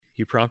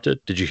he prompted.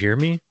 Did you hear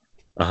me?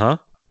 Uh-huh.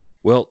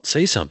 Well,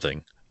 say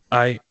something.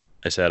 I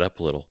sat up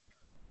a little.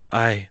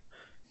 I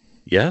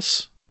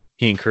Yes?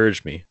 He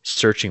encouraged me,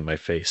 searching my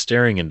face,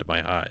 staring into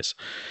my eyes.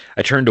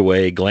 I turned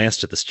away,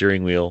 glanced at the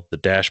steering wheel, the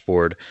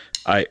dashboard.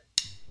 I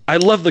I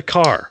love the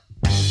car.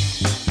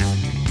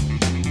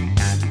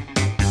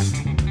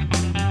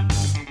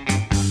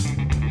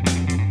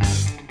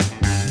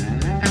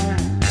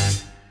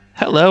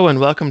 Hello and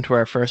welcome to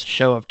our first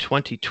show of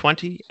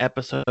 2020,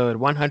 episode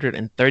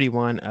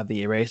 131 of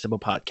the Erasable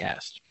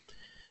Podcast.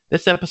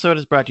 This episode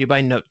is brought to you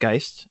by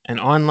Notegeist, an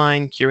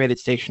online curated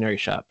stationery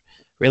shop.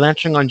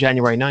 Relaunching on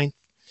January 9th.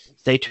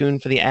 Stay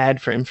tuned for the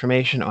ad for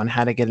information on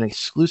how to get an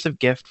exclusive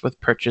gift with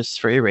purchase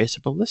for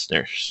Erasable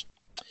listeners.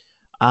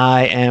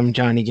 I am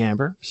Johnny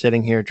Gamber,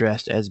 sitting here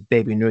dressed as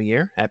Baby New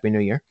Year. Happy New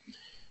Year.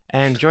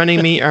 And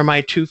joining me are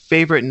my two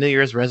favorite New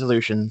Year's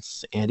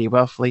resolutions, Andy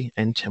Welfley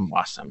and Tim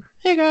Wassam.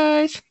 Hey,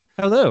 guys.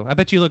 Hello. I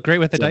bet you look great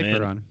with the Hello, diaper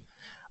man. on.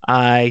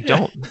 I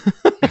don't.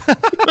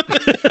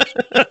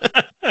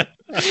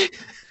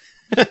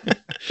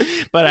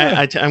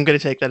 But I'm going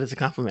to take that as a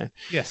compliment.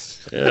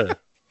 Yes. Yeah.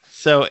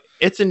 So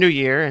it's a new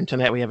year, and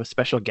tonight we have a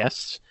special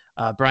guest.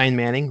 Brian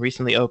Manning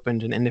recently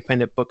opened an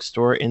independent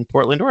bookstore in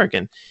Portland,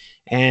 Oregon,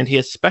 and he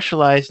has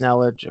specialized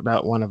knowledge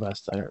about one of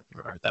us. Or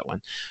that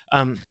one.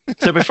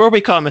 So before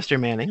we call Mr.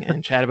 Manning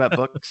and chat about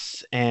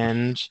books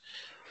and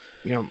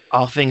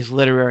all things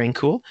literary and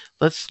cool,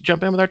 let's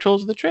jump in with our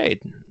tools of the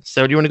trade.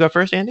 So do you want to go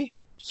first, Andy?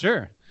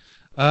 Sure.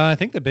 I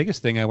think the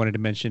biggest thing I wanted to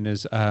mention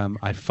is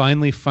I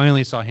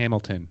finally saw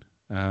Hamilton.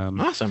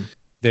 Awesome.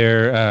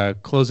 They're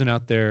closing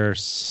out their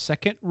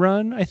second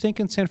run, I think,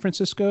 in San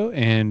Francisco,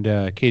 and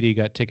Katie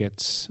got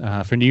tickets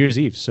for New Year's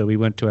Eve. So we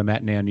went to a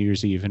matinee on New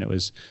Year's Eve, and it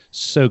was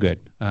so good.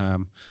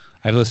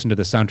 I've listened to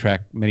the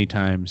soundtrack many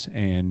times,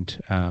 and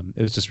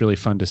it was just really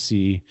fun to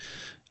see.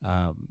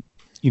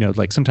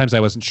 Like sometimes I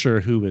wasn't sure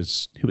who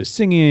was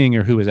singing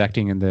or who was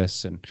acting in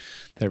this, and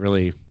that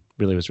really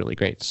was really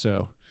great.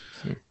 So,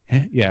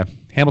 yeah,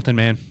 Hamilton,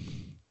 man,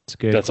 it's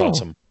good. That's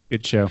awesome.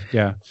 Good show.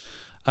 Yeah.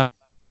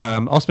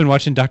 Also been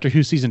watching Doctor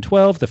Who season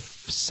 12. The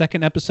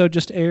second episode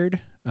just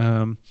aired.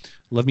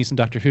 Love me some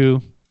Doctor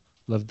Who.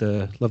 Love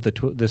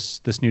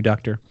this new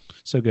Doctor.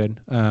 So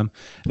good. And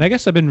I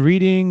guess I've been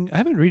reading. I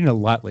haven't been reading a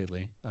lot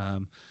lately.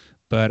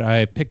 But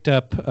I picked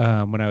up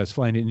when I was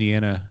flying to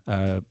Indiana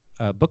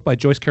a book by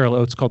Joyce Carol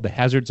Oates called The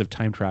Hazards of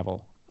Time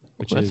Travel,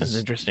 which That sounds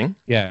interesting.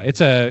 Yeah,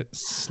 it's a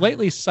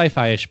slightly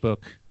sci-fi-ish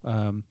book.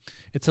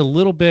 It's a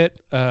little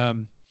bit. What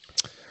am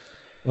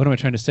I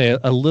trying to say?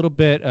 A little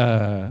bit.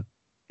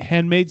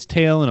 Handmaid's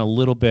Tale and a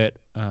little bit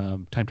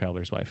Time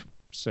Traveler's Wife.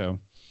 So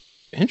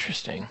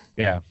Interesting.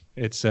 yeah,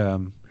 it's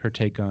her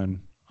take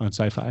on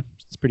sci-fi.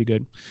 It's pretty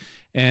good.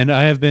 And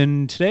I have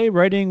been today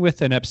writing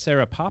with an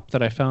Apsara Pop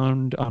that I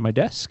found on my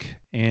desk,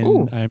 and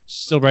Ooh. I'm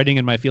still writing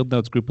in my Field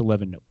Notes Group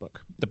 11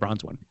 notebook, the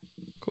bronze one.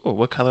 Cool.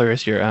 What color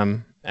is your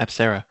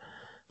Apsara?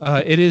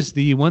 It is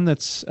the one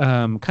that's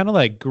kind of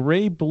like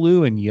gray,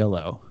 blue, and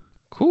yellow.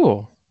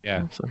 Cool.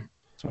 Yeah, Awesome.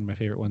 it's one of my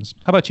favorite ones.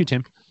 How about you,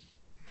 Tim?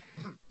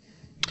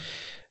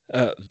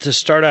 To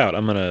start out,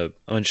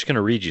 I'm just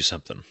gonna read you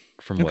something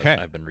from what Okay.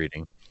 I've been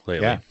reading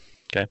lately. Yeah.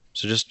 Okay.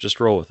 So just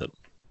roll with it.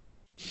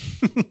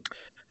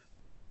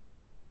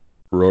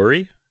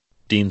 Rory?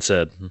 Dean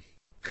said.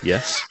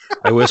 Yes,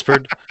 I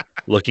whispered,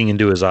 looking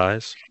into his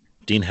eyes.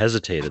 Dean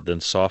hesitated, then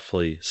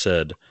softly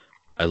said,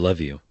 I love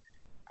you.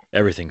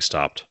 Everything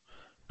stopped.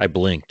 I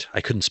blinked.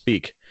 I couldn't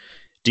speak.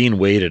 Dean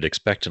waited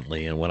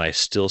expectantly, and when I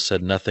still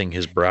said nothing,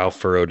 his brow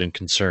furrowed in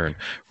concern.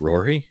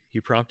 Rory?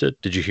 He prompted.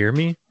 Did you hear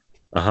me?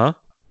 Uh-huh.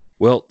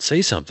 Well,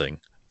 say something.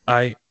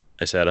 I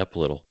sat up a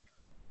little.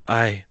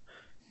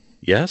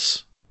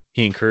 Yes?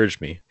 He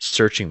encouraged me,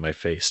 searching my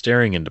face,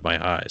 staring into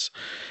my eyes.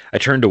 I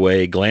turned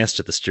away, glanced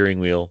at the steering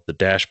wheel, the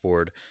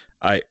dashboard.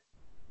 I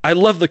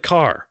love the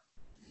car.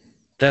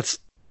 That's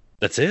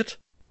it?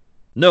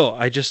 No,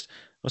 I was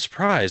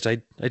surprised.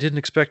 I didn't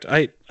expect.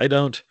 I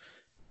don't.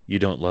 You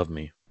don't love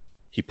me.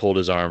 He pulled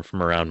his arm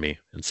from around me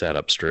and sat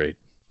up straight.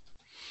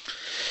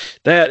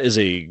 That is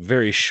a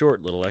very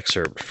short little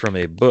excerpt from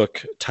a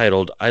book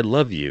titled I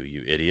Love You,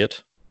 You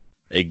Idiot,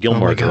 a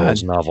Gilmore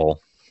Girls novel.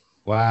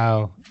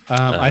 Wow.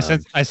 I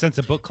sense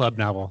a book club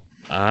novel.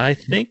 I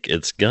think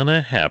it's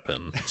gonna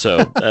happen.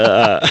 So,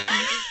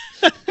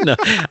 no,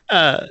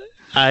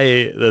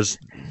 that's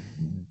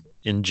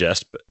in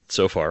jest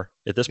so far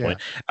at this point.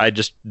 I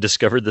just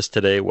discovered this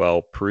today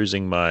while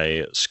perusing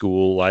my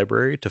school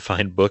library to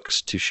find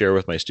books to share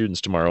with my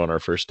students tomorrow on our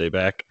first day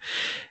back,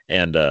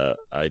 and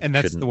I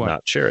couldn't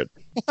not share it.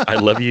 I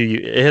love you.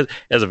 It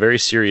has a very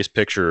serious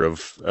picture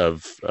of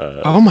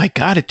oh my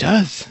God, it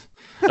does.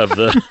 of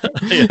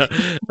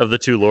the of the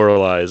two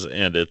Loreleis,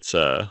 and it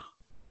says,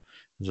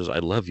 "I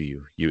love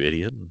you, you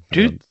idiot."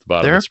 Dude,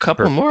 there are a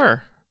couple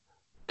more.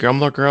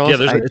 Gilmore Girls. Yeah,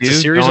 it's a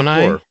series of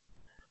 4.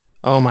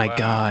 Oh my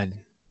God.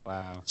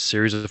 Wow.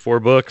 Series of 4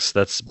 books.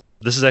 This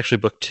is actually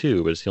book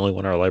 2, but it's the only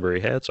one our library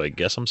had, so I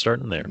guess I'm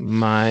starting there.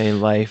 My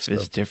life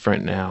is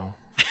different now.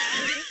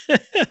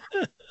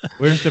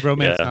 Where's the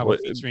romance Yeah, novel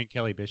featuring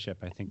Kelly Bishop?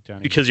 I think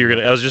Johnny. because you're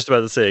gonna. I was just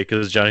about to say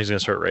because Johnny's gonna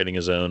start writing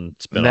his own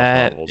spin-off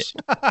That- novels.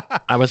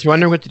 I was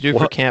wondering what to do for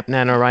What? Camp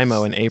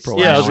NaNoWriMo in April.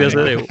 Yeah, I was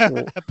Alan.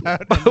 gonna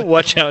say,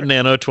 watch out,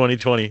 Nano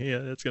 2020. Yeah,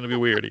 it's gonna be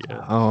weird.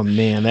 Yeah. Oh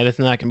man, that is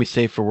not going to be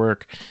safe for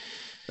work.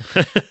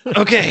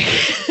 Okay.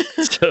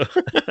 So,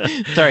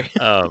 Sorry.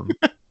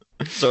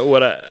 so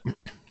what I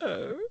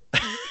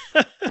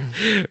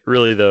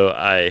really though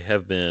I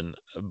have been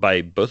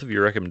by both of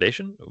your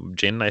recommendation.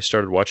 Jane and I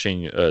started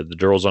watching The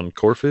Girls on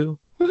Corfu,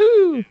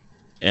 Woohoo!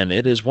 and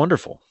it is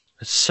wonderful.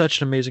 It's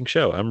such an amazing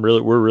show.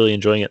 We're really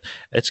enjoying it.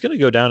 It's going to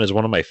go down as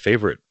one of my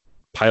favorite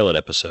pilot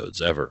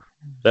episodes ever.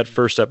 That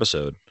first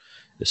episode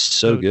is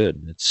so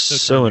good. It's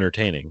so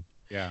entertaining.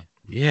 Yeah.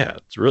 Yeah,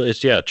 it's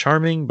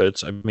charming, but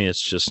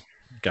it's just,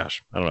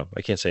 gosh, I don't know.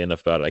 I can't say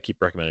enough about it. I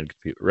keep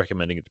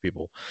recommending it to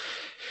people.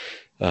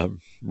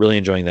 Really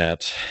enjoying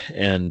that.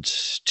 And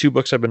two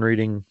books I've been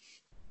reading.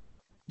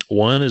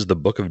 One is The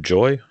Book of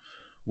Joy,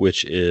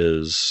 which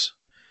is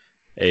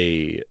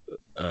it's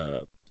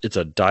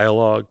a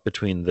dialogue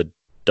between the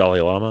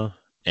Dalai Lama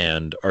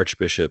and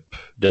Archbishop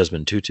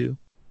Desmond Tutu,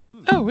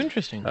 Oh,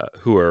 interesting.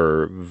 who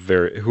are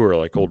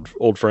like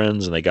old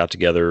friends, and they got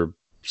together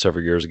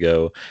several years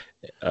ago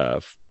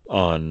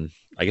on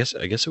I guess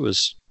it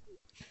was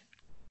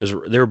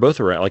they were both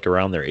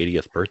around their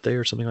 80th birthday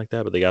or something like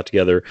that, but they got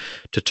together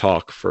to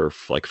talk for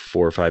like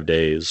 4 or 5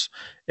 days,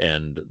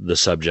 and the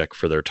subject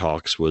for their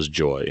talks was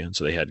joy. And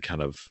so they had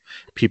kind of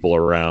people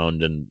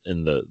around, and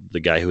the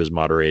guy who was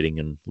moderating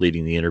and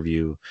leading the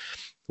interview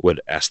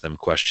would ask them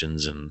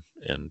questions and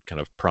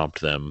kind of prompt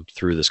them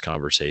through this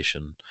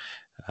conversation.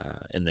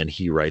 And then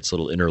he writes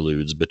little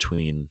interludes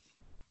between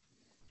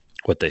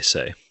what they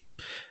say.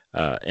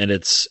 And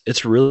it's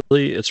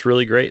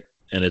really great.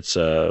 And it's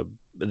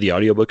the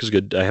audiobook is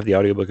good. I have the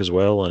audiobook as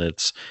well, and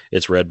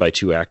it's read by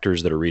two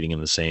actors that are reading in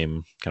the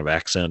same kind of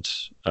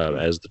accent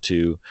as the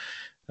two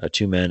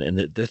men, and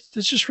it's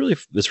just really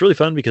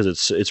fun because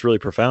it's really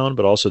profound,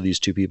 but also these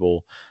two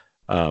people,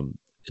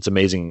 it's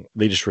amazing.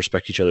 They just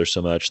respect each other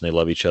so much, and they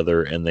love each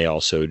other, and they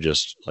also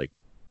just like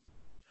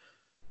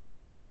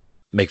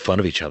make fun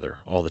of each other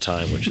all the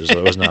time, which is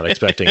I was not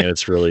expecting, and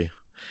it's really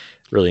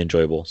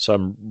enjoyable. So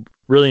I'm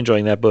really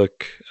enjoying that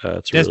book.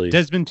 It's really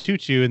Desmond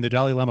Tutu and the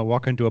Dalai Lama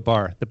walk into a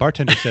bar. The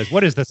bartender says,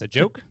 "What is this? A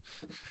joke?"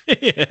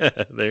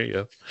 Yeah, there you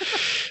go.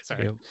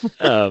 Sorry.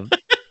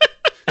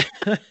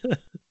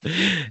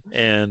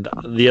 And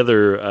the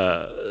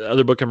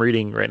other book I'm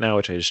reading right now,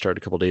 which I just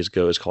started a couple days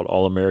ago, is called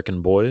All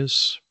American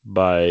Boys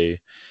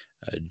by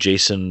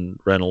Jason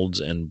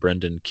Reynolds and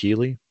Brendan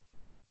Keeley,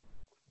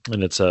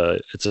 and it's a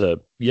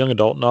young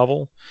adult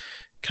novel,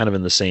 kind of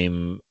in the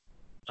same.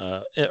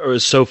 Or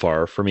so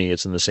far for me,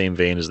 it's in the same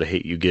vein as The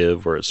Hate U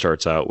Give, where it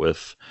starts out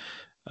with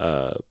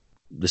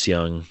this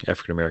young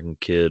African American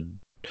kid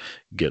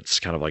gets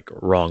kind of like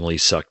wrongly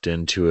sucked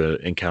into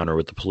an encounter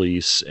with the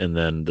police, and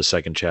then the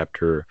second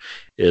chapter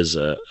is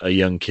a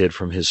young kid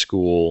from his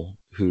school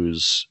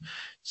who's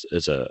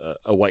a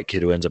white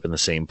kid who ends up in the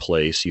same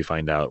place. You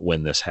find out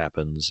when this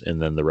happens,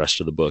 and then the rest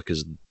of the book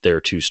is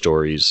their two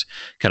stories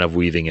kind of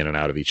weaving in and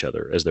out of each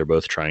other as they're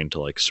both trying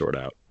to like sort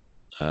out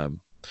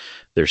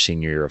their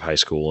senior year of high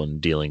school and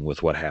dealing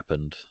with what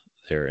happened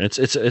there. And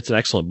it's an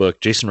excellent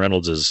book. Jason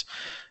Reynolds is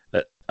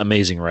an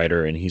amazing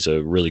writer, and he's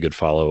a really good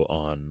follow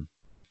on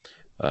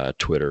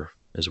Twitter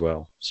as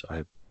well. So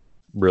I'm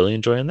really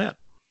enjoying that.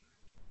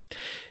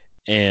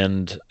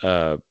 And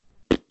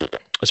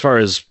as far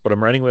as what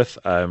I'm writing with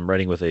a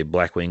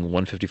Blackwing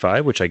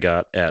 155, which I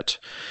got at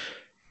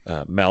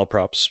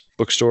Malaprop's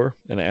bookstore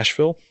in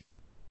Asheville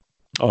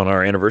on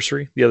our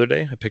anniversary the other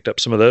day. I picked up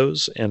some of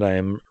those, and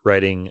I'm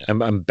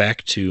I'm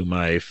back to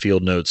my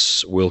Field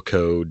Notes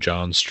Wilco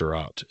John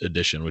Sturrock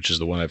edition, which is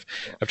the one I've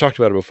talked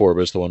about it before,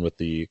 but it's the one with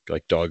the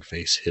like dog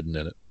face hidden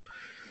in it.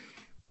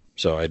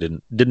 So I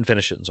didn't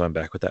finish it, and so I'm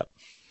back with that.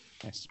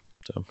 Nice.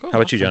 So cool. How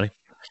about you, Johnny?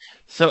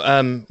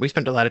 So we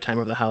spent a lot of time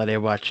over the holiday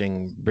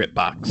watching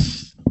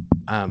BritBox,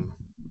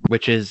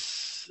 which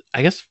is,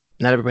 I guess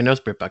not everybody knows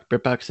BritBox.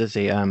 BritBox is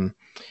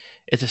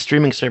it's a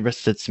streaming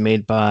service that's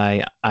made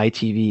by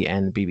ITV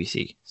and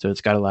BBC. So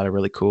it's got a lot of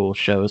really cool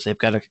shows. They've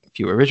got a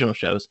few original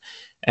shows.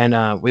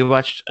 And we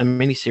watched a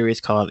mini-series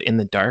called In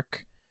the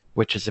Dark,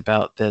 which is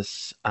about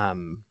this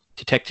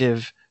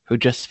detective who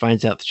just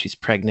finds out that she's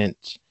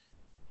pregnant,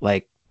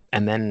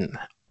 and then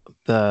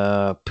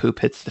the poop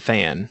hits the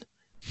fan.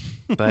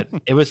 But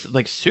it was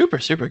like super,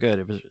 super good.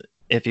 It was,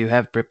 if you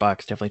have BritBox,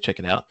 definitely check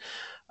it out.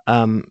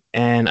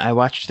 And I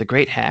watched The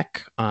Great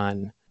Hack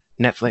on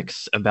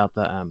Netflix about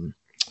the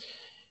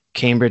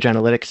Cambridge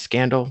Analytica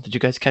scandal. Did you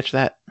guys catch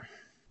that?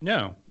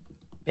 No.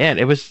 Yeah,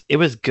 it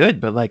was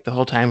good, but like the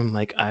whole time I'm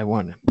like, I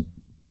want to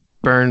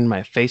burn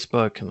my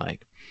Facebook and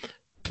like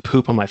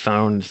poop on my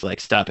phone. Just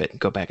like stop it and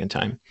go back in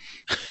time.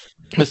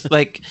 It's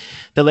like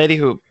the lady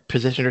who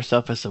positioned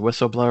herself as a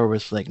whistleblower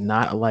was like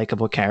not a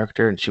likable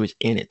character, and she was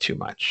in it too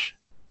much.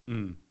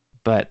 Mm.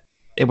 But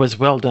it was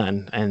well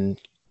done and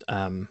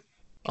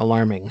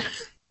alarming.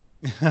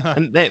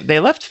 And they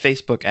left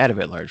Facebook out of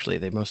it largely.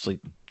 They mostly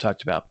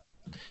talked about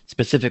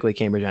specifically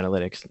Cambridge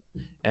Analytics,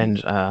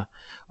 and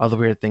all the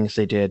weird things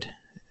they did,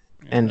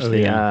 and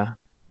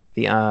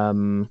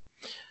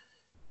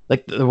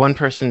like the one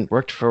person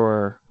worked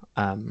for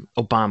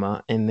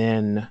Obama, and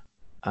then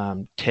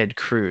Ted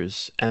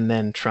Cruz, and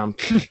then Trump,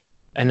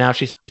 and now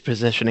she's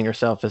positioning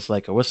herself as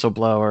like a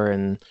whistleblower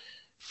and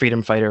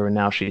freedom fighter, and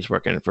now she's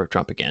working for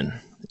Trump again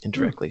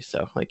indirectly.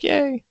 So like,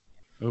 yay!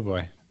 Oh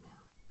boy.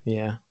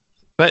 Yeah,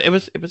 but it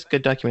was a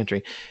good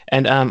documentary,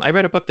 and I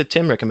read a book that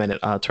Tim recommended,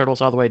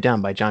 "Turtles All the Way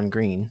Down" by John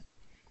Green.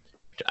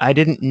 I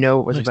didn't know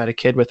it was about a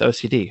kid with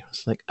OCD. I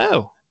was like,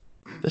 oh,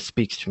 this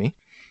speaks to me,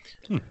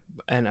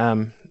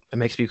 and it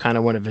makes me kind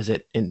of want to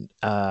visit in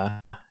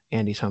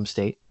Andy's home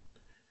state.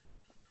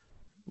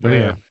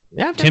 Yeah,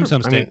 yeah, Tim's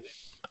home state.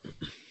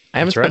 I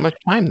haven't spent much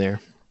time there.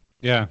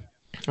 Yeah,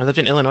 I lived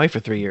in Illinois for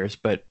 3 years,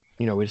 but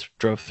we just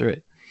drove through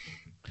it.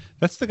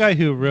 That's the guy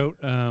who wrote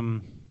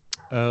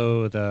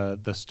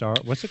the star.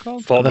 What's it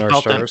called? Fault in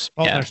Our Stars.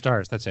 Fault in Our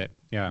Stars. That's it.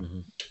 Yeah. Mm-hmm.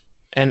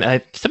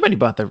 And somebody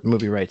bought the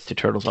movie rights to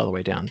Turtles All the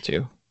Way Down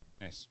too.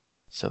 Nice.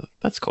 So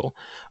that's cool.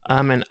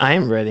 And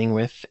I'm reading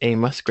with a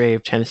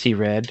Musgrave Tennessee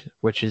Red,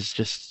 which is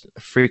just a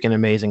freaking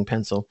amazing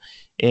pencil,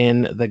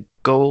 in the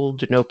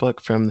gold notebook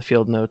from the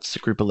Field Notes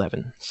Group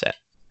 11 set.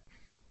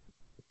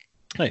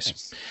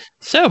 Nice.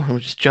 So we'll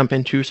just jump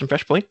into some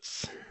fresh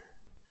points.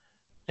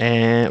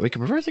 And we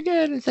can reverse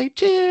again and say,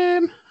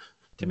 Tim.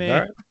 Timmy.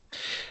 All right.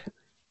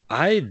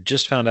 I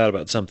just found out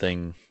about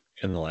something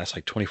in the last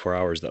 24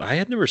 hours that I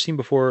had never seen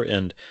before,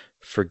 and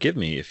forgive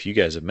me if you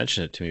guys have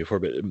mentioned it to me before,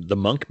 but the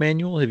Monk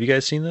Manual, have you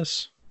guys seen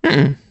this?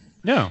 Mm-mm.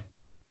 No.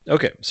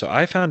 Okay, so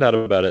I found out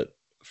about it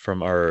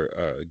from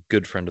our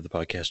good friend of the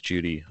podcast,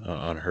 Judy,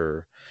 on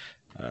her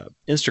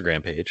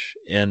Instagram page,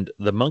 and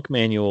the Monk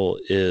Manual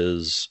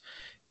is,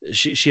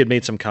 she had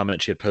made some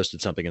comment, she had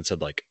posted something and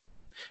said, like,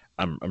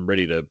 I'm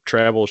ready to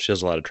travel. She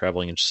does a lot of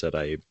traveling, and she said,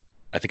 I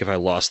think if I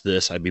lost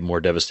this, I'd be more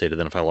devastated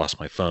than if I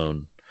lost my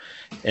phone.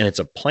 And it's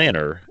a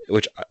planner,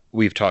 which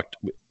we've talked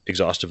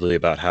exhaustively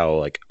about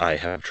how I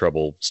have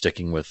trouble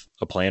sticking with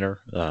a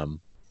planner.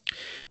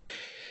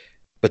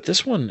 But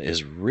this one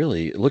is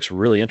it looks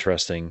really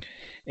interesting.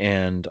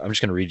 And I'm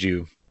just going to read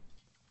you.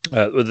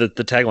 The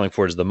tagline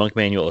for it is the Monk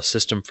Manual, a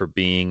system for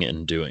being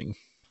and doing.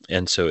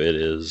 And so it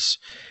is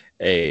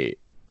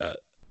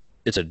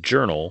it's a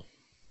journal,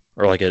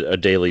 or like a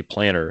daily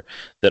planner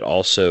that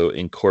also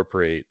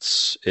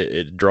incorporates,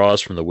 it draws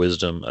from the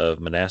wisdom of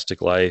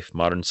monastic life,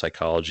 modern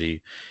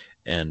psychology,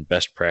 and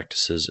best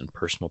practices in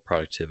personal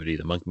productivity.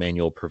 The Monk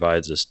Manual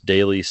provides this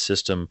daily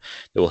system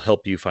that will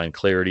help you find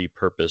clarity,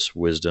 purpose,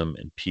 wisdom,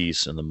 and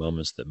peace in the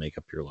moments that make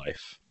up your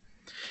life.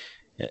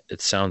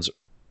 It sounds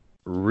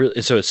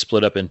really, so it's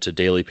split up into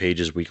daily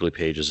pages, weekly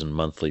pages, and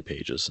monthly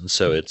pages. And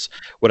so it's,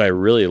 what I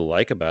really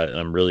like about it, and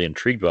I'm really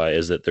intrigued by,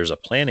 is that there's a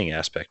planning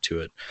aspect to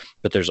it,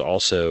 but there's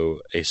also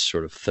a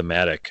sort of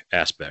thematic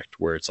aspect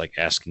where it's like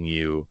asking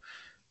you,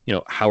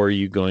 how are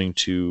you going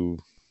to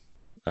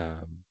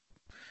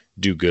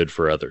do good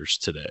for others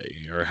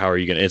today? Or how are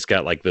you going to, it's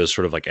got like those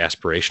sort of like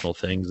aspirational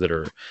things that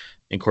are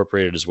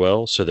incorporated as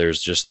well. So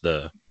there's just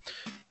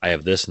I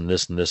have this and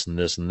this and this and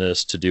this and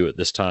this to do at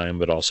this time,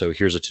 but also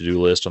here's a to-do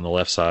list on the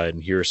left side,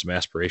 and here are some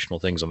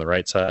aspirational things on the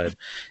right side,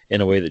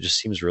 in a way that just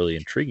seems really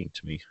intriguing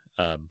to me.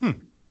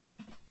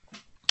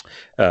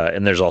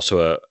 And there's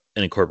also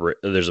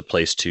there's a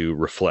place to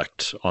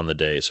reflect on the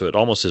day. So it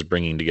almost is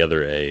bringing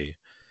together a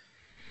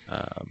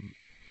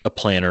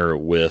planner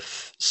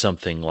with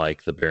something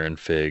like the Baron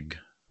Fig.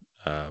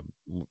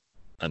 And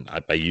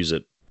I use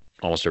it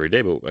almost every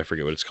day, but I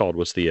forget what it's called.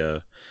 What's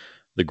the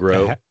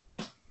Grow?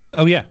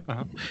 Oh yeah,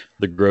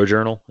 the Grow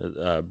Journal,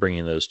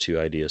 bringing those two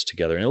ideas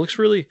together, and it looks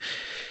really,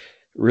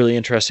 really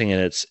interesting.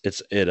 And it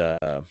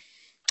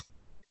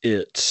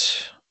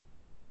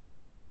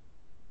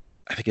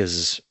I think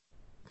is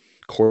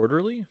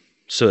quarterly,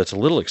 so it's a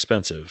little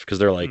expensive because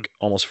they're like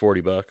almost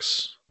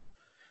 $40.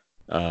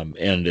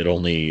 And it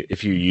only,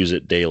 if you use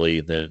it daily,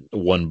 then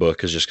one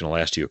book is just going to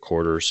last you a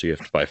quarter, so you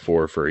have to buy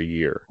 4 for a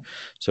year.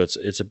 So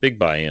it's a big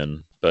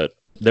buy-in, but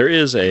there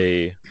is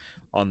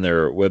on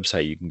their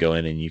website, you can go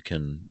in and you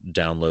can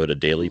download a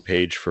daily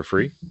page for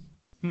free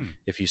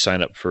if you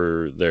sign up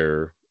for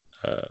their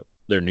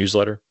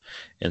newsletter.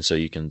 And so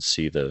you can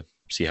see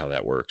how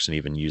that works, and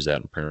even use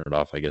that and print it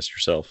off, I guess,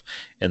 yourself.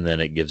 And then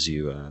it gives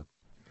you a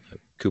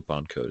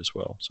coupon code as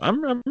well. So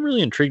I'm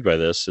really intrigued by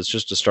this. It's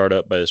just a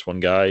startup by this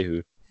one guy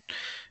who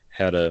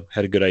had a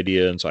good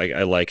idea, and so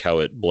I like how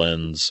it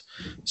blends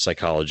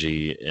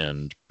psychology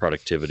and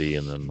productivity,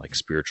 and then like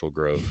spiritual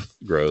growth,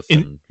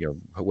 and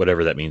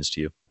whatever that means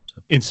to you.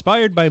 So.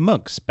 Inspired by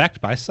monks,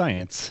 backed by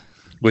science,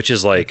 which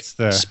is like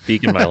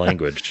speaking my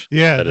language.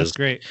 Yeah, that's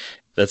great.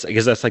 I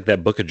guess that's like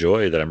that Book of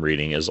Joy that I'm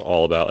reading is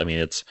all about. I mean,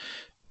 it's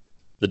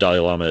the Dalai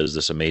Lama is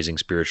this amazing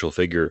spiritual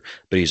figure,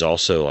 but he's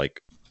also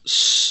like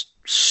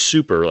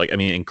super,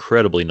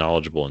 incredibly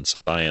knowledgeable in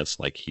science.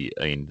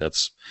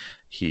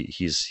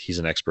 He's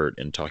an expert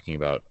in talking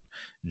about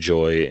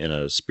joy in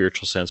a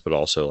spiritual sense, but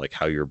also like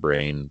how your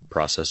brain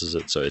processes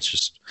it. So it's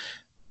just,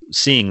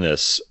 seeing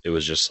this, it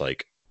was just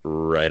like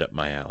right up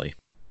my alley.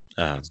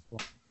 Um, That's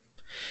cool.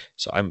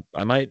 so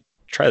I might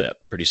try that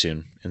pretty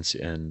soon,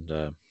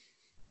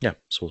 yeah,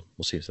 so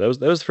we'll see. So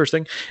that was the first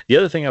thing. The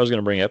other thing I was going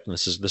to bring up, and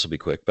this will be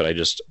quick, but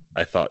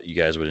I thought you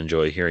guys would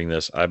enjoy hearing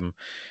this. I'm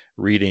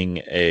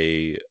reading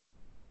I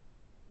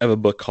have a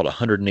book called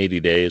 180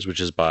 Days, which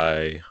is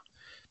by,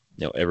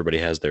 everybody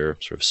has their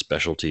sort of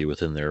specialty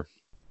within their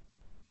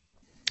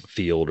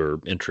field or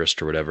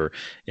interest or whatever.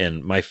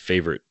 And my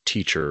favorite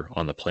teacher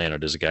on the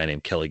planet is a guy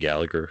named Kelly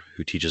Gallagher,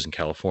 who teaches in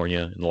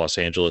California, in the Los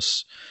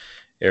Angeles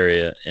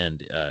area,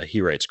 and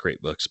he writes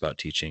great books about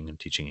teaching and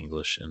teaching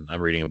English. And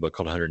I'm reading a book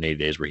called 180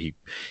 Days, where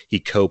he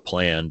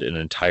co-planned an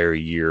entire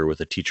year with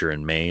a teacher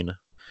in Maine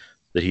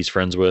that he's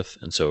friends with,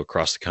 and so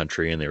across the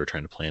country, and they were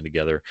trying to plan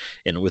together.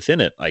 And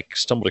within it, I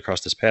stumbled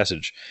across this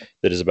passage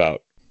that is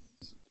about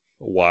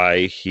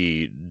why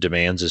he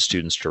demands his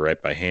students to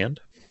write by hand.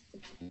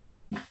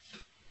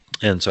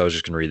 And so I was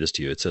just going to read this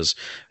to you. It says,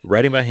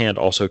 writing by hand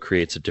also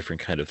creates a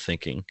different kind of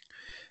thinking.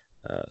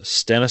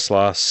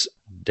 Stanislas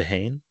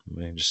Dehaene, let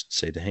me just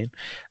say Dehaene,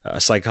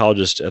 a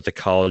psychologist at the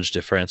Collège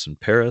de France in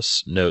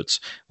Paris, notes,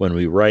 when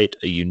we write,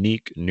 a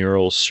unique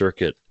neural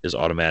circuit is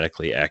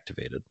automatically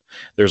activated.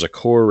 There's a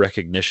core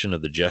recognition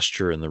of the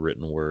gesture in the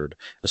written word,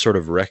 a sort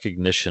of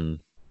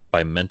recognition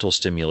by mental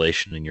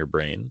stimulation in your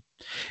brain.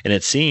 And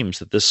it seems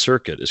that this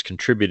circuit is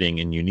contributing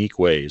in unique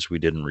ways we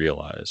didn't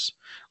realize.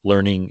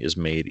 Learning is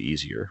made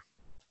easier.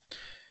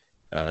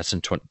 That's in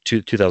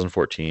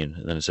 2014.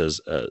 And then it says,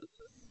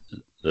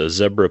 the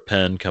Zebra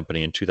Pen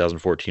Company in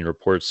 2014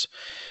 reports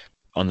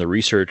on the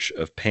research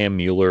of Pam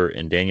Mueller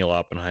and Daniel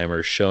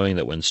Oppenheimer showing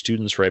that when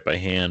students write by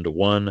hand,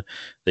 1,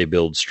 they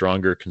build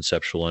stronger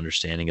conceptual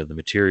understanding of the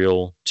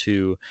material.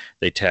 2,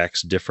 they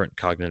tax different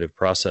cognitive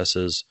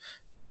processes.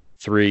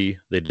 3,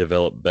 they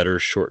develop better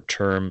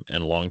short-term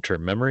and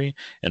long-term memory.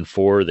 And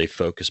 4, they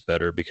focus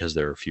better because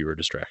there are fewer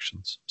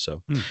distractions.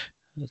 So a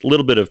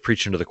little bit of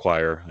preaching to the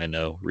choir, I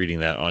know, reading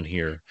that on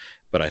here,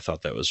 but I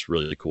thought that was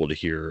really cool to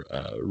hear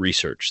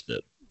research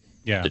that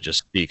just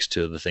speaks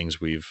to the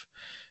things we've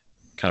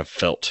kind of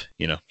felt,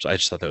 So I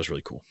just thought that was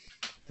really cool.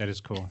 That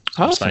is cool.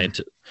 Awesome.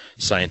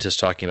 Scientists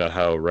talking about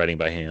how writing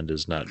by hand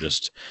is not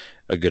just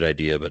a good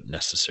idea, but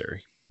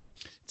necessary.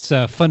 It's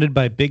funded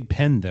by Big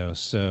Pen, though,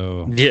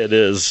 so... Yeah, it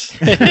is.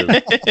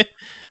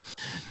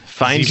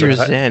 Find your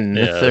Zen.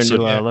 That's their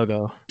new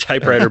logo.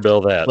 Typewriter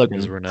bill that.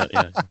 Because we're not,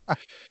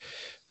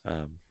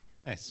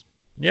 nice.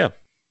 Yeah,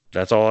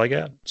 that's all I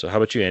got. So how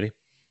about you, Andy?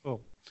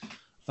 Cool.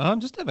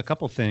 Just have a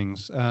couple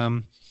things.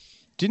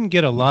 Didn't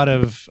get a lot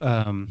of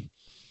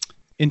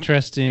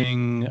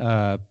interesting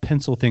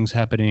pencil things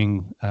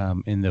happening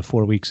in the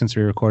 4 weeks since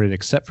we recorded,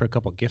 except for a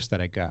couple gifts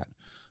that I got.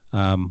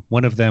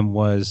 One of them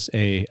was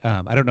I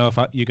don't know if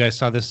you guys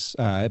saw this,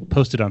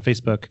 posted on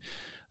Facebook.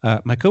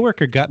 My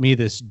coworker got me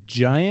this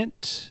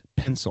giant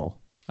pencil.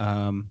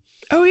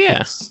 Oh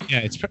yeah.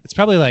 It's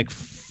probably like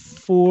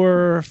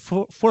 4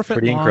 foot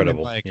Pretty long.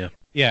 incredible.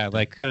 Yeah,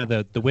 like kind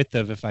of the width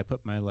of if I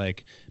put my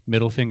like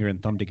middle finger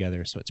and thumb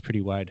together, so it's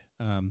pretty wide.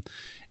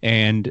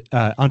 And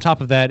on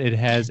top of that, it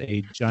has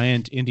a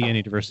giant Indiana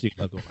University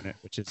logo on it,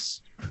 which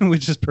is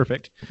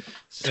perfect.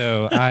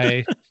 So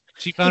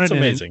she found it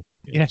amazing.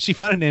 She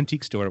found an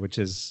antique store, which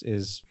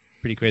is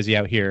pretty crazy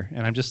out here.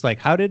 And I'm just like,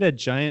 how did a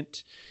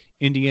giant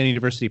Indiana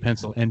University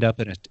pencil end up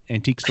in an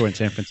antique store in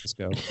San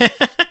Francisco?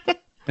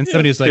 And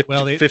somebody was like,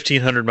 well,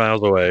 1,500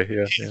 miles away.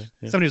 Yeah.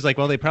 Somebody was like,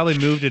 well, they probably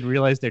moved and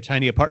realized their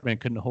tiny apartment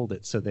couldn't hold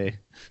it, so they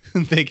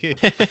gave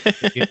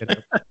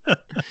it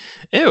up.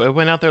 Ew, it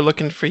went out there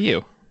looking for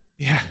you.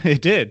 Yeah,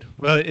 it did.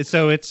 Well,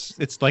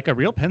 it's like a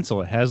real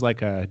pencil. It has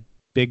like a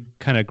big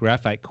kind of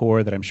graphite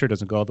core that I'm sure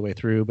doesn't go all the way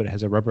through, but it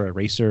has a rubber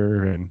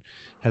eraser and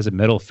has a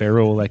metal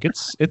ferrule. Like it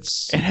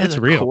has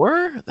a real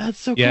core. That's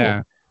so cool.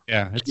 Yeah.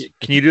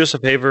 Can you do us a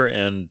favor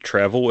and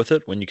travel with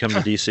it when you come to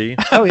DC?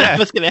 Oh yeah, I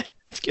was gonna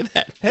ask you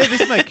that. Hey,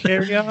 this is my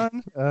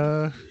carry-on.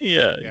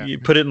 Yeah, you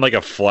put it in like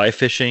a fly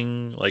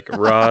fishing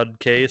rod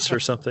case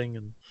or something,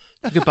 and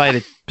you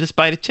could just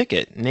buy the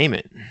ticket, name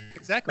it.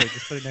 Exactly,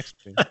 just put it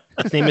next to me.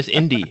 His name is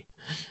Indy.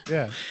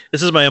 Yeah,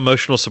 this is my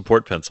emotional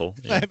support pencil.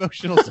 Yeah. My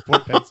emotional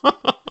support pencil.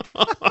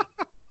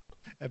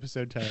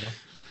 Episode title.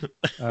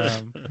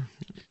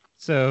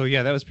 So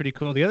yeah, that was pretty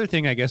cool. The other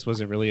thing, I guess,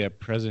 wasn't really a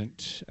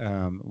present.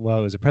 Well,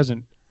 it was a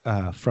present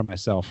from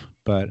myself,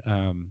 but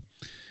Random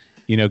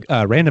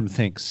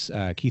Thinks,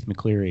 Keith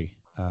McCleary,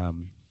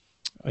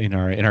 in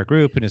our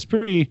group, and is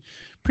pretty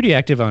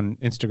active on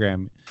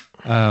Instagram.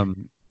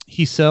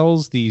 He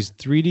sells these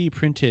 3D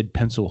printed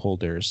pencil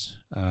holders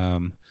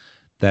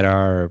that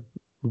are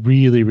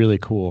really, really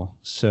cool.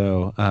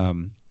 So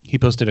he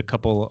posted a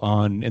couple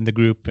in the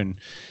group, and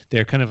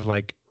they're kind of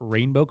like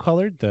rainbow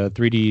colored. The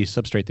 3D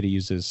substrate that he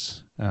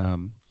uses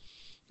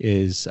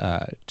is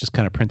just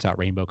kind of prints out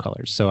rainbow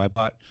colors. So I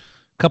bought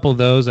a couple of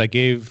those. I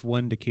gave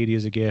one to Katie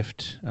as a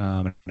gift,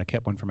 and I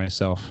kept one for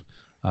myself.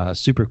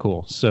 Super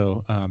cool.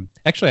 So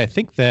actually, I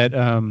think that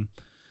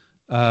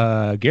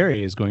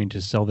Gary is going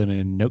to sell them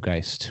in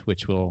Notegeist,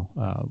 which we'll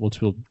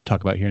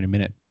talk about here in a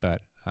minute.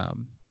 But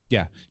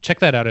yeah, check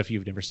that out if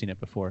you've never seen it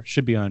before. It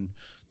should be on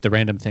the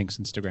Random Thinks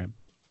Instagram.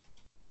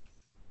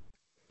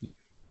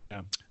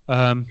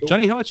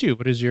 Johnny, how about you?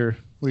 What are your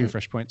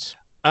fresh points?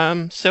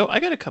 So I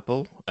got a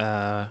couple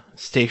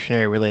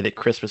stationery related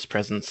Christmas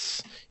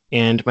presents,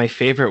 and my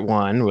favorite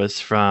one was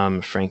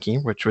from Frankie,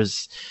 which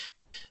was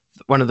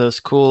one of those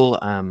cool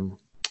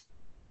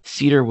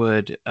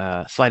cedarwood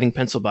sliding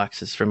pencil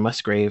boxes from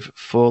Musgrave,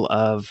 full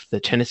of the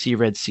Tennessee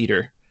Red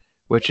Cedar,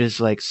 which is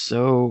like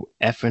so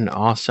effing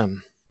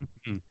awesome.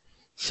 Mm-hmm.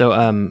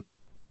 So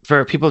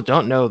for people who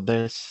don't know,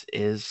 this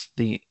is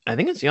I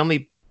think it's the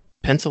only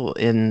pencil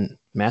in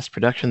mass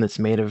production that's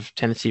made of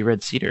Tennessee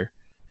Red Cedar.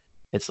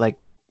 It's like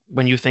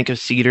when you think of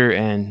cedar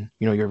and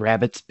your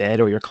rabbit's bed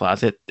or your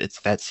closet, it's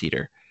that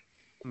cedar.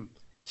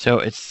 So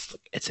it's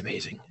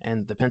amazing,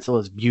 and the pencil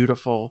is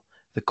beautiful.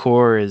 The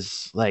core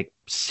is like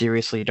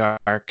seriously dark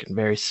and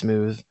very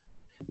smooth,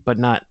 but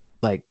not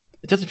like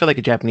it doesn't feel like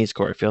a Japanese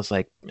core. It feels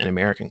like an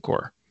American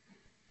core.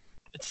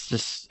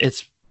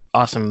 It's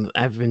awesome.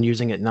 I've been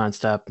using it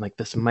nonstop. Like,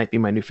 this might be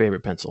my new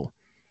favorite pencil.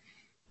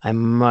 I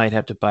might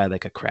have to buy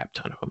like a crap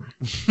ton of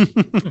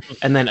them.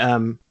 And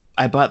then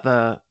I bought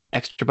the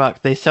extra box.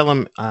 They sell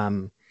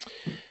them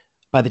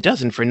by the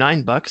dozen for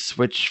 $9,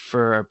 which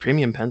for a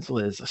premium pencil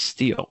is a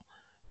steal.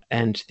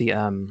 And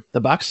the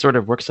box sort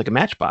of works like a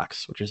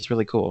matchbox, which is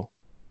really cool.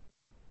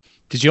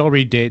 Did you all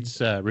read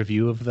Dade's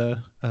review of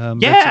the?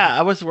 Yeah,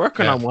 I was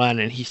working on one,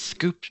 and he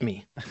scooped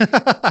me.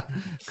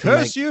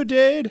 Curse you,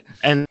 Dade!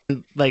 And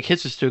like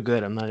his is too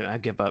good. I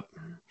give up.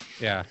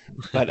 Yeah.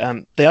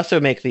 But they also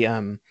make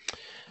the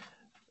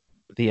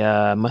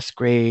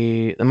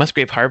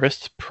Musgrave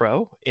Harvest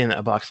Pro in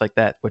a box like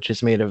that, which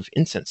is made of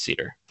incense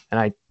cedar. And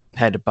I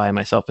had to buy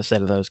myself a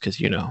set of those because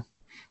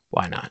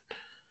why not?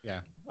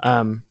 Yeah.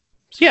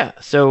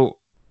 So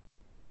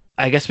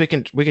I guess we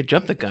could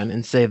jump the gun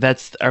and say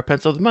that's our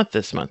pencil of the month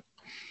this month.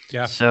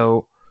 Yeah.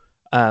 So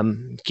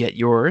get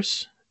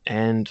yours,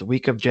 and the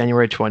week of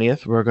January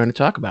 20th, we're going to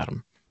talk about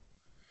them.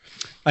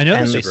 I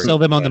know they sell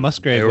them on the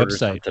Musgrave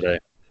website today.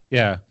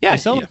 Yeah. Yeah. They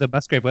sell them on the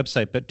Musgrave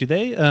website, but do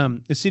they?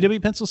 Is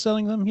CW Pencil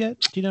selling them yet?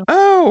 Do you know?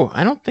 Oh,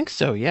 I don't think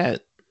so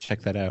yet.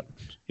 Check that out.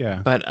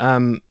 Yeah. But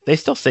they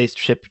still say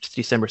ship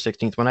December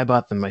 16th. When I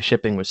bought them, my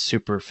shipping was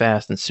super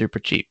fast and super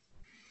cheap,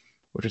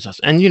 which is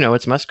awesome. And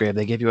it's Musgrave.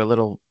 They give you a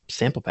little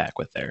sample pack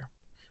with them,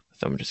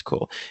 which is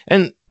cool.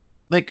 And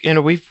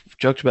we've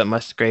joked about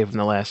Musgrave in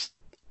the last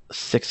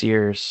 6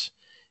 years,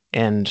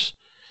 and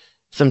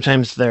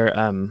sometimes their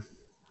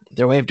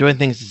way of doing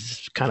things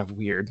is kind of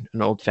weird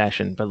and old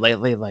fashioned. But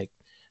lately,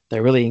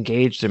 they're really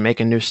engaged. They're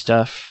making new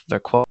stuff. Their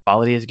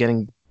quality is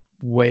getting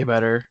way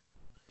better.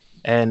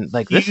 And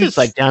this is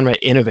downright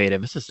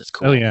innovative. This is just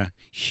cool. Oh yeah,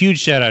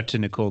 huge shout out to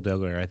Nicole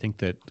Delaware. I think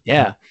that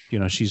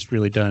she's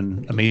really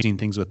done amazing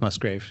things with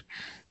Musgrave.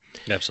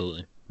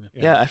 Absolutely.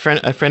 Yeah, a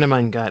friend of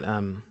mine got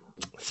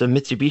some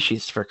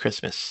Mitsubishis for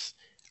Christmas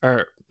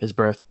or his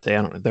birthday.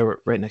 I don't know. They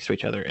were right next to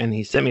each other, and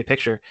he sent me a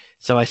picture.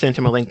 So I sent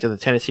him a link to the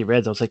Tennessee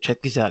Reds. I was like,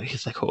 check these out.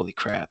 He's like, holy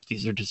crap,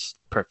 these are just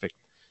perfect.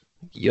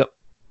 Yep,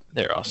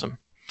 they're awesome.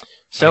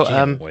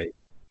 So wait.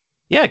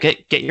 Yeah,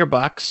 get your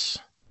box,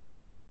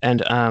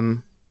 and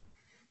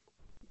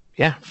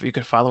yeah, you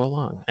could follow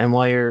along. And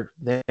while you're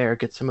there,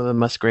 get some of the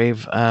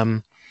Musgrave,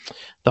 the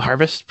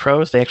Harvest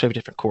Pros. They actually have a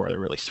different core. They're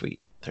really sweet.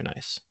 They're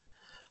nice.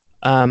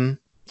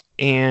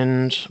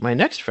 And my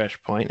next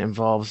fresh point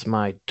involves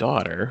my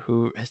daughter,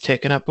 who has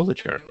taken up bullet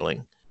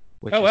journaling,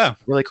 which is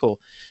really cool.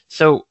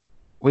 So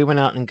we went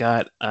out and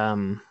got a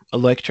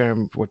like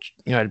term, which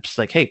I'm just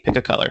like, hey, pick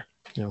a color.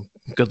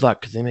 Good luck,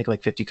 because they make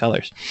like 50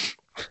 colors.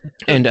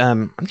 And I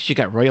think she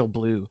got royal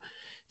blue.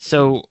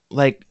 So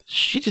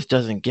she just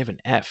doesn't give an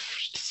F.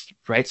 She just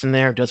writes in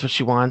there, does what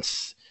she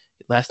wants.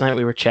 Last night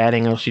we were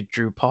chatting, and she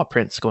drew paw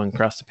prints going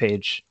across the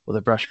page with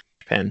a brush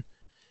pen.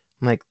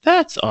 I'm like,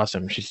 that's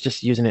awesome. She's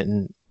just using it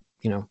and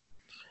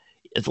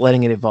it's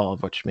letting it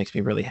evolve, which makes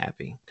me really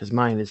happy, because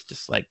mine is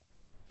just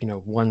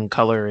one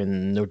color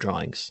and no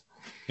drawings.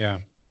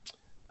 Yeah.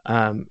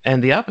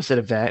 And the opposite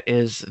of that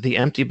is the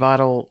Empty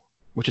Bottle,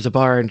 which is a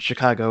bar in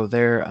Chicago.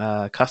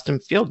 Their custom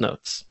field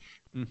notes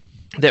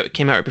that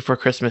came out right before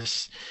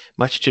Christmas,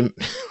 much to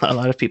a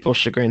lot of people's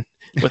chagrin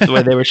with the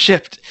way they were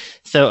shipped.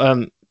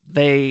 So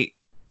they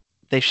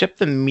shipped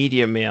the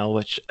media mail,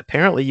 which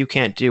apparently you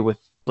can't do with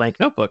blank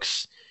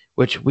notebooks,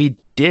 which we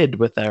did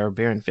with our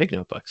Bear and Fig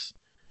notebooks.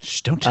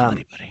 Shh, don't tell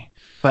anybody.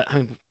 But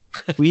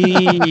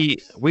we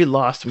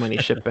lost money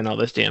shipping all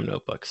those damn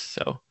notebooks,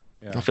 so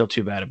I don't feel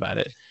too bad about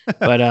it.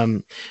 But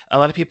a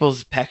lot of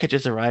people's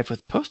packages arrive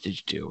with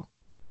postage due.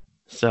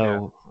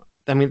 So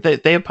I mean,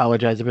 they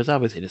apologized. It was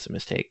obviously just a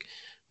mistake.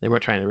 They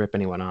weren't trying to rip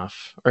anyone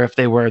off, or if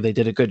they were, they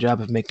did a good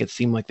job of making it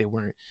seem like they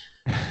weren't.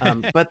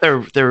 But they're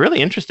really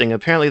interesting.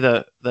 Apparently,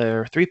 the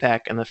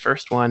 3-pack, and the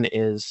first one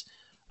is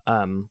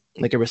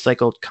like a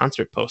recycled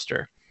concert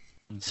poster.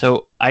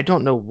 So I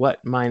don't know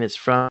what mine is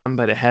from,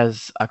 but it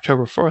has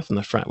October 4th on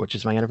the front, which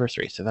is my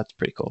anniversary. So that's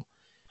pretty cool.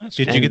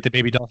 Did you get the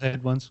baby doll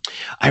head ones?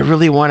 I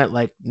really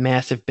wanted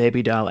massive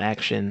baby doll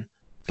action,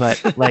 but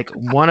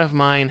one of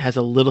mine has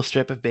a little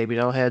strip of baby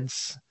doll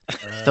heads.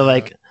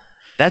 So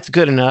that's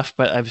good enough,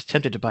 but I was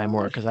tempted to buy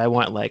more because I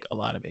want a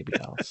lot of baby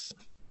dolls.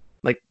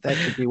 Like that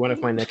could be one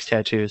of my next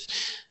tattoos.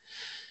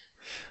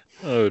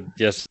 Oh,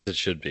 yes, it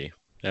should be.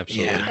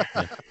 Absolutely. Yeah.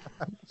 Yeah.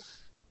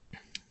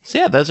 So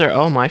yeah, those are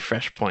all my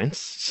fresh points.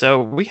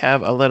 So we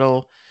have a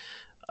little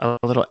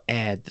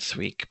ad this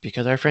week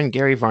because our friend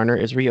Gary Varner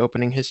is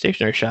reopening his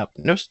stationery shop,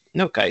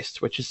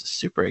 Notegeist, which is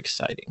super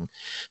exciting.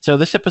 So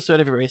this episode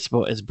of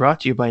Erasable is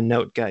brought to you by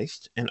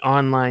Notegeist, an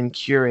online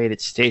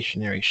curated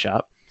stationery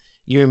shop.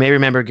 You may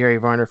remember Gary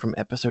Varner from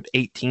episode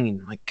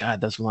 18. My God,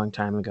 that's a long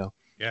time ago.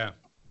 Yeah.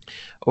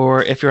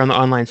 Or if you're on the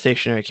online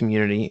stationery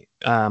community,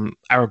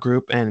 our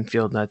group and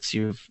Field Nuts,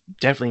 you've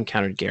definitely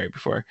encountered Gary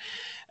before.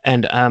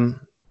 And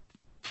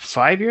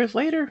 5 years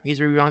later, he's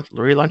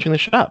relaunching the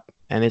shop,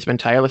 and it's been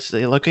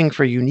tirelessly looking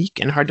for unique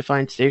and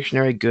hard-to-find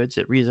stationery goods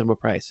at reasonable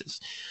prices.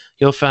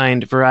 You'll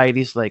find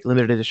varieties like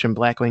limited edition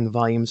Blackwing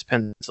volumes,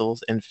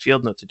 pencils, and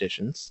Field Notes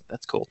editions.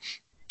 That's cool.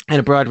 And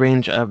a broad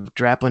range of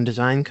Draplin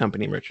Design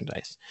Company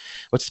merchandise.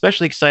 What's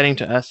especially exciting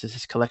to us is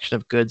his collection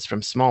of goods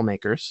from small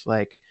makers,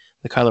 like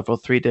the colorful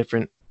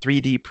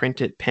 3D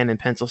printed pen and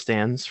pencil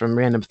stands from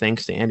Random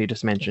Thanks that Andy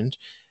just mentioned,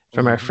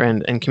 from our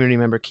friend and community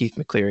member Keith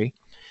McCleary.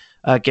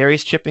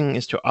 Gary's shipping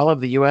is to all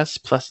of the U.S.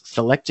 plus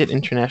selected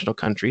international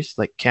countries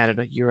like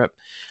Canada, Europe,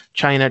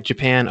 China,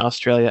 Japan,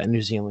 Australia, and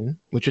New Zealand,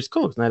 which is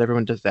cool. Not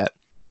everyone does that.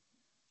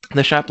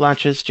 The shop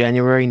launches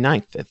January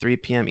 9th at 3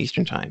 p.m.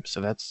 Eastern Time, so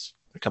that's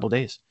a couple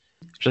days.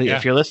 Actually,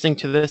 if you're listening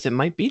to this, it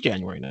might be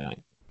January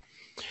 9th.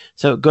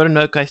 So go to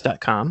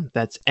notegeist.com.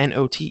 That's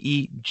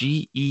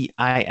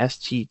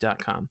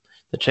NOTEGEIST.com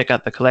to check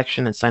out the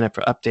collection and sign up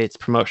for updates,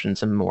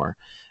 promotions, and more.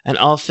 And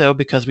also,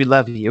 because we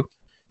love you,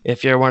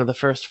 if you're one of the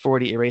first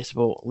 40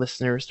 Erasable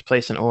listeners to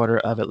place an order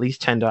of at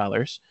least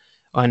 $10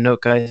 on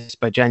Notegeist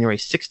by January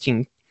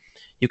 16th,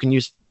 you can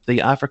use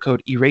the offer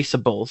code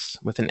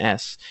ERASABLES with an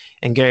S,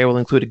 and Gary will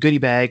include a goodie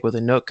bag with a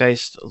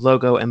Notegeist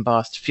logo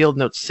embossed Field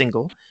Notes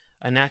single,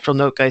 a natural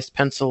Notegeist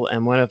pencil,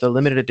 and one of the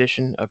limited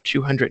edition of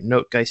 200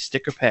 Notegeist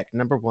sticker pack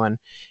number 1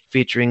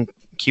 featuring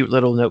cute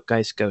little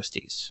Notegeist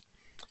ghosties.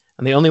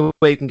 And the only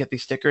way you can get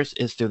these stickers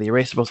is through the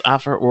Erasables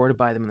offer or to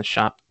buy them in the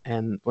shop.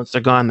 And once they're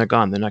gone, they're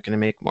gone. They're not going to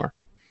make more.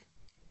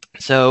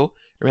 So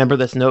remember,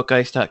 that's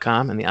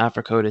notegeist.com, and the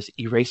offer code is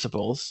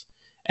Erasables.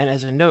 And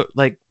as a note,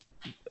 like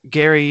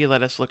Gary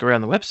let us look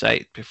around the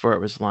website before it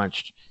was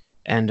launched,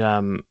 and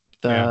the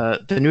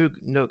new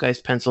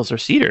Notegeist pencils are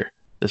cedar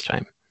this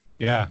time.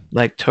 Yeah.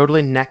 Like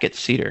totally naked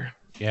cedar.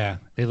 Yeah,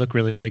 they look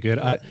really good.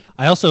 I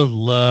also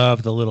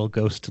love the little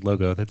ghost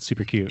logo. That's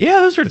super cute.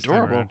 Yeah, those are this time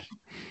adorable. around.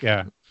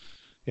 Yeah.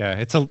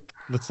 It's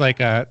like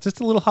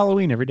just a little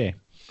Halloween every day.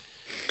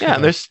 Yeah,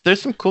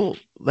 there's some cool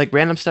like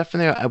random stuff in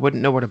there I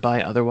wouldn't know where to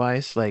buy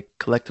otherwise, like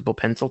collectible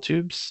pencil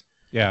tubes.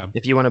 Yeah.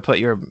 If you want to put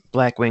your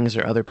Blackwings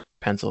or other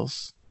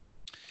pencils.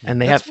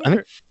 And they have I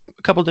think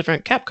a couple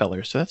different cap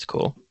colors, so that's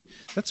cool.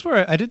 That's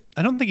where I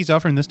don't think he's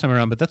offering this time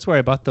around, but that's where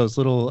I bought those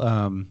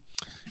little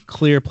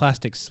clear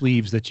plastic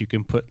sleeves that you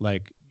can put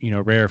like,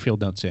 rare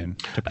Field Notes in.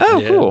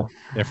 Cool.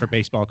 They're for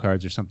baseball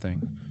cards or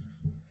something.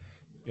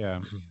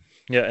 Yeah.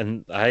 Yeah,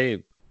 and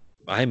I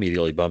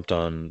immediately bumped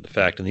on the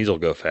fact, and these will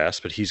go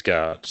fast, but he's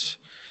got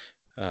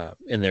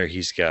in there,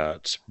 he's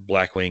got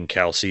Blackwing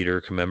Cal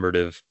Cedar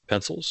commemorative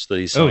pencils that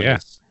he's selling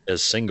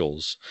as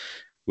singles,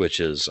 which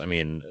is, I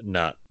mean,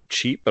 not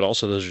cheap, but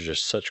also those are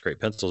just such great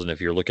pencils. And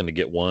if you're looking to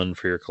get one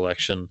for your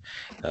collection,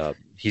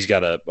 he's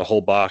got a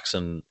whole box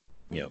and,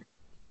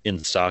 in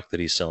stock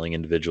that he's selling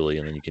individually,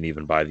 and then you can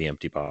even buy the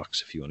empty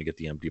box if you want to get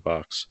the empty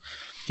box.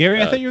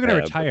 Gary, I thought you were going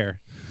to retire.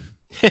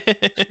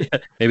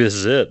 Maybe this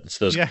is it. It's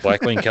those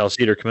Blackwing Cal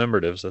Cedar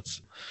commemoratives.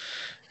 That's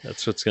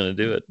what's going to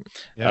do it.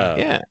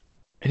 Yeah.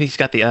 And he's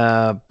got the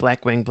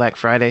Blackwing Black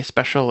Friday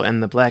special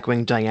and the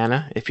Blackwing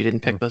Diana. If you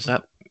didn't pick those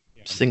up,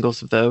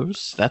 singles of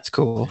those. That's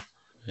cool.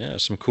 Yeah,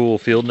 some cool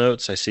Field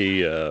Notes. I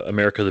see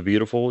America the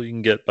Beautiful you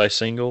can get by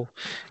single.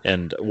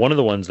 And one of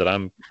the ones that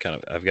I've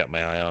got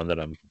my eye on that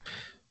I'm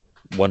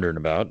wondering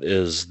about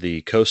is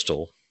the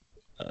Coastal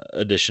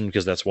edition,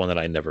 because that's one that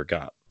I never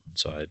got.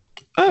 So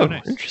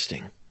nice.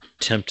 Interesting.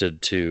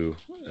 Tempted to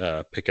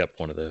pick up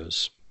one of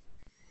those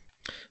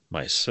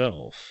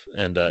myself,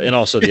 and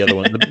also the other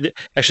one.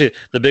 Actually,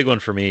 the big one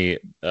for me,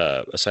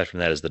 aside from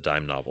that, is the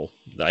dime novel.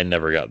 I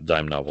never got the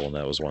dime novel, and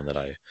that was one that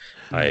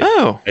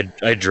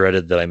I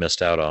dreaded that I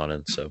missed out on,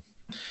 and so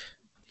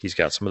he's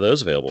got some of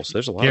those available. So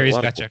there's a lot of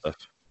cool stuff.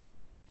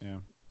 Yeah,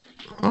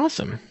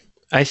 awesome.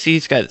 I see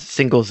he's got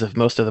singles of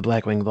most of the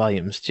Blackwing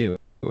volumes too,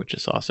 which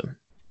is awesome.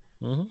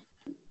 Mm-hmm.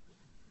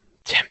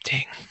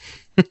 Tempting.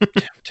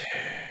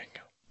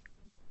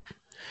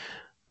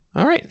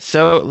 All right,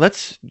 so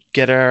let's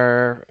get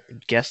our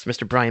guest,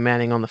 Mr. Brian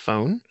Manning, on the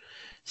phone.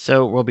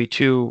 So we'll be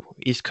 2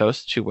 East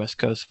Coast, 2 West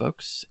Coast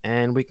folks,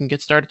 and we can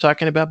get started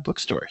talking about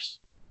bookstores.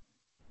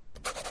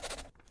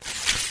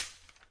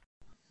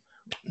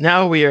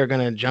 Now we are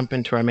going to jump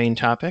into our main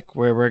topic,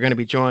 where we're going to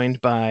be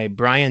joined by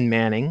Brian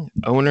Manning,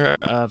 owner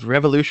of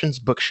Revolutions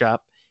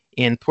Bookshop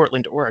in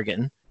Portland,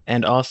 Oregon,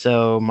 and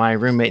also my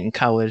roommate in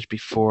college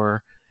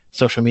before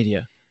social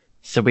media.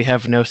 So we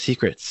have no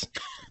secrets.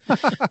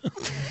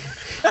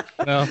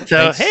 Well, So,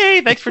 thanks.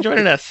 hey, thanks for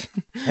joining us.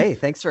 Hey,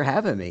 thanks for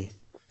having me.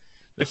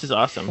 This is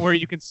awesome. Or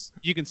you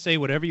can say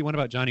whatever you want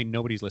about Johnny.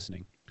 Nobody's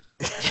listening.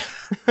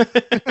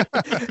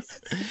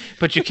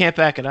 But you can't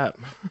back it up.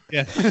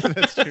 Yeah,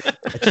 that's true.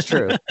 That's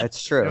true.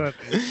 That's true.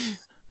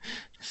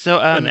 So,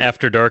 An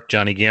after dark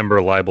Johnny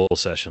Gamber libel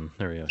session.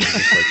 There we go.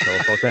 Just like tell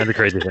us all kinds of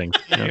crazy things.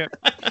 Yeah.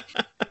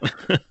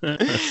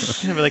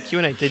 we're like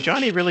Q&A. Did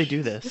Johnny really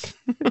do this?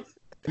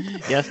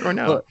 Yes or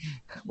no?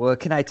 Well,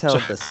 can I tell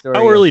the story?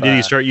 How early of, did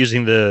he start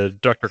using the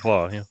Dr.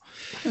 Claw? Yeah.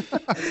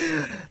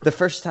 The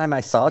first time I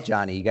saw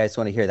Johnny, you guys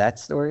want to hear that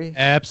story?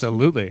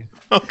 Absolutely.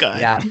 Oh God.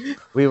 Yeah,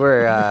 we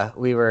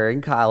were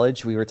in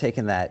college. We were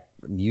taking that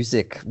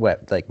music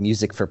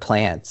for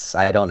plants.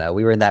 I don't know.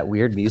 We were in that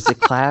weird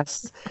music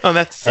class, Oh,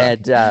 that's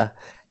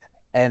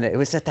and it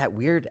was at that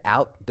weird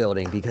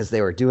outbuilding because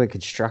they were doing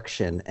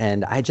construction.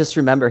 And I just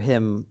remember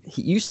him.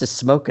 He used to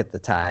smoke at the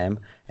time,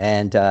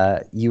 and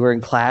you were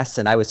in class,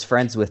 and I was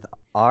friends with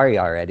Ari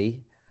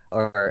already.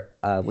 Or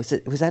was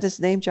that his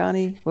name,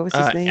 Johnny? What was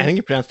his name? I think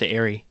you pronounced it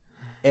Airy.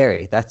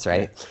 Ari, that's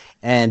right.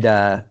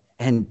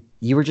 And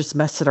you were just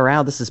messing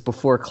around. This is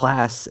before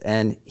class,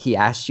 and he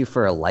asked you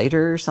for a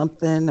lighter or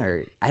something,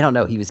 or I don't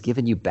know. He was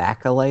giving you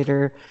back a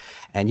lighter,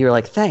 and you're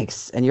like,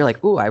 "Thanks." And you're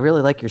like, "Ooh, I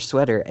really like your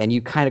sweater." And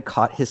you kind of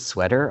caught his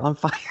sweater on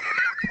fire.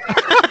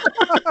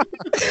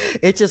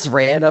 It just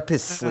ran up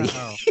his sleeve.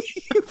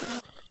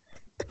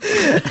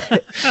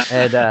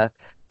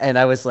 And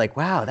I was like,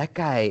 "Wow, that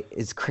guy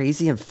is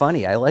crazy and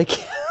funny. I like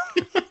him."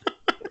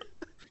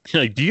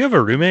 Like, do you have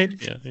a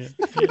roommate? Yeah.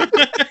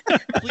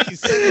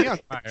 Please set me on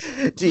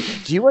fire. Do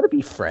you want to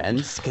be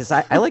friends? Because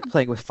I like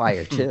playing with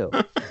fire too.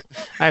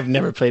 I've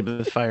never played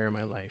with fire in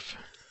my life.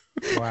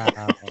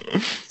 Wow.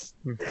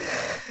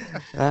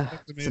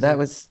 So that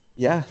was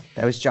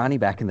Johnny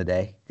back in the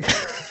day.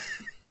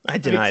 I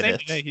deny Same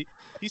this. today,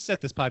 he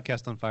set this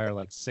podcast on fire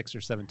like 6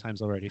 or 7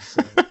 times already.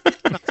 So.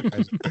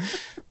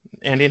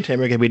 Andy and Tim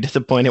are going to be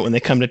disappointed when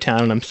they come to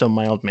town and I'm so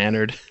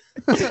mild-mannered.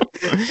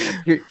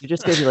 You're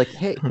just gonna be like,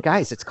 "Hey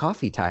guys, it's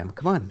coffee time.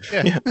 Come on."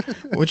 Yeah.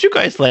 Would you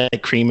guys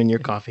like cream in your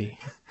coffee?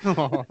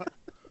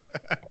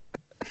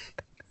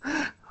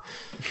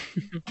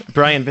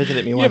 Brian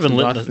visited me You once. haven't, in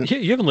lit, Boston.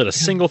 you haven't lit a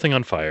single thing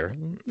on fire.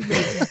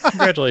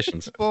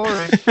 Congratulations.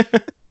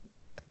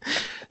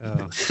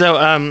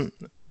 So,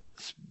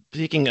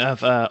 speaking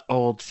of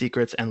old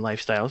secrets and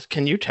lifestyles,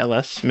 can you tell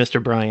us,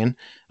 Mr. Brian,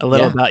 a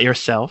little about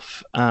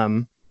yourself?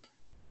 I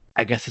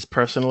guess as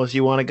personal as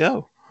you want to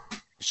go.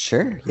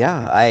 Sure.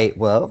 Yeah. I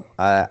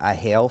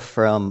hail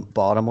from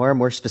Baltimore,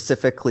 more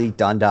specifically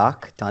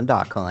Dundalk,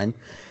 Dundalk.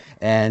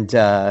 And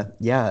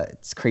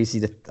it's crazy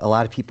that a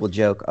lot of people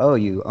joke, "Oh,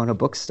 you own a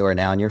bookstore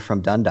now and you're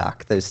from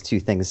Dundalk." Those two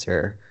things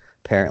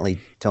apparently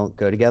don't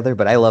go together,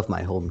 but I love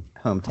my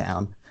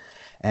hometown.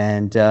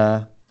 And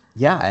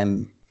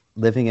I'm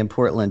living in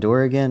Portland,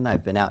 Oregon.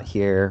 I've been out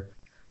here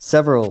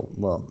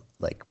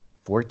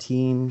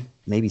 14,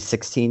 maybe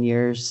 16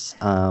 years.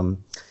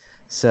 I'm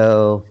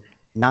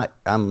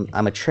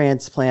a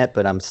transplant,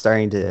 but I'm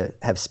starting to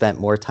have spent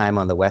more time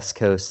on the West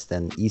Coast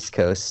than East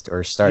Coast,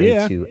 or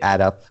starting to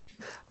add up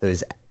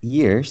those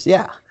years.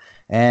 Yeah.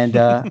 And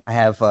I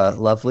have a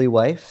lovely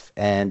wife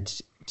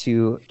and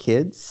 2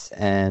 kids,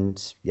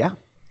 and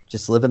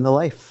just living the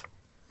life.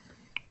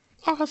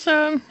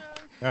 Awesome.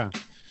 Yeah.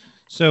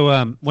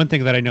 So one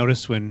thing that I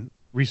noticed when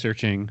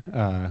researching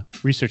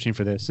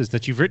for this is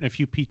that you've written a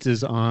few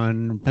pieces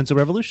on Pencil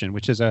Revolution,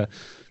 which is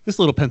this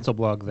little pencil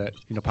blog that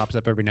pops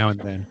up every now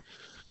and then.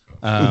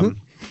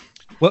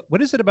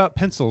 What is it about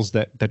pencils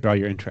that draw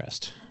your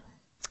interest?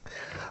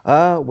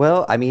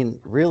 Well, I mean,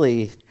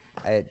 really,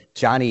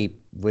 Johnny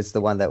was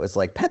the one that was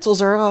like,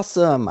 "Pencils are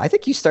awesome." I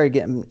think you started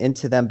getting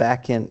into them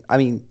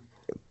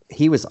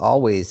he was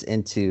always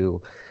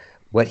into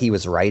what he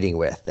was writing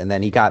with. And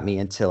then he got me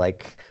into I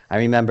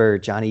remember,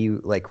 Johnny,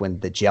 you when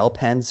the gel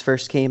pens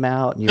first came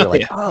out, and you were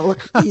like, "Oh,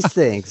 look at these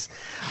things."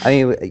 I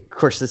mean, of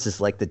course, this is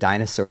like the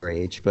dinosaur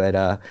age, but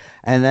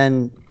and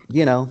then,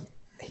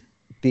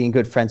 being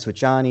good friends with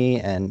Johnny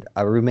and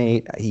a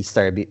roommate, he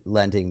started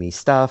lending me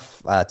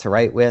stuff to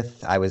write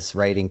with. I was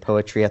writing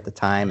poetry at the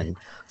time, and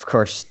of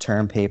course,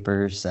 term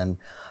papers, and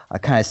I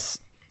kind of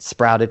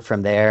sprouted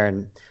from there.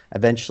 And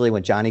eventually,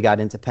 when Johnny got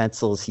into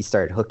pencils, he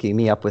started hooking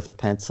me up with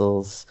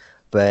pencils.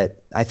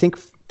 But I think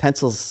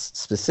pencils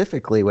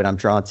specifically, what I'm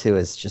drawn to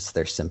is just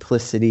their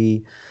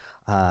simplicity,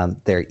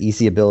 their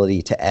easy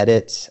ability to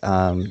edit.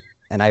 And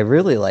I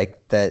really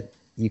like that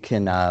you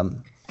can,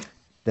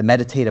 the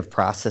meditative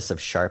process of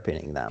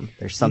sharpening them.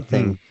 There's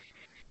something,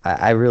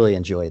 I really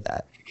enjoy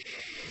that.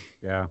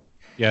 Yeah.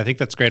 I think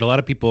that's great. A lot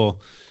of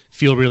people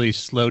feel really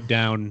slowed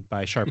down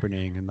by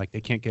sharpening and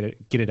they can't get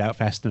it out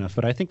fast enough.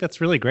 But I think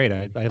that's really great.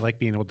 I like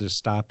being able to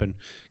stop and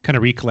kind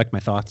of recollect my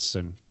thoughts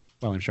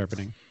while I'm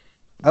sharpening.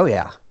 Oh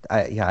yeah.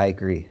 I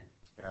agree.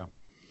 Yeah.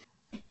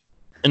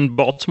 In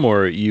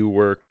Baltimore, you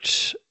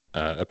worked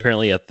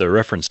apparently at the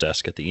reference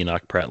desk at the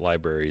Enoch Pratt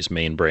Library's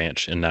main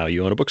branch, and now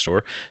you own a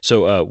bookstore.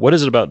 So what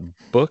is it about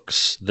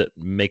books that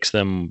makes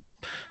them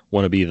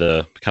want to be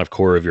the kind of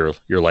core of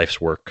your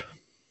life's work?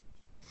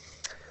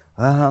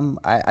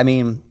 I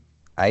mean,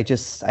 I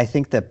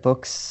think that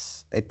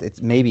books,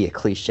 it's maybe a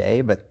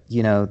cliche, but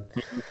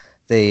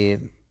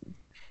the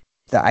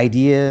the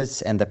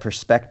ideas and the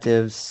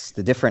perspectives,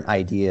 the different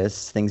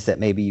ideas, things that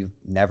maybe you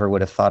never would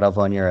have thought of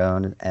on your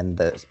own, and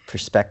the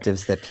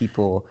perspectives that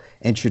people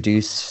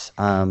introduce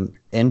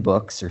in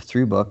books or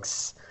through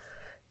books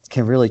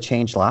can really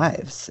change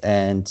lives.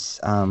 And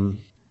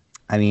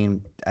I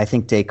mean, I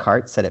think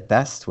Descartes said it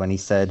best when he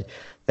said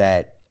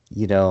that,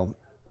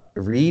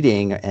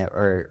 reading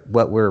or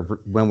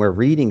when we're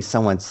reading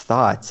someone's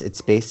thoughts, it's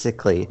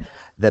basically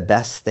the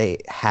best they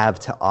have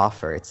to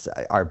offer. It's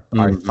our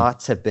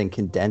thoughts have been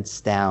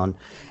condensed down,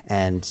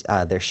 and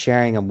they're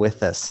sharing them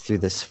with us through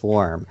this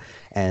form.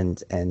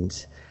 And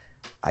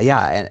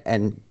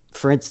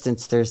for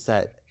instance, there's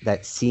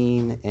that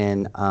scene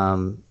in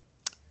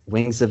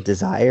Wings of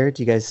Desire.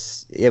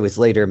 It was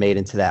later made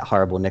into that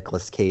horrible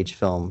Nicolas Cage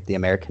film, the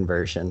American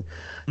version.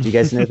 Do you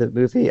guys know the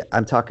movie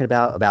I'm talking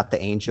about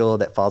the angel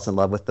that falls in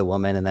love with the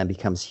woman and then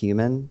becomes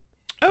human?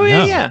 Oh,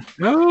 yeah.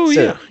 Oh,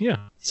 So- yeah.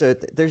 So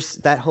there's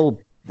that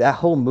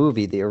whole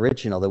movie, the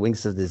original, the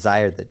Wings of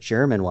Desire, the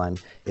German one,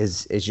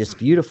 is just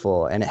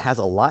beautiful, and it has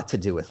a lot to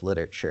do with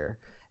literature.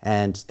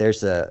 And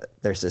there's a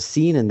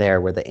scene in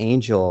there where the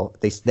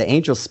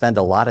angels spend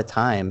a lot of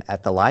time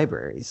at the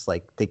libraries.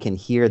 Like, they can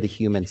hear the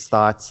human's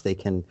thoughts.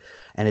 And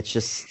it's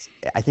just,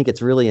 I think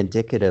it's really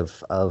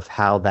indicative of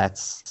how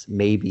that's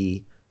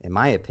maybe, in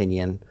my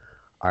opinion,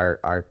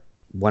 our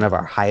one of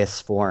our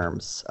highest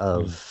forms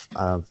of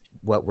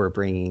what we're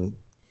bringing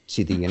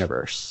to the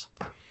universe.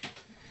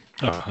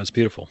 Oh, that's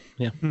beautiful.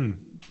 Yeah.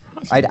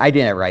 I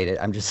didn't write it.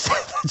 I'm just.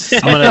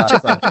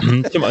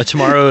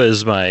 Tomorrow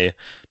is my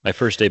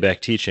first day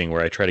back teaching,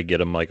 where I try to get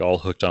them like all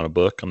hooked on a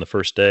book on the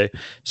first day.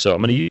 So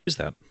I'm going to use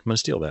that. I'm going to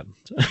steal that.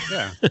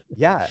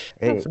 Yeah.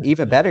 Yeah,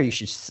 even better. You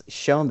should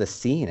show them the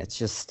scene. It's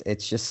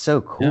just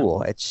so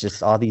cool. It's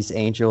just all these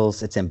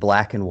angels. It's in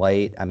black and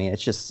white. I mean,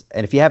 it's just.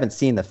 And if you haven't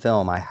seen the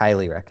film, I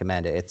highly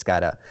recommend it. It's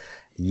got a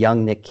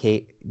young Nick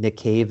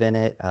Cave in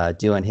it,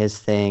 doing his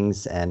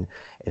things, and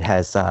it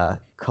has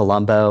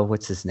Columbo.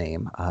 What's his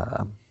name?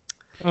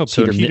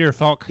 Peter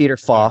Falk. Peter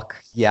Falk.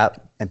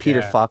 Yep. And Peter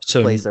Yeah. Falk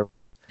So- plays a.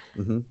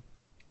 Mhm.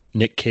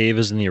 Nick Cave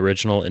is in the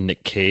original, and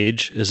Nick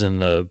Cage is in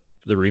the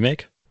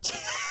remake.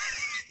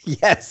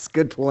 Yes,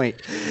 good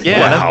point. Yeah,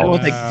 Wow.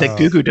 that's the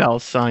Goo Goo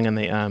Dolls song on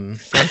the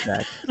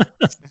soundtrack.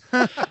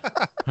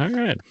 All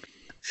right.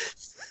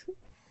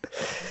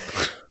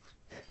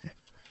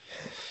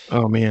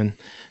 Oh, man.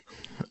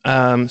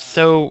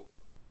 So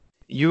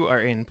you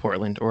are in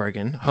Portland,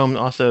 Oregon, home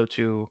also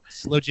to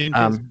Slow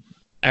Jenkins.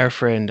 our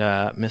friend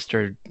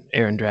Mr.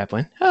 Aaron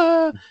Draplin,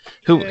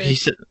 who he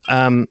said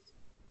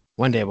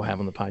one day we'll have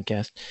on the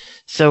podcast.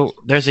 So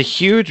there's a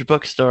huge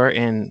bookstore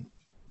in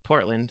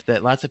Portland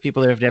that lots of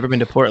people that have never been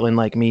to Portland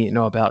like me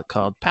know about,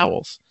 called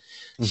Powell's.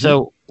 Mhm.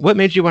 So what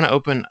made you want to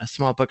open a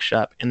small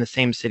bookshop in the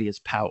same city as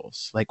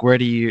Powell's? Like, where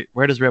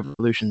does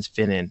Revolutions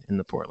fit in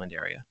the Portland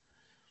area?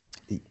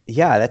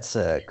 Yeah, that's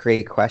a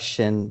great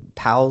question.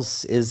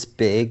 Powell's is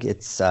big.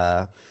 It's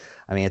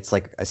it's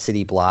like a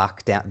city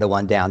block down, the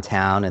one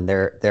downtown, and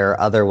there are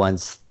other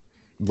ones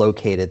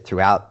located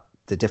throughout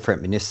the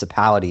different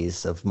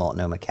municipalities of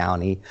Multnomah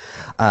County.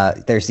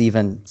 There's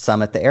even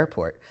some at the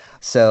airport.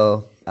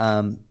 So,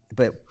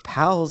 but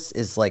Powell's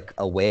is like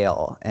a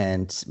whale,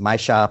 and my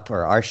shop,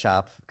 or our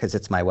shop, because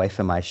it's my wife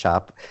and my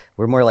shop,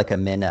 we're more like a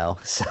minnow.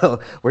 So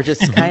we're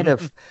just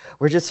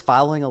we're just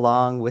following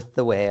along with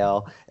the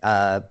whale.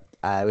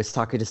 I was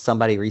talking to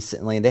somebody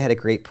recently, and they had a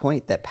great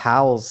point that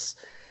Powell's,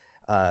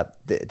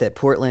 that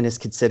Portland is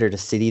considered a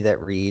city that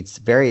reads.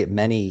 Very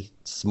many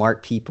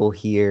smart people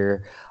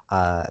here.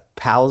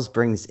 Powell's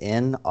brings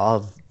in all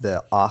of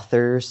the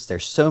authors.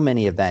 There's so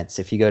many events.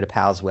 If you go to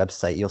Powell's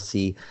website, you'll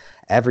see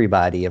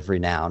everybody of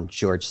renown,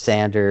 George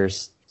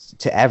Sanders,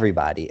 to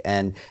everybody.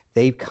 And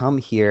they come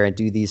here and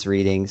do these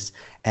readings,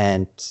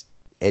 and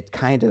it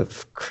kind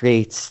of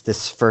creates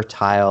this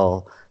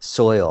fertile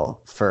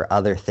soil for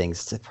other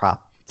things to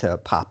pop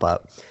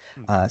up.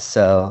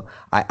 So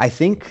I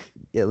think,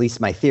 at least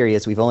my theory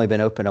is, we've only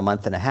been open a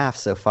month and a half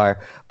so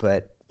far,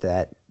 but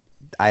that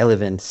I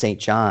live in St.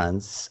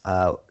 John's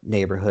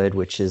neighborhood,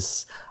 which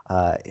is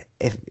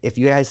if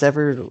you guys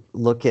ever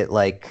look at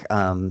like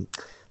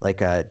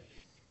a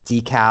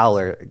decal,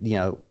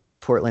 or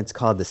Portland's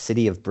called the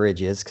City of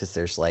Bridges because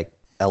there's like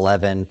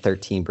 11,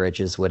 13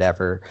 bridges,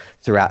 whatever,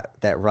 throughout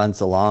that runs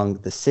along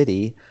the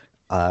city,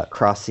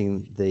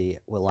 crossing the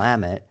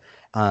Willamette,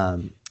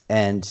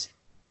 and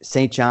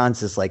St.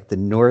 John's is like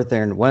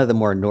one of the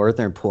more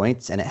northern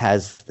points, and it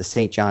has the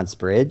St. John's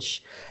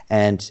Bridge,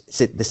 and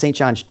the St.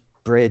 John's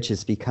Bridge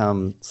has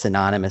become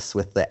synonymous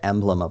with the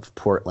emblem of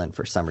Portland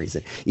for some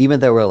reason, even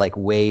though we're like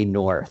way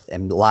north,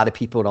 and a lot of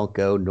people don't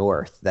go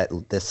north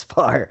this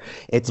far.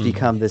 It's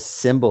become this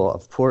symbol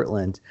of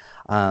Portland.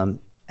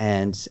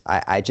 And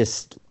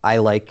I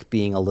like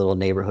being a little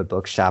neighborhood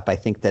bookshop. I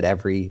think that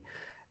every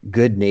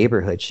good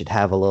neighborhood should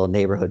have a little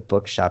neighborhood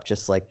bookshop,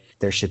 just like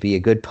there should be a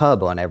good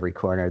pub on every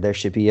corner. There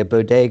should be a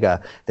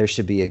bodega. There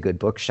should be a good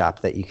bookshop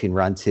that you can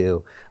run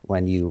to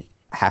when you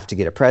have to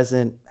get a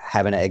present,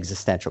 having an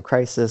existential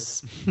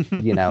crisis,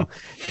 you know,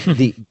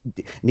 the,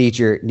 need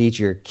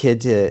your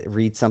kid to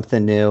read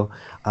something new,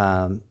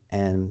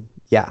 and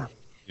yeah.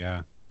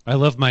 Yeah, I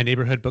love my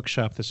neighborhood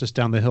bookshop that's just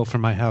down the hill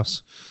from my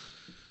house.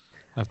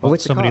 I've Oh, bought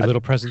what's it so many called?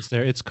 little presents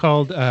there. It's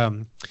called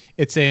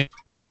it's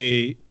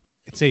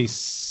a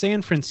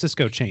San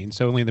Francisco chain,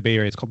 so only in the Bay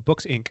Area. It's called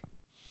Books Inc.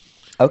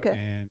 Okay.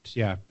 And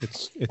yeah,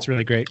 it's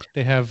really great.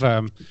 They have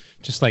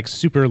just like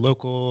super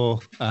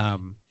local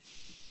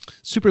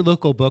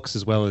books,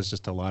 as well as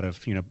just a lot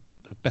of, you know,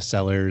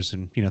 bestsellers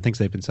and, you know, things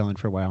they've been selling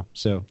for a while.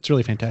 So it's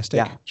really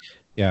fantastic.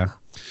 Yeah.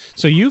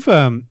 So you've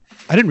I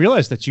didn't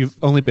realize that you've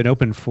only been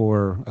open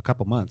for a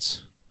couple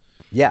months.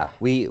 Yeah,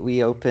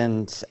 we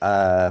opened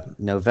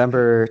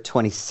November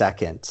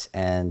 22nd,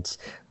 and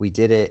we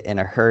did it in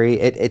a hurry.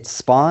 It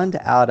spawned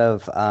out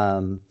of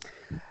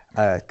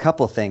a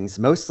couple things.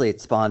 Mostly, it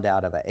spawned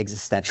out of an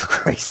existential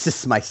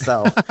crisis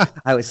myself.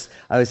 I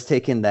was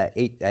taking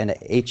an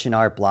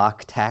H&R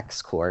Block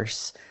tax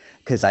course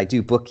because I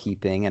do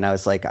bookkeeping, and I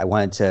was like, I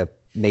wanted to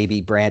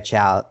maybe branch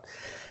out,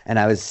 and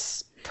I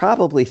was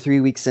probably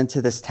 3 weeks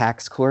into this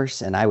tax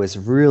course, and I was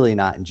really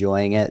not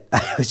enjoying it.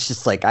 I was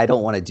just like, I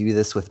don't want to do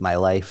this with my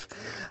life.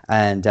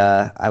 And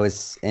I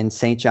was in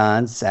St.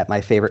 John's at my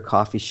favorite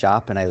coffee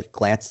shop, and I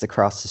glanced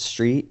across the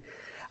street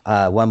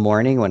one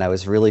morning when I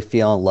was really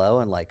feeling low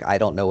and like, I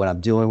don't know what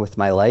I'm doing with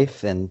my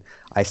life. And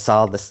I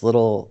saw this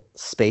little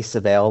space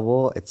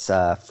available. It's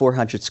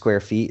 400 square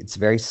feet. It's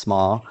very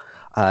small.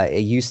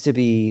 It used to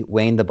be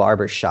Wayne the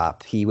barber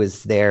shop. He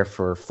was there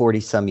for 40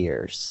 some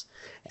years.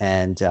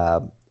 And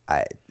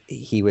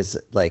he was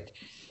like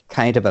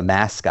kind of a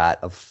mascot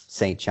of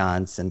St.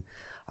 John's. And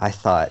I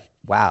thought,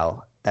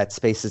 wow, that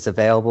space is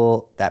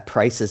available. That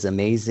price is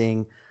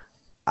amazing.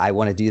 I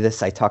want to do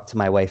this. I talked to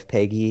my wife,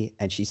 Peggy,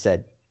 and she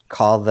said,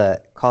 call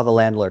the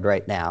landlord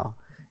right now.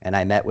 And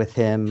I met with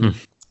him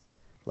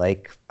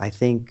like, I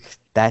think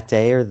that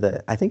day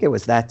it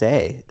was that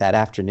day, that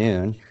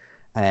afternoon.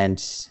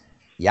 And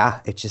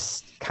yeah, it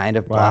just kind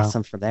of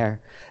blossomed from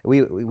there.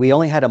 We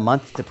only had a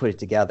month to put it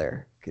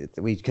together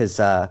because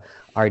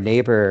our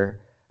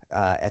neighbor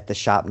at the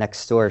shop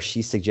next door,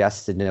 she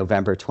suggested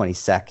November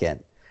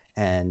 22nd,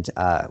 and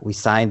we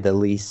signed the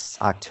lease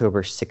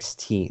October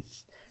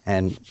 16th.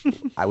 And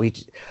we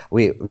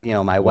you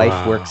know, my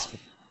wife works.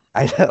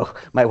 I know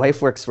my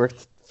wife works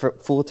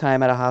full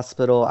time at a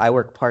hospital. I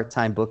work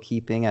part-time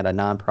bookkeeping at a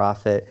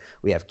nonprofit.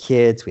 We have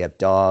kids, we have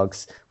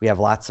dogs, we have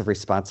lots of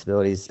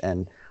responsibilities,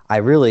 and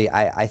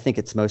I think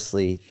it's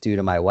mostly due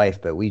to my wife,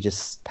 but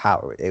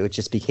it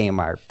just became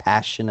our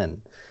passion,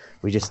 and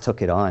we just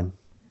took it on.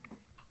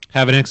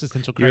 Have an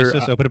existential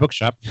crisis, open a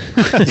bookshop.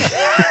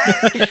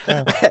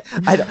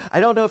 I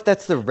don't know if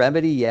that's the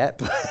remedy yet,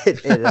 but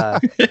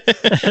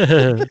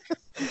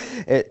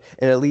it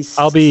at least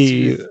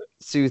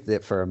soothed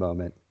it for a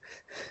moment.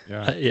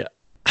 Yeah.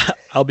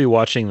 I'll be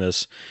watching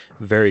this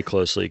very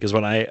closely, because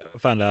when I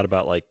found out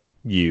about like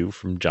you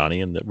from Johnny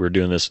and that we're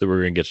doing this, that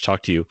we're going to get to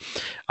talk to you,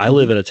 I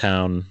live in a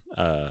town,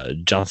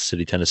 Johnson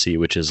City, Tennessee,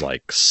 which is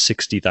like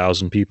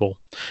 60,000 people.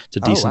 It's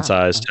a decent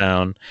sized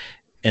town,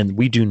 and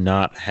we do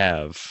not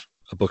have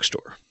a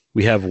bookstore.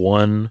 We have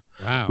one.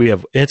 Wow.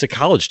 It's a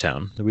college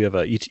town. We have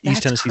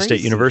East Tennessee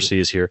State University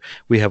is here.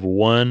 We have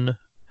one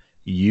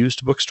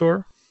used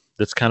bookstore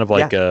that's kind of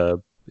like a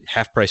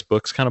half price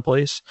books kind of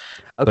place.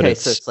 Okay,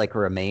 so it's like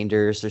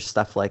remainders or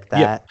stuff like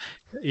that.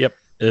 Yep.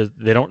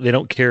 They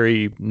don't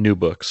carry new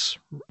books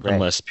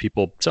unless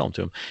people sell them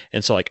to them.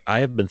 And so like I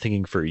have been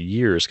thinking for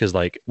years, because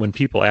like when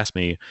people ask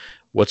me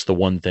what's the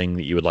one thing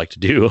that you would like to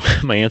do,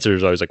 my answer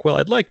is always like, well,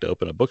 I'd like to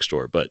open a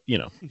bookstore, but you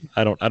know,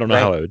 I don't know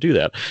how I would do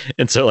that.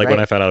 And so like when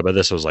I found out about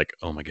this, I was like,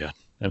 oh my God.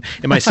 And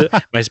my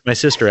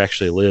sister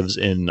actually lives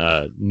in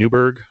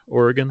Newberg,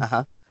 Oregon.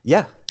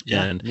 Yeah.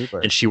 And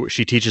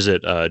she teaches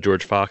at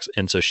George Fox,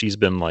 and so she's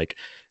been like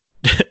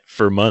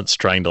for months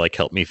trying to like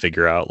help me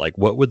figure out like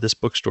what would this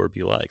bookstore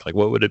be like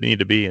what would it need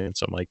to be. And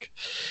so I'm like,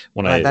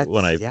 when I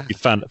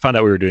found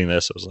out we were doing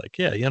this, I was like,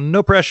 yeah,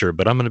 no pressure,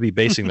 but I'm going to be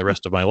basing the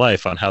rest of my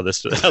life on how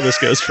this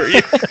goes for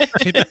you.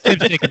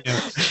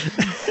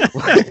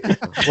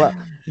 Well,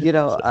 you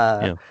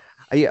know,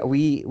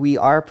 we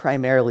are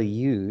primarily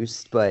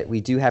used, but we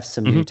do have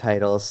some new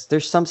titles.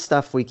 There's some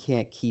stuff we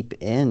can't keep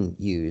in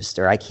used,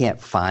 or I can't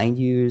find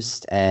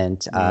used,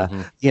 and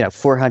you know,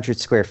 400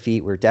 square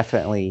feet, we're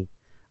definitely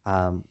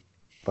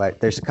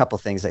but there's a couple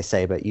things I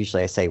say, but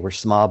usually I say we're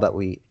small, but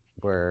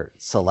we're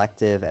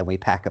selective and we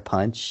pack a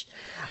punch.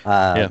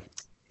 And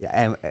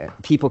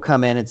people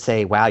come in and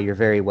say, wow, you're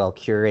very well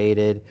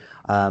curated.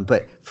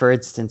 But for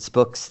instance,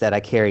 books that I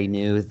carry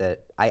new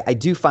that I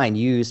do find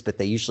used, but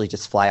they usually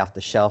just fly off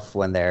the shelf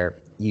when their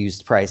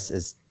used price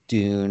is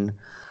Dune,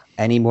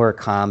 any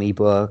Murakami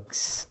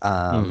books,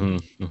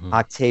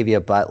 Octavia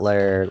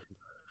Butler,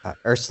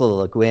 Ursula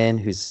Le Guin,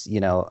 who's,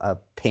 you know, a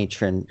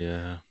patron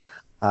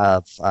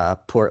of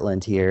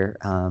Portland here.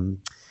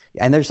 And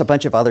there's a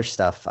bunch of other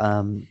stuff.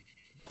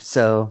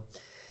 So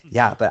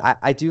Yeah, but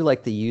I do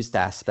like the used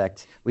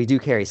aspect. We do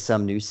carry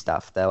some new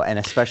stuff though, and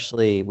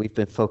especially we've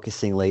been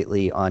focusing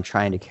lately on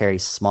trying to carry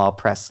small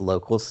press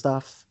local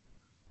stuff.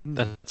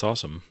 That's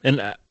awesome.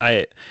 And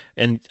I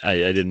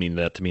didn't mean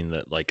that to mean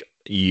that like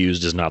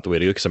used is not the way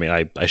to go, because I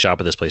mean I shop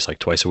at this place like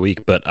twice a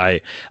week, but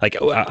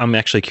I'm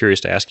actually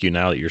curious to ask you,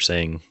 now that you're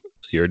saying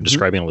you're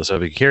describing all the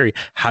stuff you carry,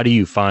 how do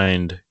you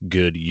find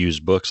good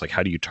used books? Like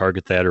how do you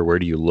target that, or where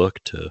do you look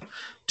to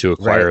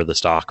acquire Right. the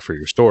stock for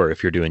your store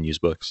if you're doing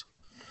used books?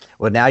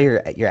 Well, now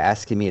you're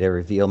asking me to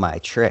reveal my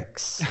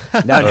tricks.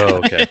 No, no, Oh,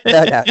 okay.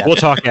 no, no, no. We'll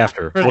talk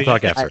after. We'll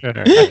talk after.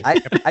 I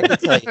can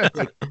tell you,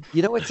 like,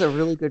 it's a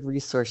really good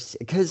resource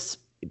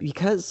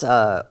because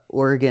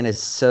Oregon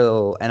is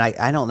so, and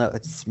I don't know,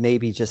 it's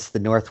maybe just the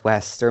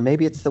Northwest or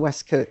maybe it's the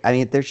West Coast. I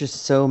mean, there's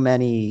just so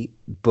many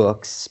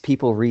books.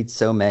 People read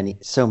so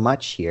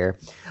much here.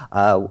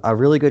 A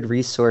really good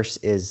resource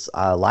is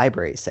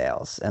library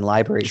sales, and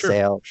library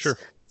sales sure.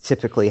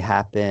 typically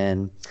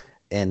happen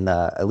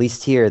at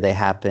least here they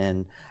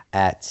happen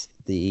in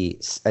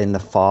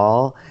the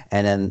fall,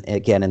 and then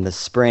again in the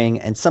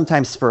spring, and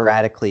sometimes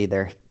sporadically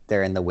they're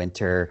in the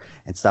winter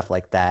and stuff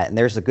like that. And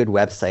there's a good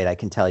website I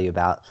can tell you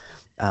about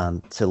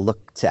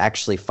to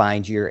actually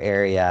find your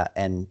area,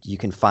 and you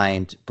can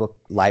find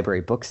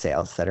library book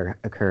sales that are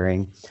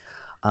occurring.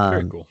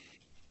 Very cool.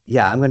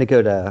 Yeah, I'm going to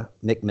go to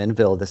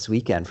McMinnville this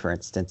weekend, for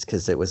instance,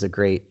 because it was a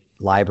great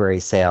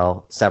library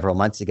sale several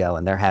months ago,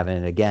 and they're having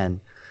it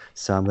again.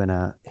 So I'm going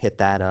to hit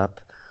that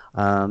up.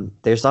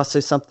 There's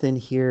also something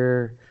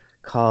here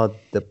called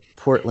the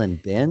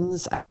Portland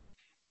Bins. I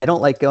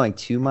don't like going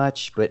too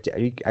much, but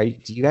do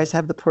you guys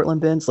have the Portland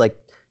Bins?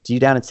 Like, do you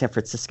down in San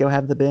Francisco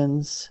have the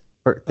bins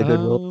or the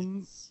Goodwill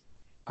bins?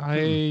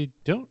 I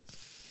don't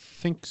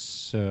think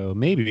so.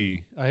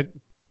 Maybe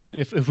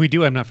if we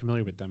do, I'm not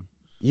familiar with them.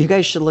 You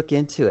guys should look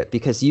into it,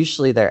 because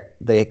usually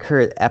they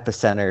occur at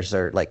epicenters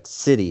or like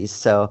cities.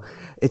 So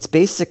it's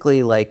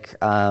basically like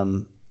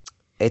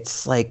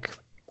it's like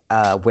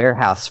a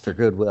warehouse for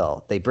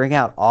Goodwill. They bring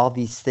out all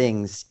these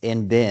things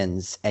in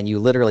bins, and you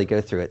literally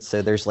go through it.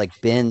 So there's like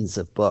bins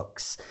of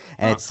books,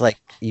 and it's like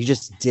you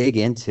just dig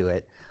into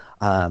it.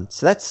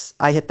 So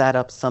I hit that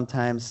up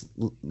sometimes.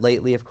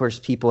 Lately, of course,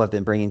 people have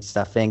been bringing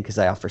stuff in because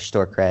I offer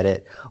store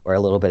credit or a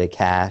little bit of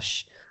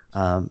cash.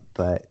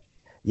 But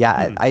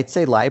yeah, I'd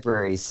say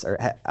libraries or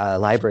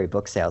library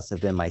book sales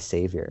have been my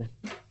savior.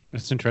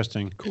 That's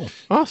interesting. Cool.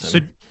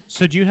 Awesome.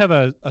 So do you have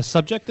a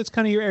subject that's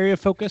kind of your area of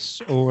focus,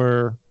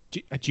 or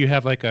do you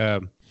have like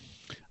a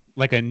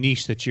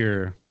niche that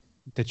you're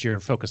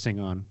focusing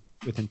on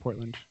within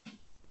Portland?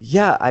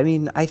 Yeah, I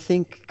mean, I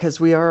think because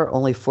we are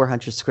only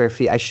 400 square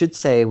feet, I should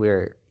say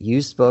we're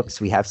used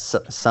books. We have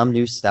some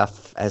new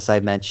stuff, as I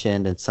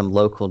mentioned, and some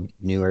local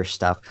newer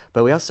stuff.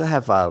 But we also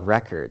have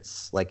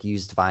records, like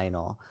used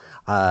vinyl.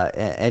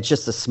 And it's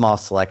just a small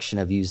selection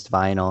of used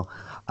vinyl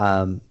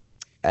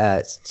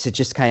to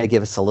just kind of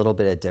give us a little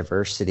bit of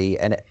diversity.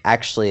 And it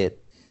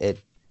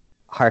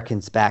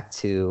harkens back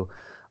to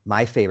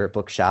my favorite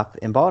bookshop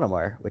in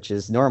Baltimore, which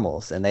is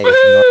Normals. And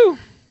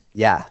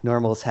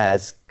Normals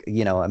has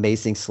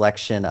amazing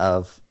selection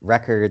of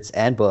records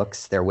and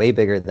books. They're way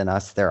bigger than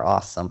us. They're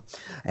awesome.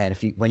 And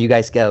when you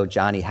guys go,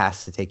 Johnny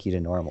has to take you to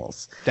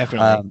Normals.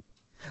 Definitely.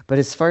 But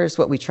as far as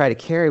what we try to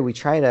carry, we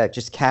try to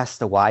just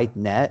cast a wide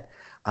net.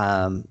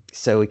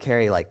 So we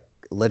carry like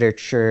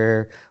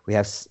literature. We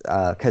have,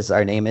 because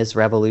our name is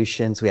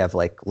Revolutions, we have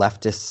like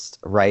leftist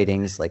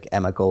writings like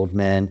Emma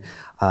Goldman.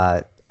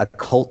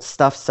 Occult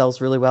stuff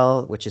sells really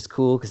well, which is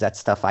cool because that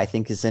stuff I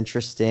think is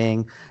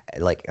interesting,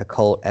 like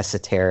occult,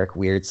 esoteric,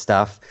 weird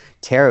stuff.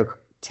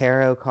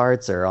 Tarot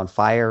cards are on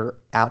fire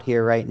out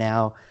here right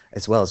now,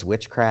 as well as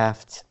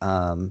witchcraft,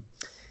 writing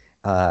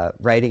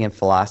and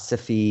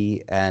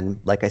philosophy, and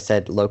like I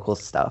said, local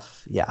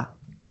stuff. Yeah.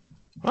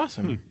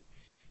 Awesome.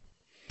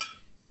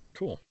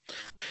 Cool.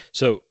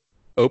 So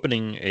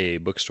opening a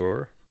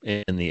bookstore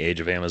in the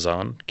age of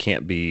Amazon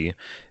can't be,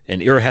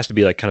 or it has to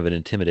be like kind of an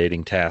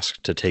intimidating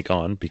task to take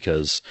on,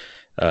 because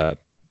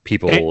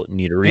people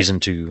need a reason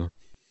to.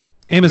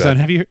 Amazon,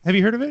 have you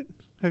heard of it?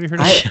 Have you heard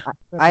of it?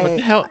 What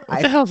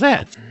the hell's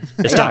that?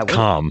 It's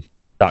 .com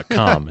at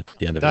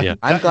the end of it. Yeah.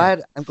 I'm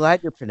glad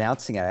you're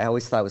pronouncing it. I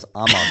always thought it was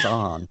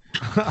Amazon.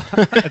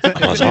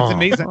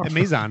 It's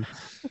Amazon.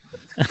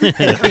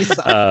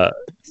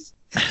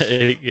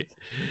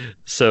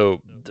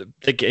 So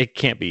it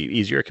can't be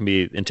easier. It can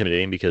be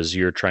intimidating because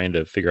you're trying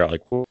to figure out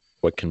like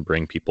what can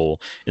bring people,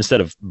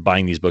 instead of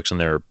buying these books in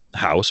their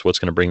house, what's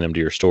going to bring them to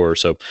your store.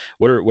 So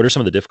what are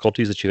some of the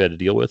difficulties that you've had to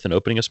deal with in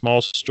opening a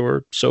small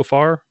store so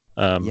far?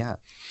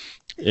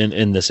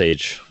 In this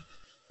age.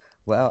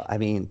 Well, I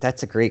mean,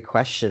 that's a great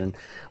question.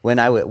 When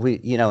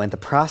in the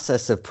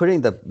process of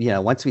putting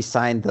once we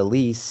signed the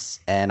lease,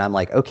 and I'm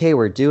like, okay,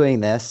 we're doing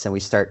this, and we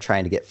start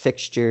trying to get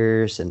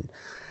fixtures and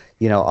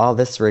all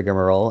this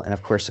rigmarole, and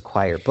of course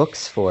acquire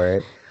books for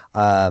it.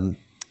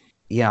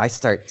 I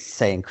start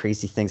saying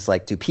crazy things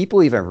like, do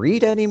people even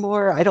read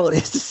anymore?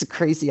 It's just a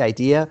crazy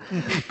idea.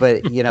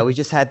 But, we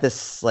just had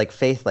this like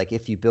faith, like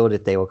if you build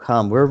it, they will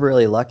come. We're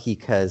really lucky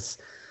because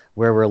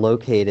where we're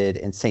located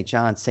in St.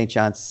 John's. St.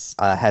 John's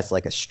has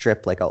like a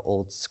strip, like an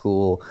old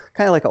school,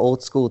 kind of like an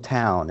old school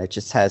town. It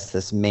just has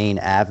this main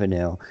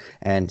avenue.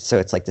 And so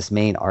it's like this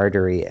main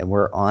artery, and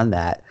we're on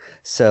that.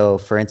 So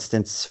for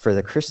instance, for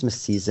the Christmas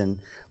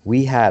season,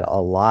 we had a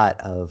lot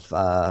of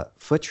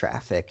foot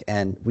traffic,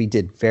 and we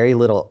did very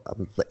little,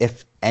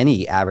 if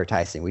any,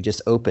 advertising. We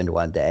just opened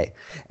one day,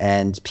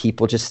 and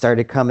people just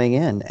started coming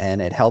in,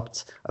 and it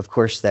helped, of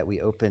course, that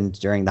we opened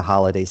during the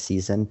holiday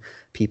season.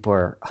 People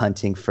are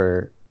hunting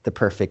for the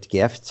perfect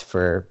gift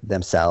for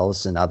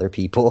themselves and other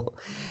people.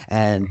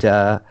 And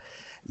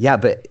yeah,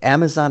 but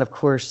Amazon, of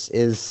course,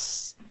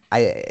 it's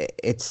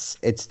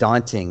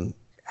daunting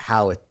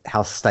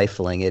how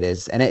stifling it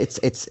is, and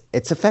it's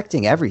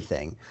affecting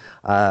everything.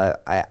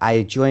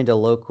 I joined a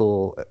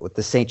local with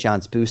the St.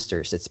 John's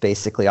Boosters. It's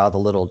basically all the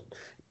little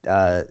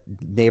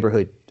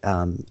neighborhood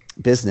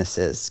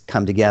businesses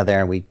come together,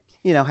 and we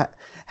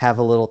have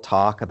a little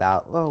talk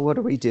about, well, what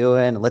are we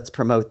doing? Let's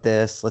promote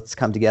this. Let's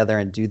come together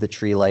and do the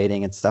tree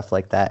lighting and stuff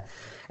like that.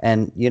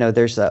 And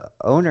there's a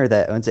owner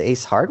that owns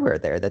Ace Hardware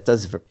there that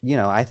does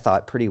I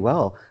thought pretty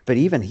well, but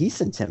even he's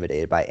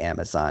intimidated by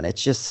Amazon.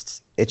 It's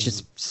just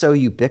so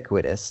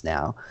ubiquitous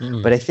now.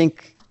 But I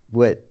think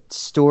what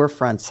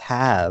storefronts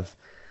have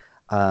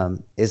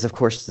is, of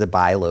course, the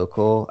buy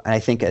local. And I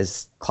think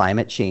as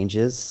climate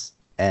changes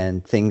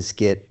and things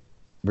get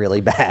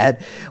really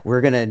bad, we're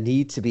going to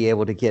need to be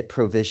able to get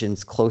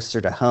provisions closer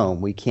to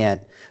home. We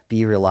can't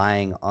be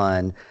relying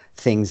on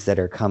things that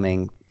are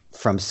coming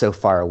from so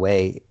far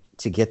away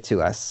to get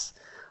to us.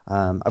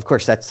 Of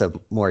course, that's a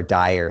more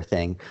dire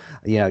thing,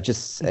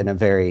 just in a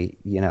very,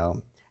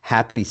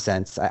 happy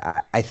sense.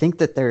 I think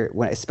that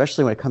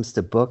especially when it comes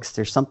to books,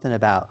 there's something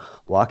about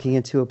walking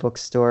into a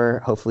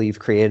bookstore. Hopefully you've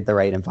created the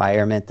right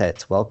environment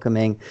that's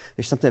welcoming.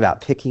 There's something about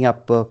picking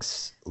up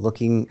books,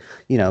 looking,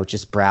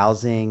 just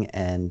browsing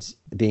and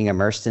being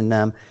immersed in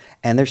them.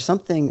 And there's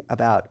something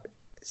about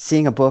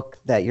seeing a book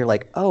that you're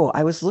like, oh,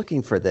 I was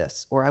looking for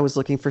this, or I was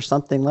looking for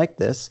something like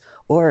this,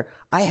 or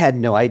I had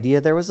no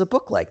idea there was a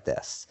book like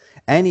this.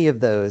 Any of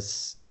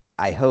those,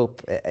 I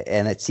hope,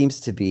 and it seems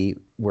to be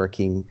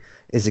working,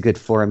 is a good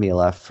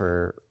formula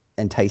for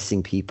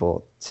enticing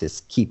people to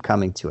keep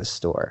coming to a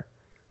store.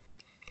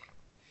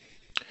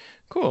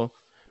 Cool.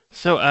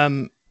 So,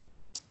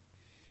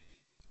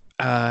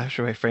 how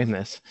should I frame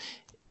this?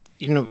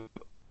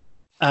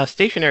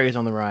 Stationery is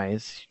on the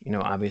rise.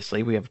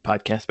 Obviously, we have a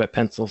podcast about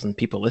pencils, and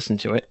people listen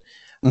to it.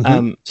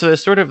 So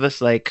there's sort of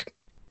this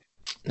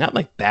not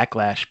like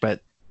backlash,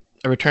 but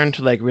a return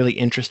to like really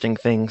interesting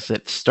things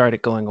that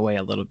started going away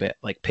a little bit,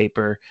 like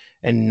paper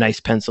and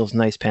nice pencils,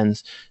 nice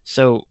pens.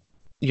 So,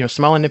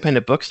 small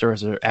independent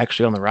bookstores are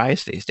actually on the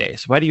rise these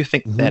days. Why do you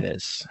think that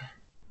is?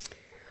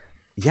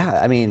 Yeah,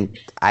 I mean,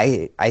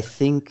 I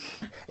think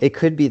it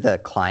could be the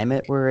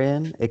climate we're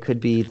in. It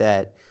could be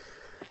that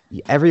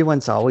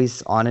everyone's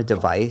always on a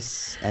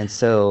device. And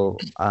so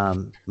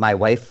my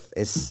wife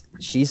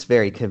she's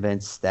very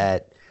convinced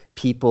that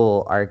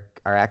people are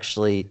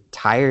actually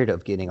tired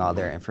of getting all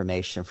their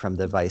information from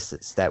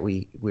devices, that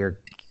we're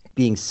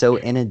being so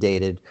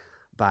inundated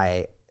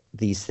by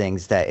these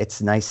things that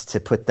it's nice to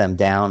put them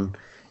down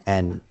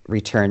and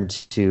return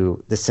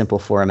to the simple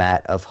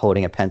format of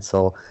holding a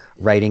pencil,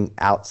 writing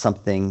out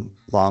something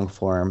long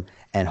form,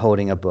 and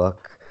holding a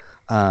book.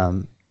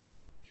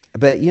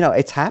 But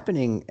it's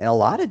happening in a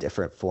lot of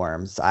different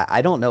forms.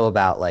 I don't know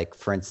about, like,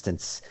 for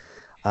instance,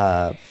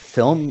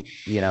 film,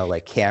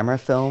 like camera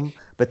film,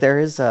 but there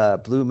is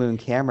a Blue Moon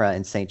camera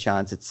in St.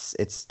 John's.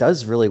 It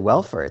does really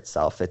well for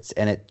itself.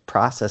 It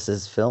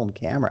processes film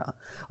camera,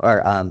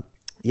 or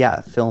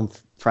film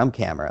from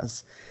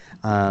cameras.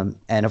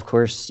 And of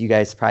course, you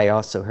guys probably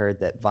also heard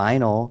that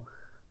vinyl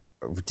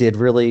did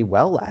really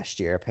well last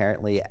year.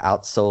 Apparently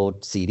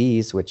outsold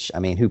CDs, which, I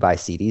mean, who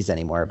buys CDs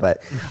anymore?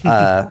 But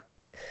I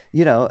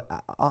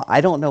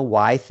don't know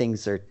why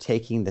things are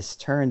taking this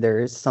turn. There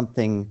is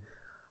something,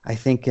 I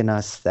think, in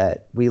us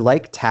that we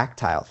like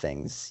tactile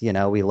things.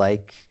 We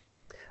like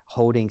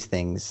holding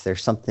things.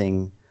 There's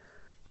something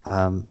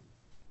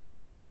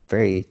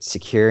very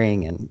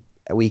securing, and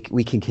we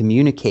can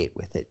communicate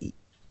with it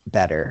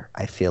better,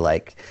 I feel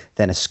like,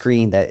 than a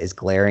screen that is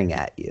glaring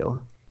at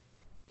you.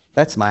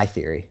 That's my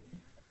theory.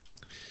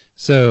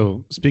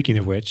 So, speaking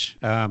of which,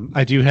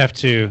 I do have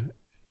to,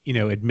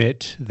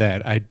 admit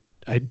that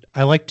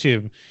I like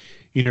to,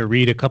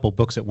 read a couple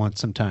books at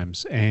once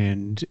sometimes,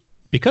 and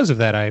because of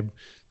that, I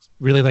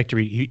really like to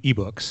read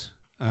ebooks.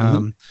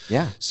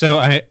 Yeah. So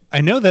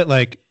I know that,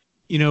 like,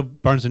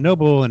 Barnes and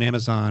Noble and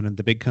Amazon and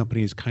the big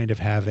companies kind of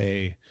have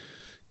a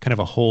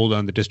hold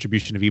on the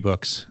distribution of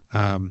ebooks.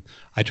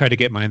 I try to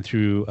get mine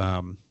through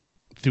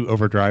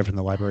Overdrive from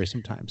the library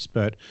sometimes,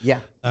 but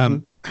yeah.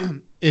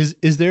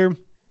 Is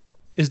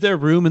there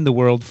room in the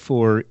world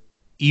for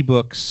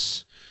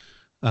ebooks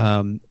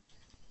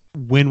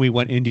when we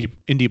want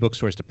indie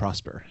bookstores to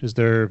prosper? Is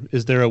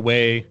there a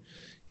way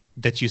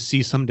that you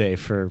see someday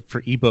for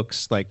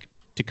ebooks like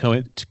to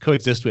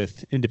coexist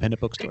with independent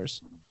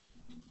bookstores?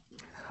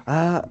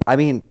 I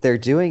mean, they're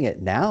doing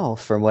it now,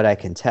 from what I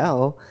can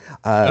tell.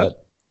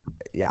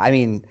 Yeah, I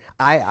mean,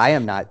 I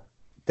am not.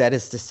 That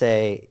is to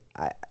say,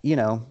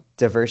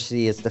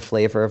 diversity is the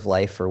flavor of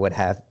life, or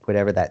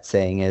whatever that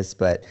saying is.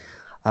 But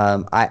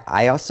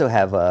I also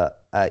have a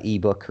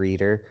ebook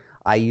reader.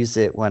 I use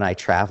it when I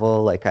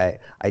travel. Like I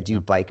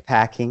do bike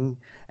packing,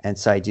 and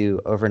so I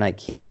do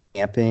overnight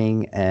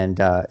camping, and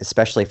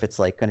especially if it's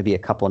like going to be a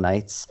couple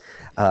nights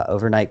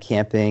overnight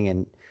camping,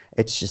 and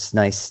it's just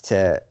nice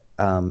to.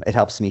 It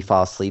helps me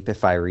fall asleep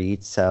if I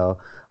read, so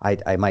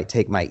I might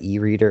take my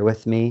e-reader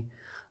with me.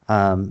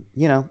 But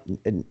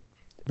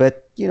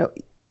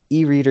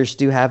e-readers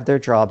do have their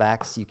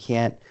drawbacks. You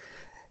can't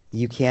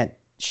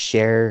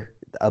share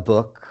a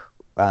book.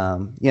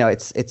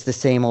 It's the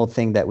same old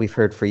thing that we've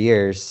heard for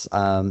years.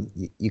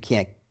 You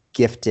can't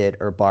gift it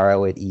or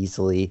borrow it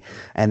easily.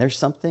 And there's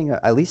something,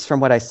 at least from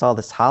what I saw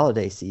this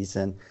holiday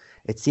season,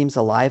 it seems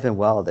alive and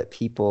well that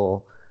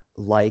people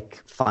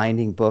like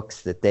finding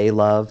books that they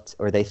loved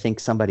or they think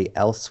somebody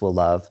else will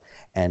love,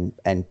 and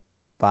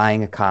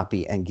buying a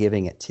copy and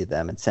giving it to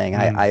them and saying,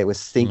 I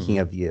was thinking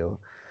of you.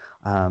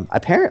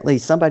 Apparently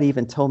somebody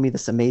even told me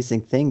this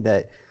amazing thing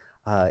that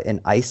in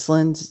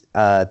Iceland,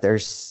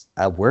 there's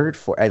a word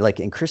for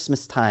like in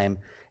Christmas time,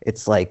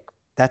 it's like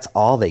that's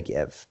all they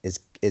give is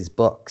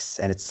books,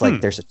 and it's like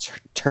there's a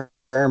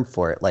term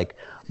for it, like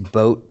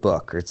boat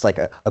book, or it's like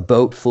a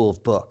boat full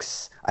of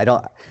books. And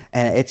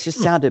it just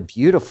sounded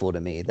beautiful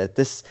to me that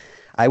this.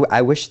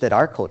 I wish that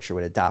our culture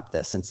would adopt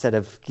this instead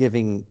of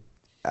giving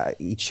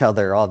each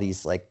other all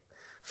these like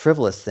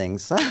frivolous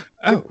things.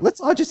 Let's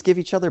all just give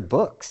each other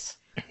books.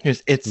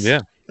 It's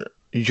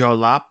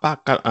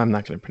Jolapa. I'm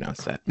not going to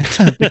pronounce that.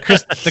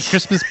 The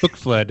Christmas book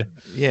flood.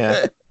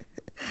 Yeah.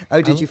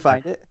 Oh, did you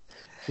find it?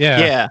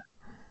 Yeah.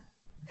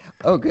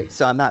 Oh, good.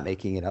 So I'm not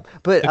making it up.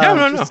 But no.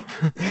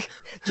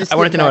 I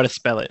wanted to know how to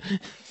spell it.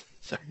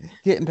 Sorry.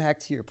 Getting back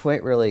to your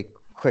point really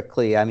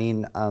quickly. I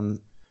mean, I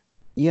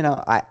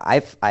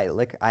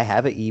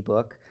have an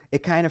ebook. It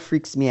kind of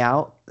freaks me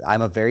out.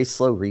 I'm a very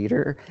slow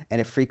reader,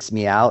 and it freaks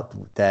me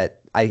out that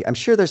I'm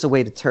sure there's a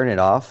way to turn it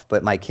off,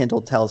 but my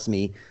Kindle tells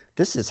me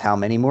this is how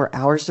many more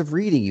hours of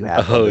reading you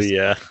have. Oh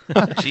yeah.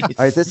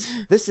 Or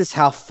this is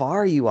how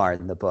far you are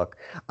in the book.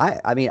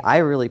 I mean, I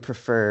really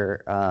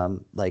prefer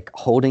like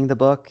holding the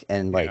book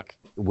and like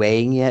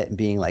weighing it and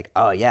being like,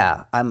 oh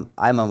yeah, I'm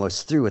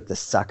almost through with this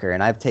sucker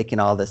and I've taken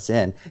all this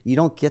in. You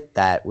don't get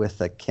that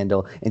with a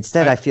Kindle.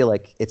 Instead, I feel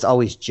like it's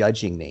always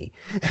judging me.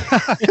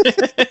 I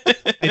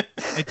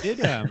did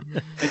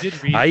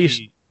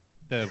read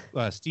the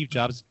Steve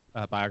Jobs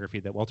biography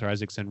that Walter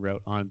Isaacson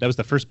wrote on. That was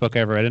the first book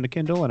I ever read in a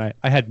Kindle, and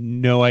I had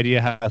no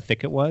idea how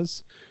thick it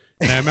was.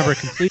 And I remember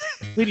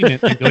completing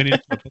it and going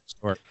into a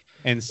bookstore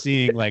and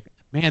seeing like,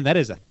 man, that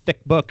is a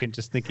thick book, and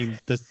just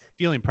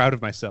feeling proud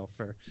of myself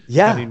for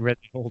having read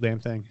the whole damn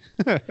thing.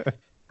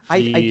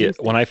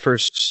 When I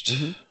first,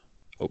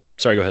 oh,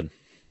 sorry, go ahead.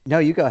 No,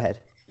 you go ahead,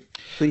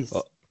 please.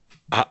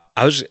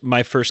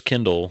 My first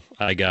Kindle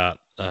I got,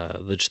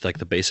 just like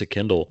the basic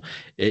Kindle.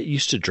 It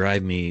used to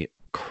drive me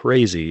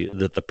crazy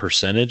that the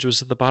percentage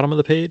was at the bottom of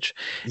the page,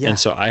 and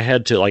so I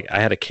had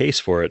a case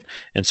for it,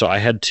 and so I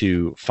had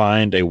to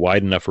find a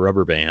wide enough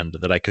rubber band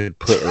that I could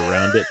put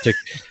around it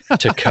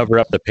to cover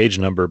up the page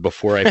number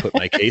before I put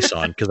my case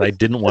on, because I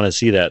didn't want to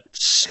see that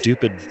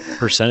stupid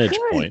percentage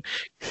point.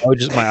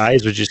 My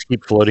eyes would just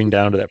keep floating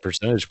down to that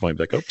percentage point,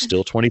 like, oh,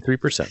 still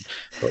 23%,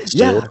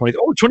 still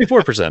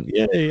 24%.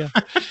 Yeah.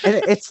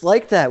 And it's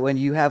like that when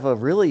you have a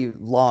really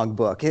long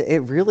book. It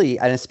really,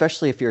 and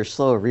especially if you're a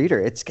slow reader,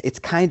 it's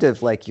kind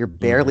of like you're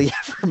barely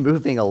ever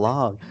moving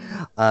along.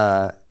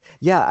 I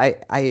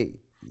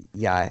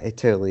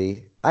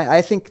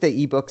think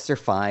the ebooks are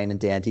fine and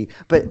dandy,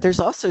 but there's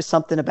also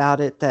something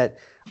about it that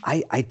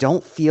I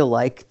don't feel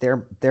like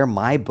they're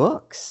my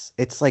books.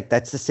 It's like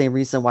that's the same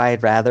reason why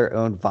I'd rather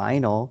own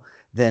vinyl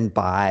than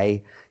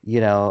buy,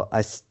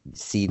 a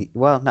CD.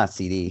 Well, not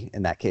CD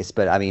in that case,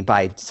 but I mean,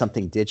 buy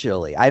something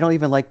digitally. I don't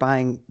even like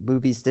buying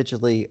movies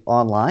digitally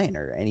online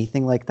or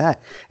anything like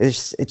that.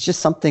 It's just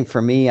something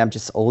for me. I'm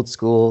just old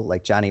school,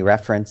 like Johnny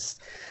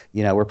referenced.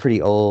 We're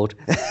pretty old,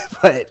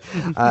 but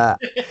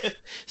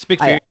speak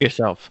for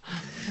yourself.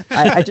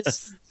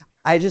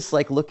 I just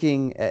like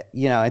looking at,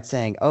 and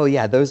saying, oh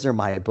yeah, those are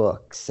my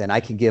books and I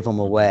can give them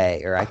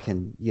away, or I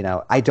can,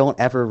 I don't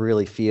ever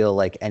really feel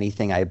like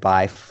anything I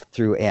buy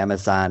through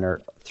Amazon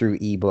or through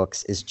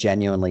ebooks is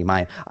genuinely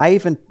mine.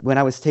 When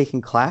I was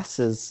taking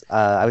classes,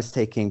 at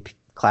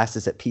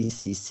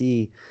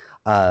PCC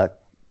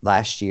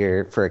last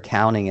year for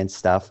accounting and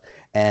stuff,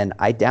 and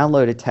I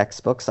downloaded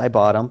textbooks. I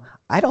bought them.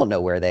 I don't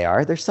know where they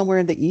are. They're somewhere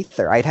in the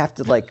ether. I'd have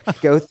to like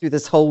go through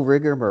this whole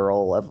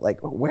rigmarole of like,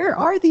 where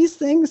are these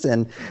things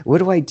and what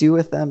do I do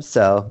with them?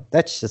 So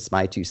that's just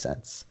my 2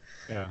 cents.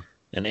 Yeah.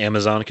 And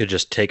Amazon could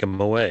just take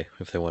them away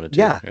if they wanted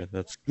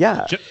to.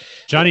 Yeah.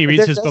 Johnny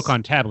reads his book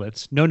on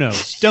tablets. No,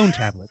 stone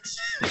tablets.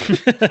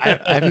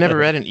 I've never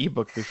read an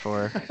ebook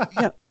before.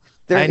 Yeah.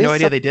 I had no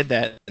idea they did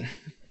that.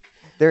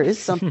 There is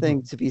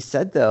something to be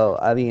said, though.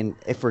 I mean,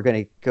 if we're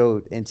going to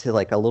go into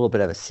like a little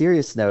bit of a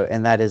serious note,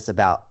 and that is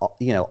about,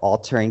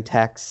 altering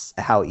text,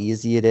 how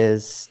easy it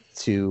is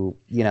to,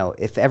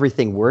 if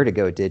everything were to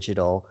go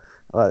digital,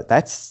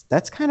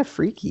 that's kind of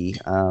freaky.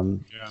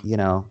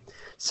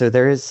 So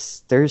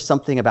there's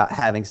something about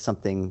having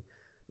something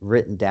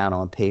written down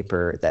on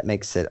paper that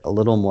makes it a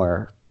little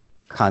more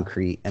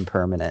concrete and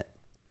permanent.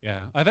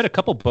 Yeah, I've had a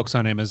couple books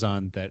on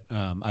Amazon that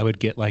I would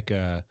get like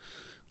a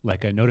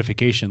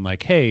notification,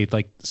 like, hey,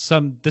 like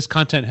this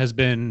content has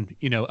been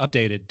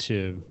updated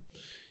to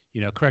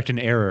correct an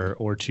error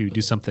or to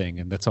do something,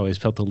 and that's always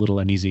felt a little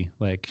uneasy.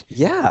 Like,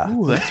 yeah,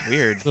 ooh, that's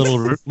weird.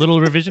 little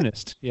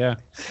revisionist. Yeah.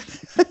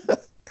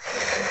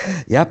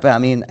 Yep. I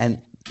mean,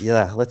 and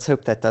yeah, let's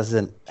hope that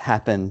doesn't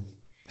happen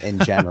in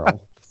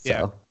general.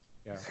 So.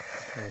 Yeah.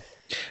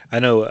 I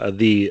know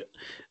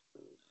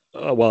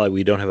while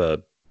we don't have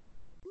a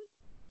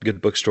good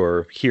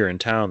bookstore here in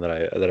town that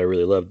I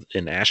really love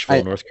in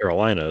Asheville, North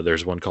Carolina,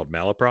 there's one called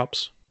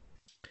Malaprops.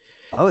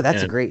 Oh,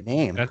 that's a great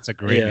name. That's a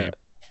great name.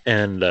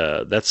 And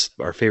that's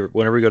our favorite.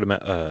 Whenever we go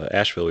to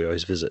Asheville, we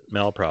always visit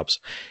Malaprops.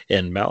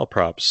 And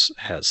Malaprops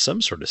has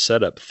some sort of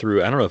setup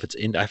through, I don't know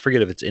if I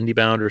forget if it's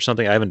IndieBound or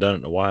something. I haven't done it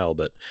in a while,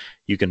 but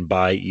you can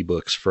buy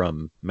ebooks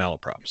from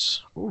Malaprops.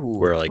 Ooh,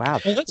 wow.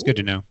 Oh, that's good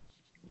to know.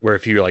 Where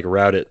if you like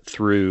route it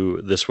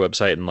through this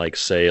website and like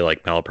say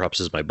like Malaprops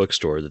is my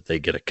bookstore, that they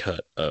get a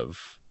cut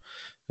of,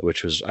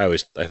 which was I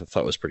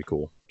thought was pretty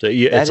cool. So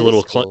it's a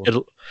little cool.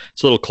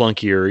 It's a little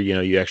clunkier.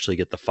 You actually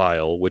get the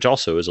file, which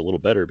also is a little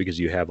better because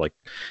you have like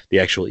the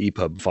actual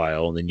EPUB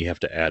file, and then you have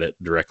to add it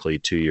directly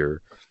to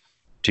your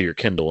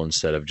Kindle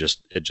instead of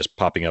just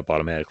popping up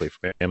automatically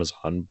from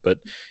Amazon.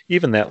 But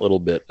even that little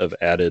bit of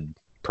added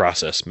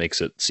process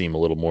makes it seem a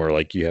little more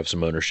like you have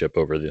some ownership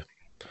over the.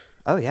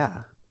 Oh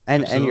yeah,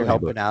 and you're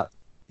helping out.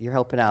 You're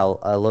helping out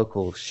a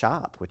local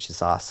shop, which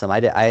is awesome.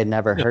 I had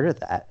never heard of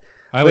that.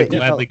 I would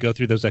gladly go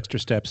through those extra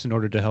steps in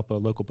order to help a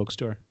local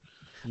bookstore.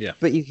 Yeah.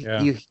 But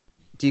do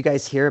you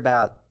guys hear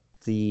about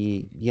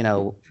the,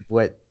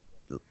 what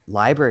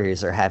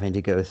libraries are having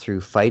to go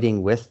through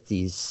fighting with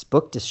these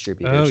book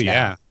distributors? Oh,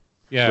 yeah.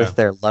 Yeah. With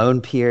their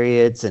loan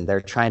periods, and they're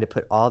trying to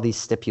put all these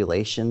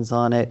stipulations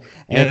on it.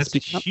 And yeah, that's a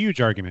huge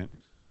argument.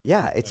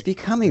 Yeah, it's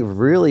becoming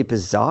really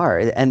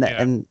bizarre.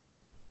 And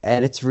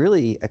it's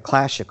really a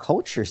clash of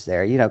cultures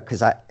there,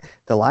 because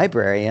the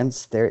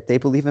librarians, they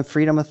believe in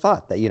freedom of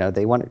thought, that,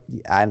 they want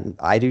to, and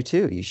I do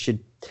too.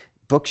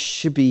 Books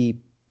should be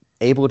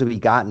able to be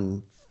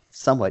gotten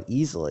somewhat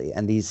easily.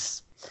 And the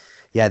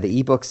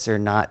ebooks are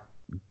not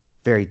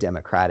very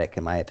democratic,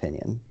 in my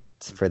opinion,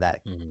 for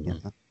that.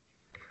 Mm-hmm.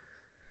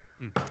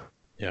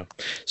 Yeah.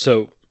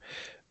 So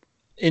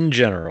in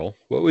general,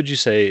 what would you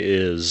say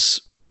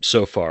is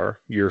so far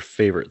your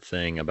favorite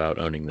thing about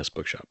owning this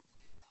bookshop?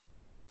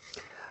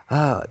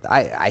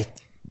 I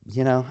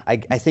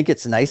think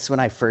it's nice when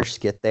I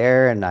first get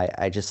there and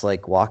I just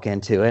like walk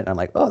into it and I'm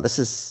like, oh, this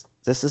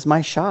is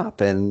my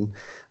shop, and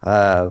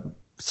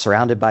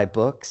surrounded by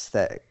books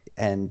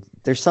and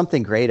there's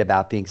something great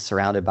about being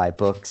surrounded by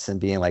books and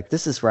being like,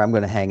 this is where I'm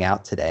going to hang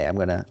out today.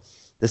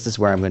 This is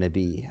where I'm going to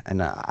be.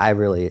 And I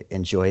really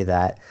enjoy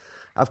that.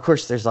 Of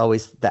course, there's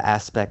always the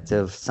aspect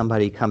of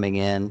somebody coming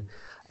in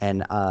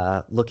and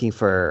looking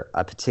for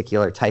a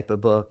particular type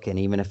of book. And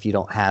even if you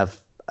don't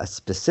have a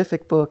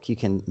specific book, you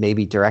can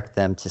maybe direct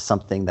them to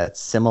something that's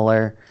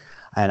similar.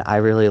 And I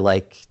really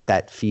like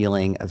that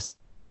feeling of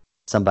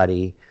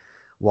somebody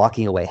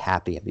walking away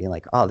happy and being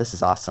like, oh, this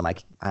is awesome.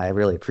 I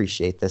really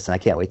appreciate this and I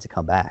can't wait to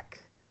come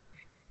back.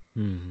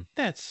 Mm-hmm.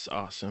 That's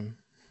awesome.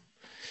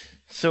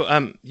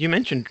 So you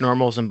mentioned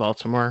Normals in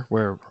Baltimore,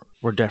 where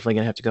we're definitely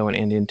going to have to go when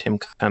Andy and Tim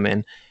come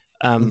in,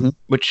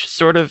 which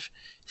sort of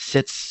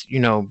sits,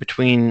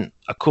 between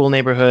a cool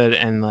neighborhood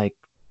and like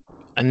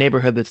a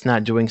neighborhood that's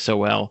not doing so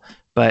well.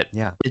 But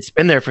it's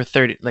been there for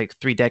 3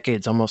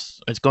 decades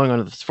almost. It's going on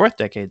to this 4th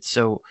decade.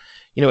 So,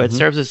 it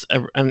serves as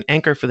an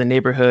anchor for the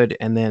neighborhood.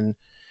 And then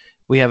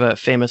we have a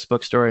famous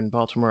bookstore in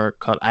Baltimore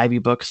called Ivy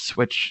Books,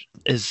 which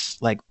is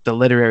like the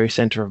literary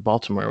center of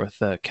Baltimore with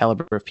the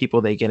caliber of people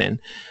they get in.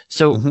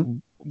 So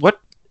what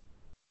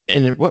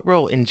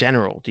role in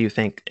general do you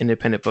think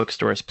independent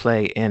bookstores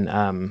play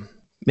in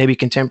maybe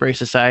contemporary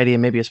society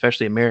and maybe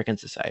especially American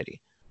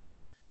society?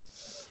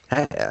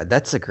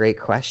 That's a great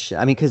question.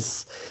 I mean,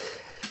 because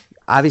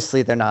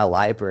obviously they're not a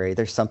library.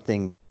 There's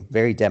something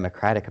very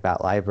democratic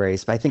about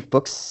libraries, but I think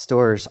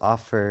bookstores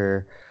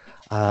offer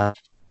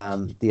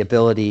the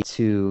ability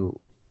to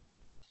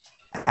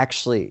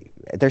actually,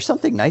 there's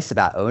something nice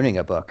about owning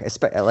a book.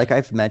 Like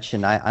I've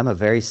mentioned, I'm a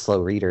very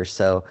slow reader.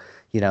 So,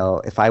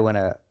 if I want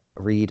to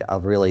read a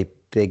really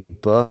big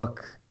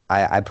book,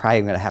 I'm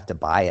probably going to have to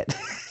buy it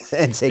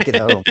and take it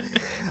home.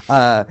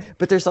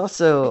 But there's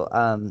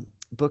also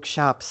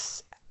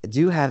bookshops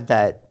do have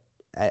that,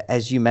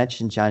 as you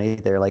mentioned, Johnny,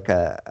 they're like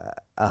a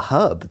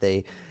hub.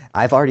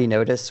 I've already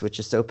noticed with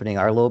just opening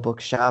our little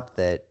bookshop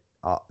that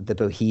the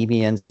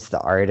bohemians, the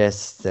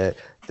artists,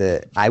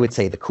 I would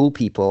say the cool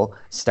people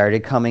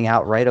started coming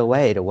out right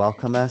away to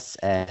welcome us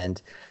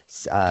and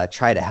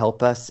try to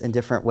help us in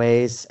different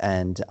ways.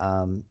 And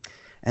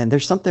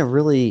there's something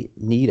really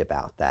neat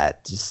about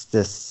that.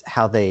 Just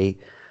how they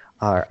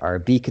are a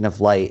beacon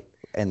of light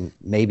and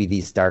maybe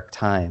these dark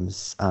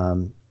times.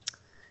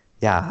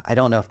 Yeah, I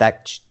don't know if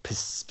that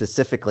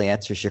specifically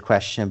answers your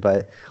question,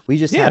 but we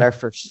just had our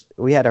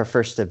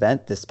first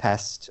event this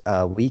past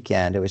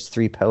weekend. It was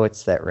 3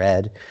 poets that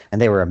read,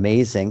 and they were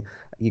amazing.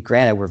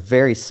 Granted, we're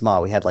very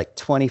small. We had like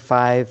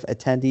 25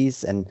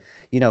 attendees, and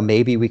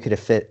maybe we could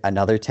have fit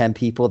another 10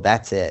 people.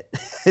 That's it.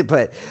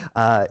 But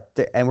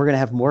and we're gonna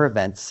have more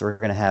events. We're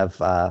gonna have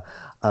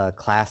a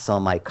class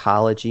on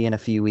mycology in a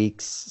few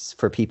weeks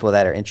for people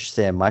that are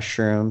interested in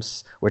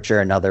mushrooms, which are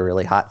another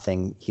really hot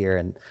thing here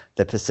in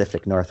the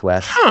Pacific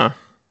Northwest. Huh.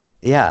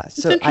 Yeah.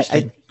 So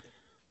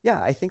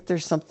I think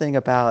there's something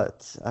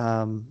about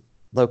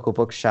local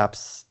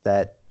bookshops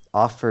that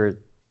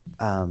offer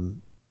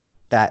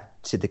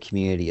that to the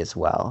community as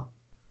well.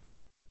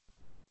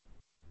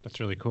 That's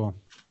really cool.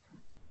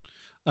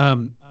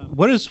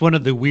 What is one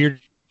of the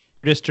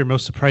weirdest or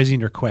most surprising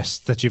requests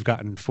that you've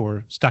gotten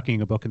for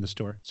stocking a book in the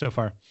store so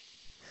far?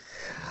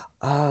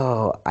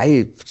 Oh,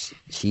 I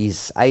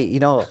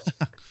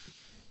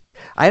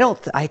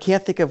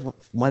can't think of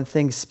one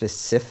thing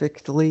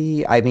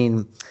specifically. I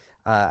mean,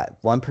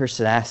 one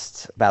person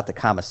asked about the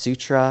Kama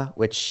Sutra,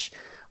 which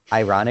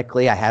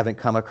ironically I haven't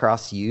come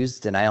across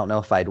used, and I don't know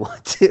if I'd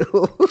want to.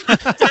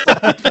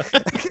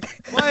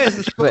 Why is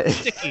this book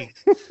sticky?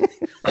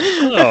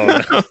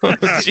 Oh,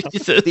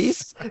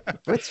 Jesus.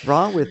 What's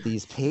wrong with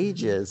these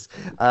pages?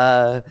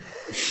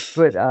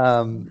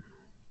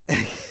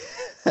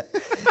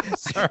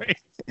 Sorry.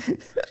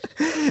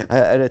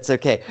 And it's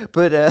okay.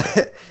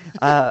 But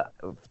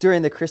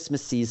during the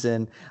Christmas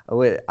season,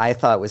 what I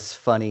thought was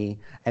funny,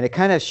 and it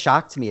kind of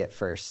shocked me at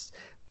first.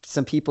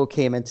 Some people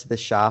came into the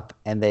shop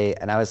and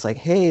I was like,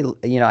 hey,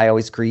 I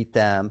always greet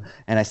them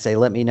and I say,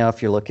 let me know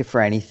if you're looking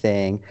for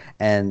anything.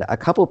 And a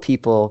couple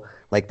people,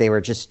 like, they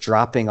were just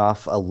dropping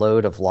off a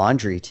load of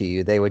laundry to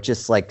you. They would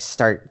just like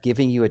start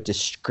giving you a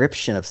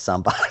description of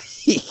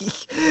somebody.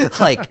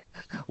 Like,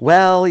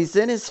 well, he's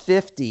in his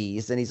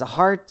 50s and he's a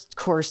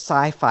hardcore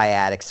sci-fi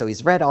addict, so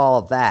he's read all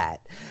of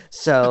that.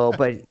 So,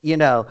 but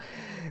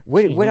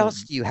what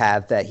else do you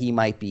have that he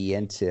might be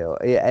into?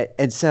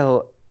 And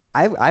so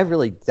I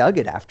really dug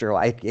it after a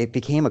while. It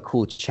became a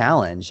cool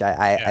challenge.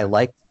 I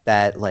liked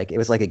that. Like, it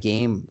was like a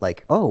game.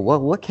 Like, oh,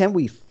 what can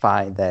we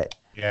find that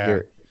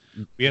your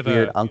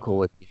weird uncle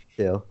would be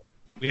too?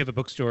 We have a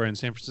bookstore in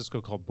San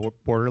Francisco called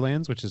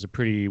Borderlands, which is a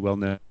pretty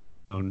well-known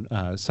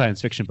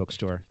science fiction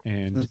bookstore.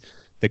 And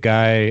the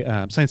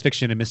guy, science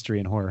fiction and mystery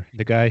and horror,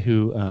 the guy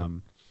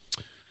who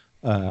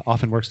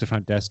often works the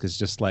front desk is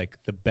just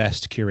like the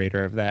best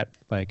curator of that.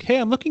 Like, hey,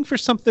 I'm looking for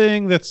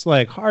something that's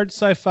like hard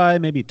sci-fi,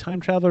 maybe time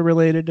travel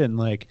related, and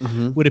like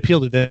would appeal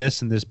to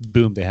this and this.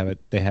 Boom, they have it.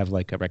 They have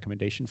like a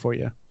recommendation for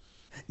you.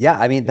 Yeah,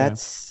 I mean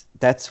that's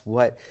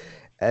what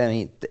I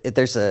mean.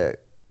 There's a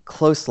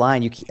close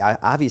line.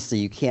 Obviously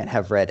you can't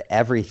have read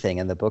everything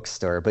in the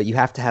bookstore, but you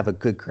have to have a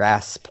good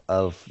grasp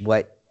of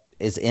what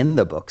is in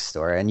the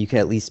bookstore, and you can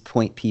at least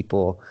point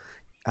people.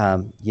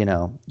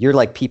 You're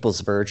like people's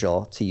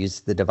Virgil, to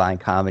use the Divine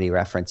Comedy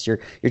reference. You're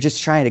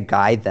just trying to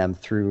guide them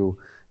through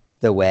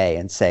the way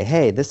and say,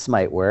 hey, this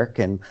might work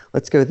and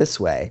let's go this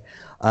way.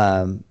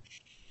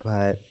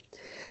 But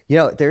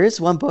there is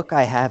one book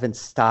I have in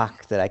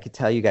stock that I could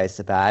tell you guys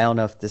about. I don't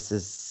know if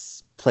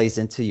this plays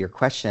into your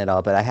question at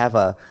all, but I have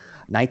a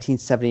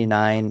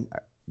 1979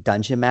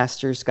 Dungeon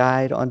Master's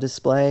Guide on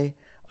display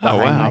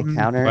behind my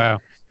counter. Wow.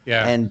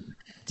 Yeah. And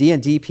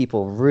D&D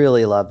people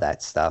really love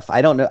that stuff.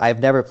 I don't know. I've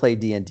never played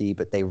D&D,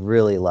 but they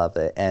really love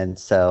it. And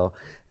so,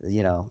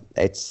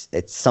 it's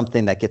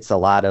something that gets a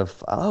lot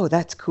of, oh,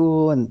 that's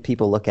cool. And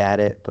people look at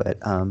it. But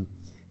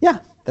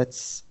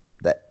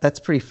that's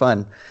pretty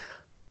fun.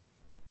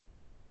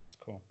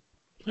 Cool.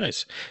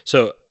 Nice.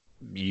 So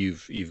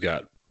you've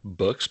got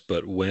books,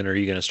 but when are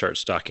you going to start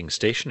stocking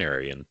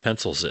stationery and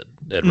pencils at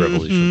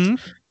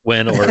Revolutions?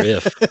 When or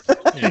if?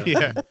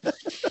 Yeah.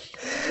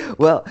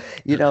 Well,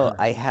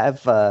 I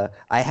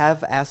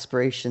have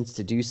aspirations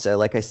to do so.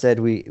 Like I said,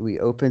 we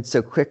opened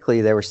so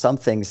quickly. There were some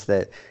things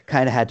that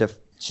kind of had to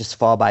just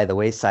fall by the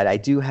wayside. I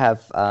do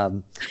have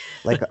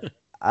like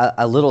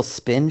a little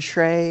spin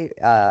tray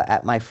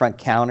at my front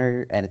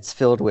counter, and it's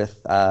filled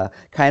with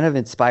kind of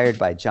inspired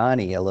by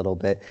Johnny a little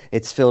bit.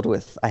 It's filled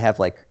with, I have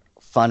like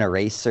fun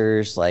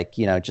erasers, like,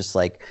 just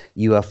like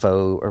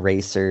UFO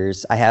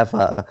erasers. I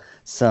have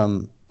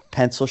some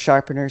pencil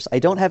sharpeners. I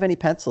don't have any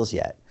pencils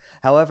yet.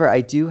 However,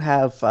 I do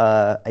have,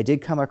 I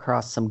did come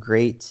across some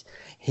great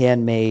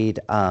handmade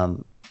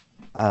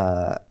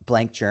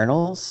blank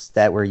journals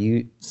that were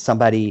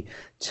somebody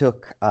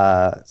took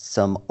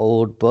some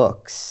old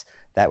books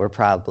that were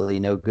probably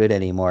no good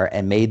anymore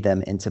and made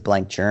them into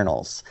blank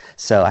journals.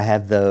 So I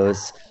have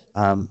those.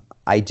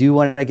 I do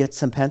want to get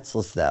some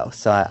pencils though.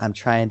 So I'm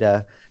trying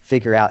to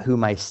figure out who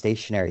my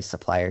stationery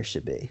supplier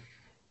should be.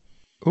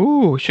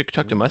 Ooh, we should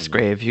talk to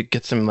Musgrave. You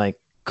get some like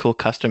cool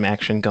custom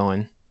action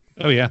going.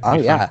 Oh yeah. Oh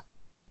yeah.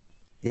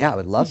 Yeah, I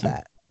would love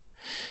that.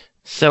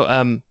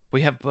 So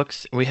we have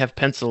books, we have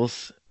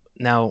pencils.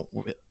 Now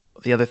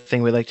the other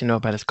thing we like to know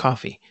about is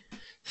coffee.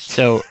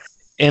 So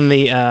in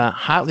the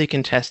hotly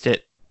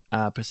contested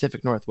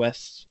Pacific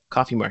Northwest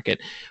Coffee Market.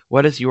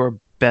 What is your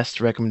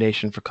best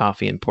recommendation for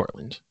coffee in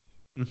Portland?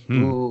 Mhm.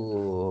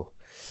 Ooh,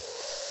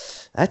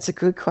 that's a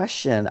good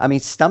question. I mean,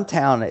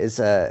 Stumptown is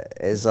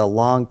a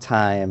long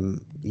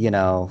time,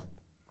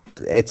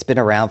 it's been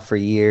around for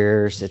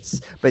years.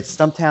 But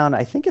Stumptown,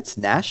 I think it's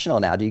national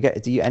now. Do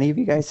you any of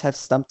you guys have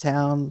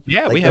Stumptown?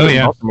 Yeah, Like, we have oh, it in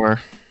yeah.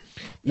 Baltimore.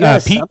 yeah,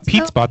 Pete's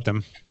Stumptown? bought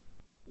them.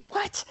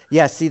 What?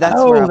 Yeah, see, that's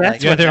Oh, where I'm that's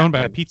like, Yeah, what they're owned by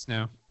happened. Pete's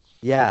now.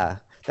 yeah,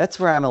 that's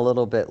where I'm a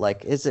little bit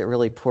like, is it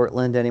really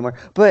Portland anymore?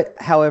 But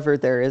however,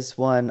 there is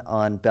one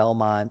on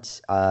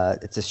Belmont.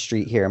 It's a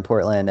street here in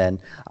Portland, and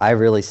I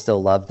really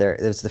still love there.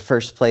 It was the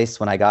first place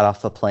when I got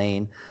off the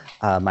plane.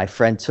 My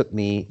friend took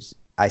me.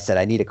 I said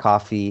I need a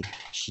coffee.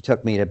 She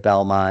took me to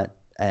Belmont,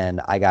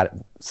 and I got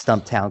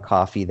Stumptown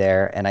coffee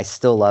there, and I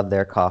still love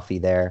their coffee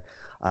there.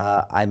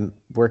 I'm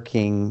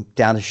working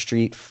down the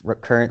street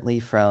currently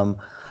from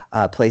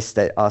a place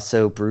that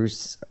also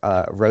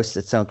roasts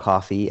its own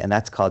coffee, and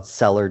that's called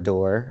Cellar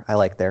Door. I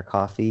like their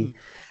coffee.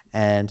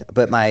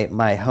 But my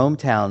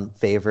hometown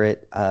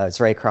favorite is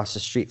right across the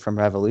street from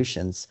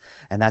Revolutions,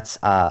 and that's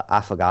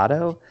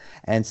Affogato.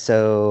 And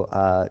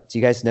so, do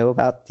you guys know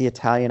about the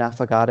Italian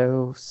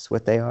affogatos?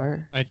 What they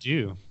are? I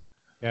do.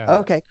 Yeah.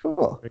 Okay,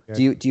 cool.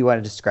 Very good. Do you want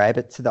to describe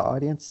it to the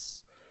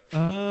audience?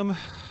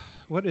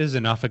 What is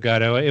an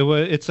affogato?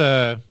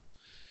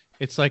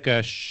 It's like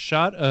a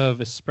shot of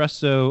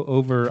espresso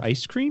over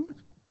ice cream.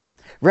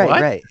 Right,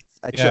 What? right.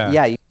 Yeah.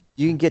 Yeah,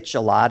 you can get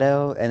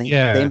gelato, and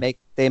Yeah.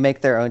 they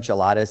make their own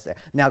gelatos there.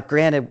 Now,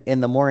 granted,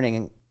 in the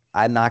morning,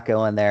 I'm not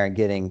going there and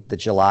getting the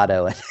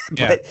gelato,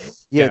 Yeah. but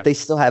Yeah. they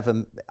still have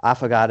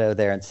Affogato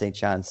there in St.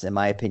 John's. In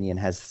my opinion,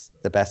 has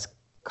the best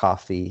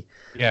coffee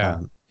Yeah.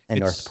 in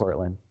North It's-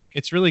 Portland.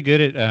 It's really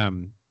good at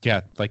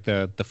like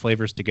the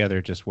flavors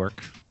together just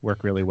work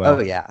really well. Oh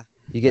yeah,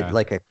 you get Yeah.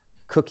 like a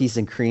cookies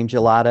and cream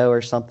gelato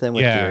or something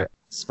with Yeah. your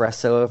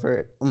espresso over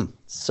it.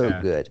 So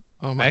Yeah. good.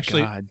 Oh my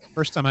Actually, God.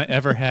 first time I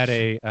ever had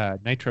a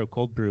nitro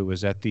cold brew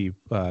was at the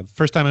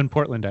first time in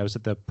Portland. I was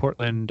at the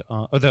Portland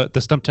the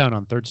Stumptown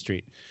on 3rd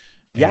Street.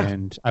 Yeah.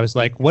 And I was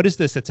like, what is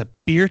this? It's a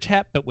beer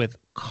tap, but with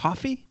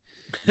coffee?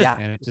 Yeah,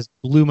 And it just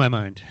blew my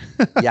mind.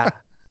 yeah.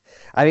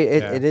 I mean,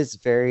 Yeah. it is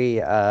very,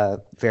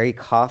 very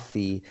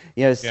coffee.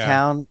 This Yeah.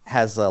 town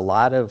has a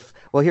lot of.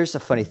 Well, here's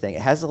the funny thing: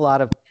 it has a lot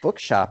of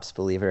bookshops.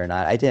 Believe it or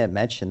not, I didn't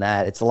mention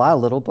that. It's a lot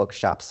of little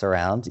bookshops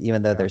around,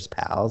 even though there's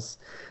pals.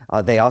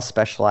 They all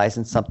specialize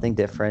in something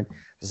different.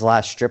 There's a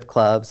lot of strip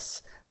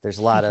clubs. There's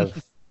a lot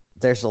of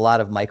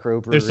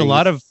microbreweries. There's a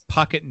lot of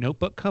pocket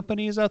notebook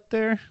companies out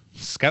there.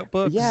 Scout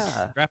books.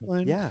 Yeah.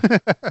 Grappling. Yeah.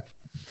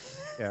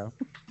 Yeah.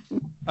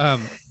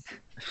 Um,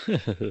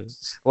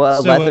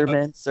 Well, So,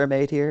 Leathermans are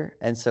made here,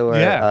 and so are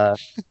Yeah.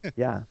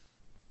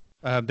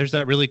 yeah. there's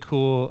that really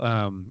cool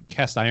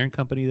cast iron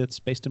company that's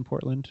based in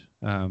Portland.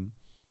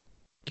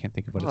 Can't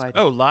think of what Oh, it's I-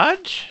 called. Oh,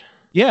 Lodge?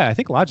 Yeah, I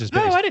think Lodge is Oh,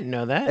 based. I didn't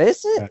know that.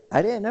 Is it?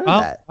 I didn't know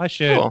that. I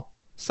should. Cool.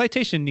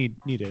 Citation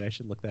needed. I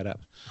should look that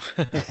up.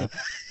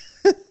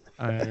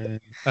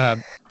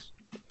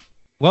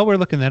 While we're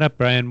looking that up,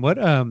 Brian, what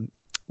are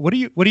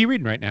you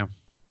reading right now?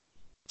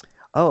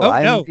 Oh,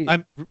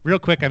 I'm real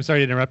quick. I'm sorry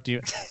to interrupt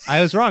you.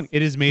 I was wrong.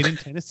 It is made in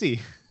Tennessee.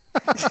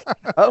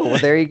 Oh, well,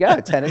 there you go,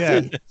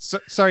 Tennessee. Yeah.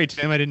 Sorry,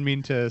 Tim. I didn't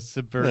mean to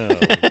subvert. No.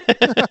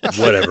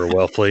 Whatever,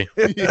 Wellfleet.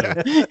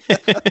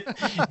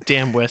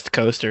 Damn West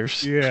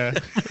Coasters. Yeah.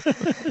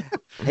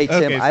 Hey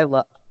Tim,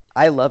 Okay.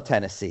 I love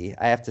Tennessee.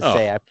 I have to Oh.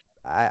 say,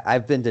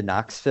 I've been to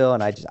Knoxville,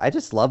 and I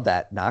just love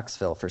that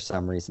Knoxville for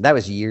some reason. That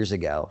was years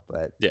ago,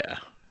 but Yeah.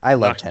 I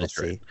love Knoxville's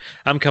Tennessee. great.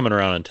 I'm coming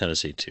around in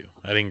Tennessee too.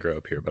 I didn't grow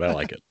up here, but I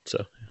like it.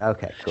 So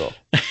Okay, cool.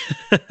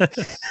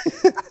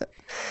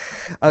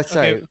 Oh,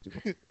 sorry.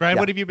 Okay. Brian, Yeah.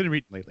 what have you been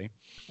reading lately?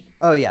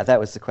 Oh yeah, that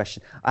was the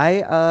question.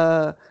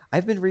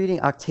 I've been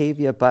reading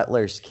Octavia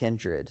Butler's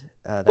Kindred.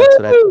 That's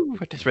what I. Woo!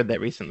 I just read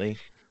that recently.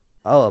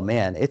 Oh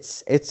man,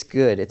 it's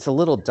good. It's a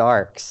little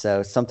dark,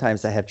 so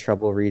sometimes I have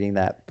trouble reading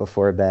that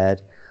before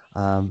bed.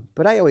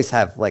 But I always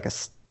have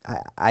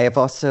I have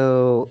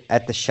also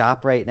at the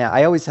shop right now.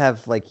 I always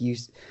have, like you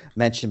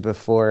mentioned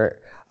before,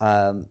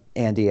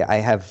 Andy. I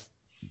have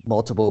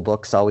multiple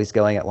books always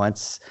going at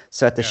once.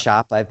 So at the Yeah.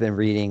 shop, I've been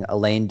reading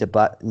Elaine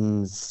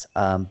DeButton's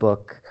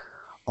book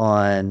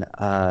on.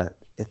 I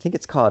think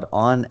it's called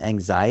On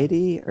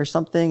Anxiety or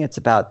something. It's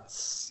about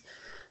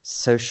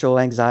social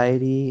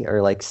anxiety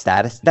or like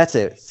status. That's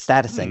it.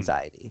 Status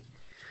anxiety.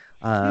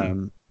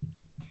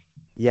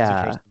 Yeah.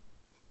 interesting.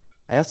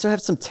 I also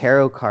have some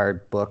tarot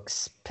card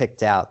books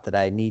picked out that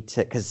I need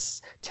to,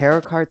 because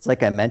tarot cards,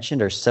 like I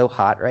mentioned, are so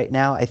hot right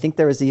now. I think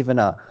there was even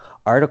a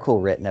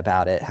article written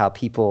about it, how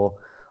people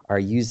are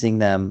using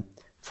them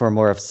for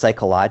more of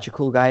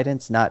psychological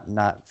guidance,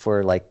 not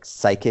for like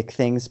psychic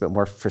things, but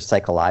more for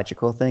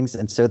psychological things.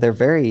 And so they're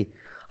very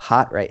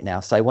hot right now.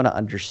 So I want to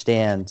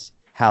understand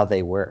how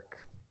they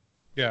work.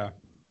 Yeah.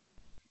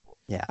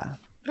 Yeah. Oh,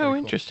 cool.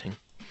 interesting.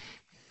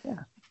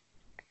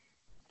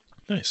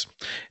 nice.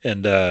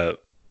 And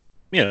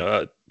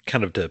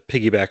kind of to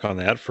piggyback on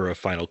that for a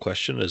final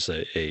question, as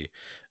a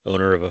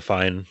owner of a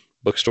fine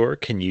bookstore,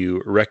 can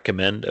you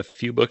recommend a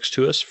few books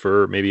to us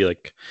for maybe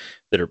like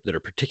that are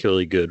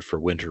particularly good for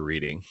winter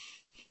reading?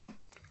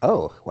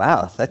 Oh,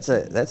 wow, that's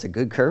a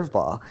good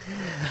curveball.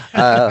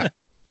 Uh,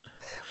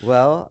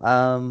 well,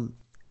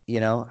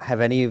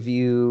 have any of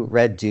you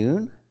read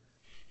Dune?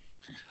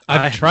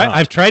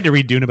 I've tried to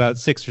read Dune about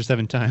 6 or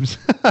 7 times.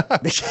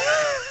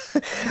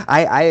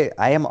 I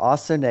am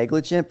also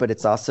negligent, but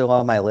it's also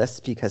on my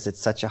list because it's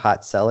such a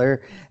hot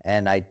seller.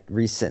 And I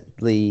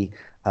recently,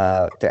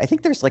 I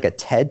think there's like a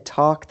TED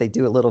Talk. They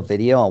do a little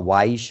video on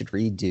why you should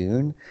read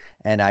Dune,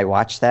 and I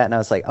watched that and I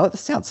was like, oh,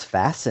 this sounds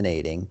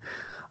fascinating.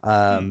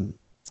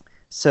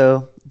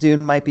 So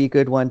Dune might be a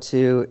good one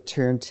to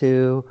turn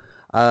to.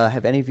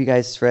 Have any of you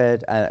guys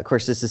read? Of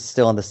course, this is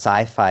still in the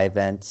sci-fi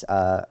event.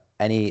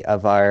 Any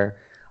of our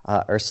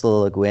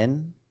Ursula Le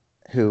Guin,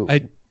 who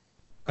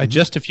I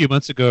just a few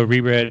months ago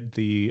reread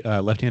the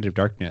Left Hand of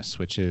Darkness,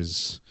 which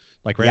is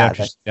like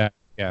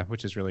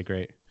which is really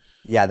great.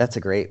 Yeah, that's a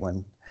great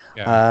one.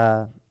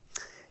 Yeah.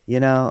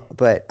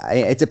 But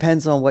it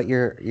depends on what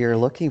you're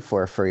looking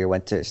for your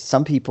winter.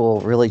 Some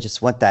people really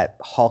just want that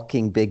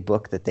hulking big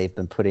book that they've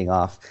been putting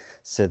off.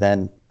 So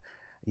then,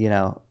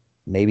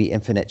 maybe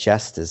Infinite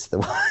Jest is the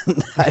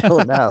one. I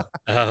don't know.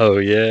 Oh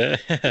yeah.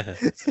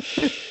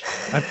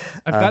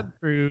 I've gotten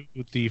through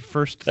the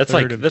first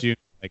third of Dune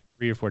like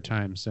 3 or 4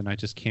 times, and I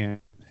just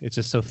can't. It's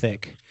just so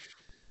thick.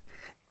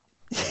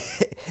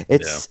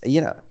 It's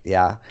Well,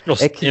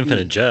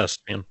 Infinite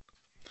Jest, man.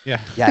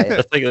 Yeah. Yeah.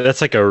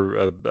 That's like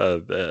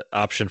a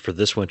option for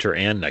this winter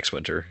and next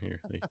winter.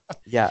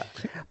 Yeah,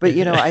 but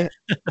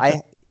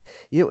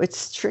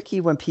it's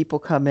tricky when people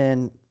come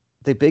in.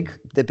 The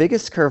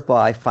biggest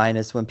curveball I find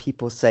is when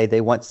people say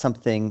they want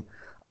something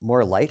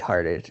more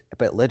lighthearted,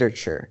 but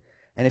literature.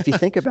 And if you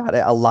think about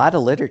it, a lot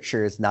of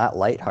literature is not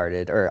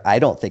lighthearted, or I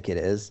don't think it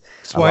is.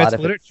 That's why it's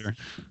literature.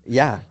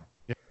 Yeah.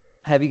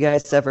 Have you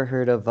guys ever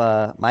heard of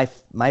my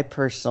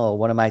personal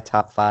one of my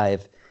top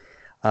 5?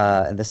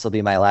 And this will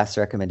be my last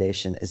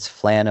recommendation, is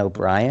Flann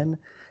O'Brien.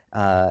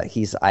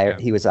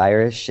 He was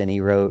Irish, and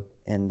he wrote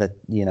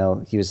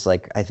he was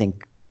like, I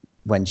think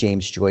when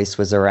James Joyce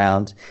was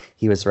around,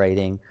 he was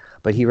writing,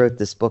 but he wrote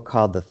this book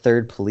called The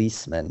Third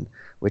Policeman,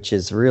 which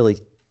is really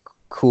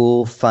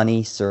cool,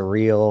 funny,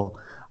 surreal.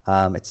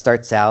 It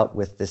starts out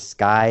with this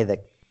guy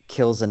that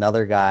kills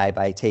another guy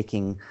by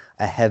taking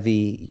a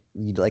heavy,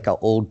 like an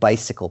old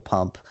bicycle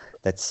pump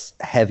that's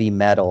heavy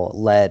metal,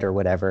 lead or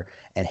whatever,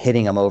 and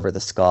hitting him over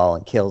the skull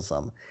and kills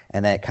him.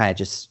 And then it kind of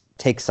just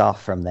takes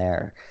off from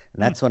there.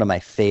 And that's one of my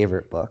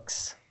favorite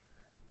books.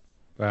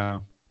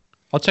 Wow.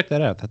 I'll check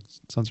that out. That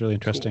sounds really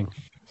interesting. Cool.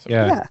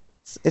 Yeah,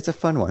 it's a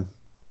fun one.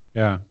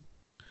 Yeah.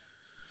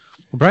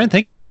 Well, Brian,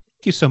 thank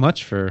you so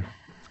much for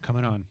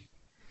coming on.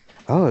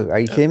 Oh, are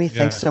you kidding me?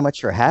 Thanks so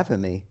much for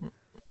having me.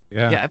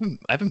 Yeah,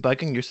 I've been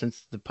bugging you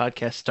since the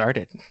podcast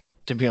started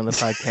to be on the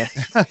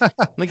podcast.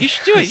 I'm like, you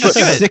should do it. You should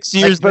do it. 6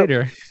 years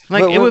later.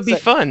 I'm like, it would be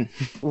fun.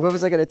 What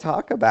was I going to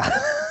talk about?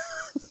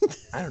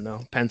 I don't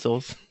know.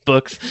 Pencils,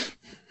 books.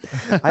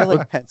 I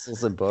like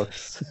pencils and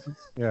books.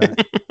 Yeah.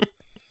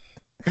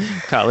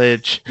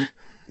 College.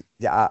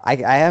 Yeah, I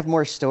have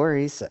more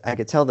stories. I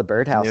could tell the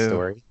birdhouse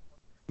story.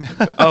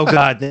 Oh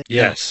God.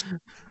 Yes.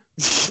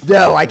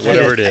 No, I can't.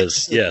 Whatever it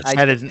is. Yes.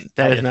 That is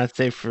not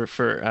safe for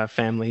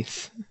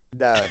families.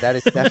 No, that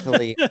is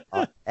definitely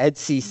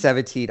EDC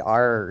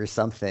 17R or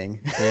something.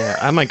 Yeah.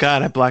 Oh my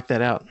God, I blocked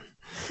that out.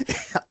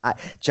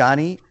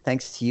 Johnny,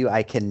 thanks to you,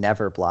 I can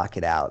never block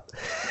it out.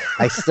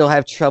 I still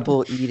have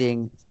trouble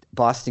eating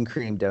Boston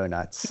cream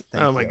donuts.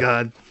 Thank my you.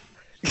 God.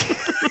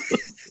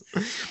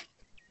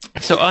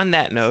 So on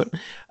that note,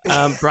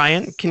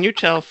 Brian, can you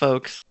tell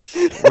folks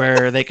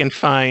where they can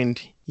find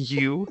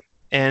you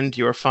and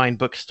your fine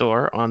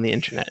bookstore on the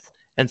internet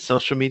and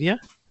social media?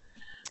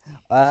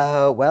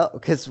 Well,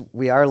 because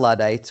we are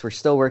Luddites, we're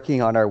still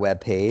working on our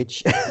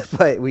webpage,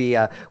 but we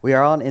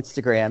are on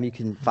Instagram. You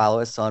can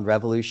follow us on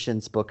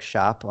Revolutions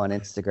Bookshop on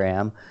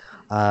Instagram,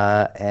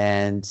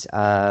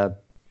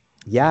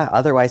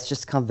 otherwise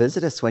just come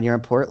visit us when you're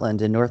in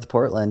Portland, in North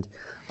Portland,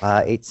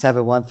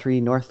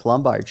 8713 North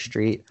Lombard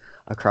Street,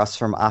 across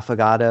from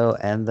Affogato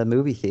and the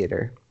movie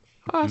theater.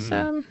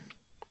 Awesome.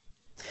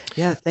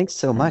 Yeah, thanks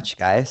so much,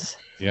 guys.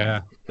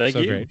 Yeah. Thank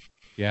you. Great.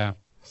 Yeah.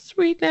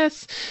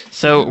 Sweetness.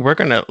 So we're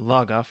going to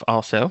log off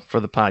also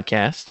for the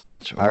podcast.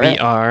 All right. We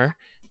are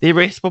the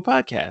Erasable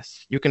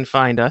Podcast. You can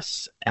find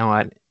us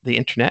on the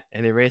internet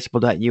at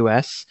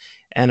erasable.us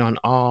and on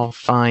all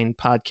fine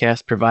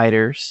podcast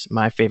providers,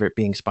 my favorite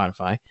being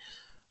Spotify.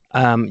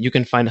 You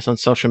can find us on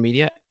social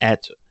media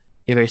at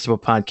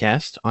Erasable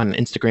Podcast on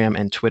Instagram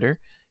and Twitter.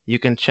 You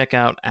can check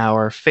out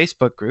our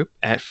Facebook group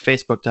at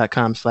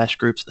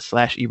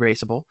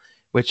facebook.com/groups/erasable,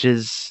 which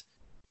is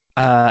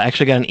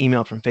actually got an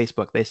email from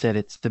Facebook. They said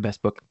it's the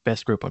best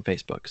group on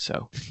Facebook.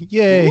 So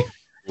Yay.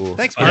 Cool.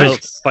 Thanks,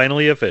 Mark.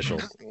 Finally official.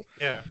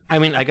 Yeah. I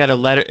mean, I got a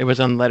letter. It was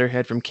on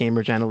letterhead from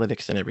Cambridge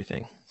Analytics and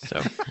everything.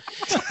 So,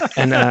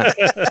 and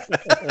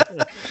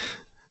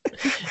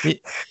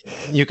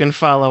you can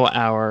follow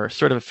our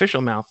sort of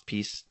official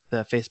mouthpiece,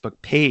 the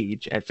Facebook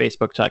page at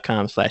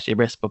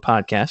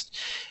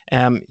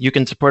facebook.com/erasablepodcast. You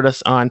can support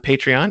us on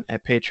Patreon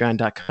at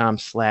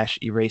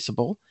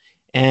patreon.com/erasable.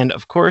 And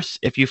of course,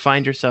 if you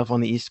find yourself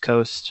on the East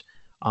Coast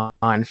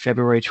on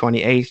February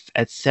 28th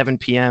at 7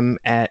 p.m.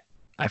 at,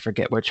 I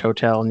forget which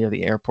hotel near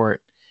the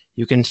airport,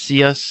 you can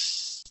see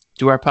us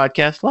do our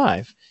podcast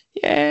live.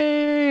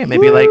 Yay!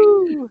 Maybe like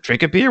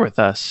drink a beer with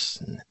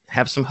us and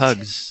have some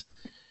hugs.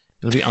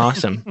 It'll be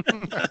awesome.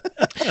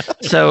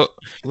 So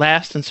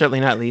last and certainly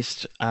not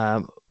least,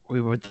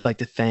 we would like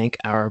to thank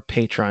our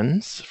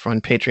patrons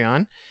from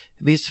Patreon.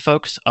 These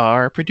folks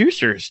are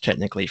producers,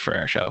 technically, for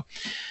our show.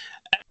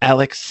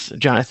 Alex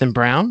Jonathan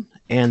Brown,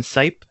 Ann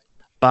Sipe,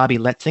 Bobby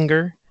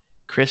Letzinger,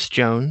 Chris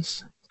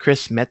Jones,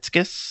 Chris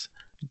Metzkis,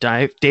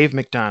 Dave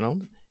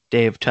McDonald,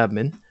 Dave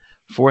Tubman,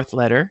 Fourth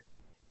Letter,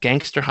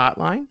 Gangster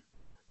Hotline,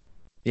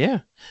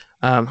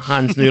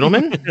 Hans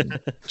Noodleman,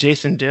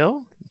 Jason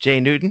Dill, Jay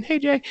Newton, hey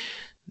Jay,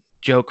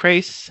 Joe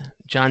Crace,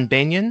 John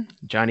Banyan,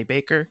 Johnny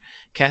Baker,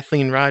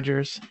 Kathleen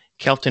Rogers,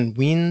 Kelton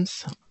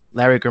Weens,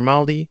 Larry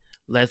Grimaldi,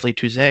 Leslie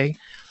Touzé,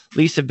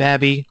 Lisa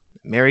Babby,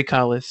 Mary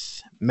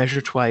Collis,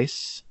 Measure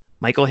Twice,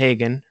 Michael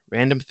Hagan,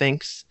 Random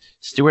Thinks,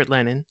 Stuart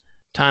Lennon,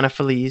 Tana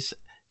Feliz,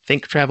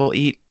 Think Travel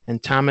Eat,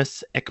 and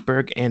Thomas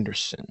Ekberg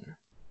Anderson.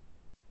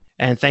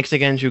 And thanks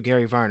again to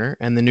Gary Varner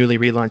and the newly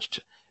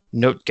relaunched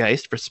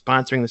Notegeist for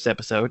sponsoring this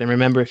episode. And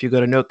remember, if you go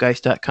to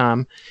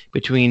notegeist.com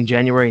between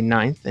January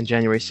 9th and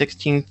January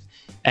 16th,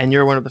 and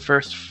you're one of the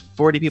first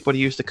 40 people to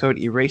use the code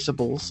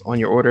ERASABLES on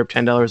your order of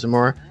 $10 or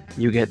more,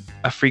 you get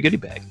a free goodie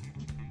bag,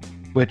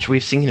 which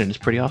we've seen and is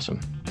pretty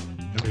awesome.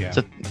 Oh, yeah.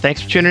 So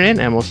thanks for tuning in,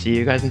 and we'll see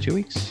you guys in 2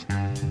 weeks.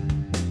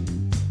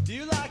 Do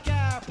you like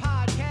our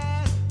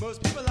podcast?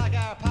 Most people like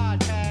our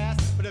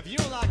podcast. But if you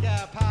don't like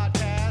our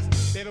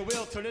podcast, baby,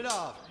 we'll turn it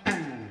off.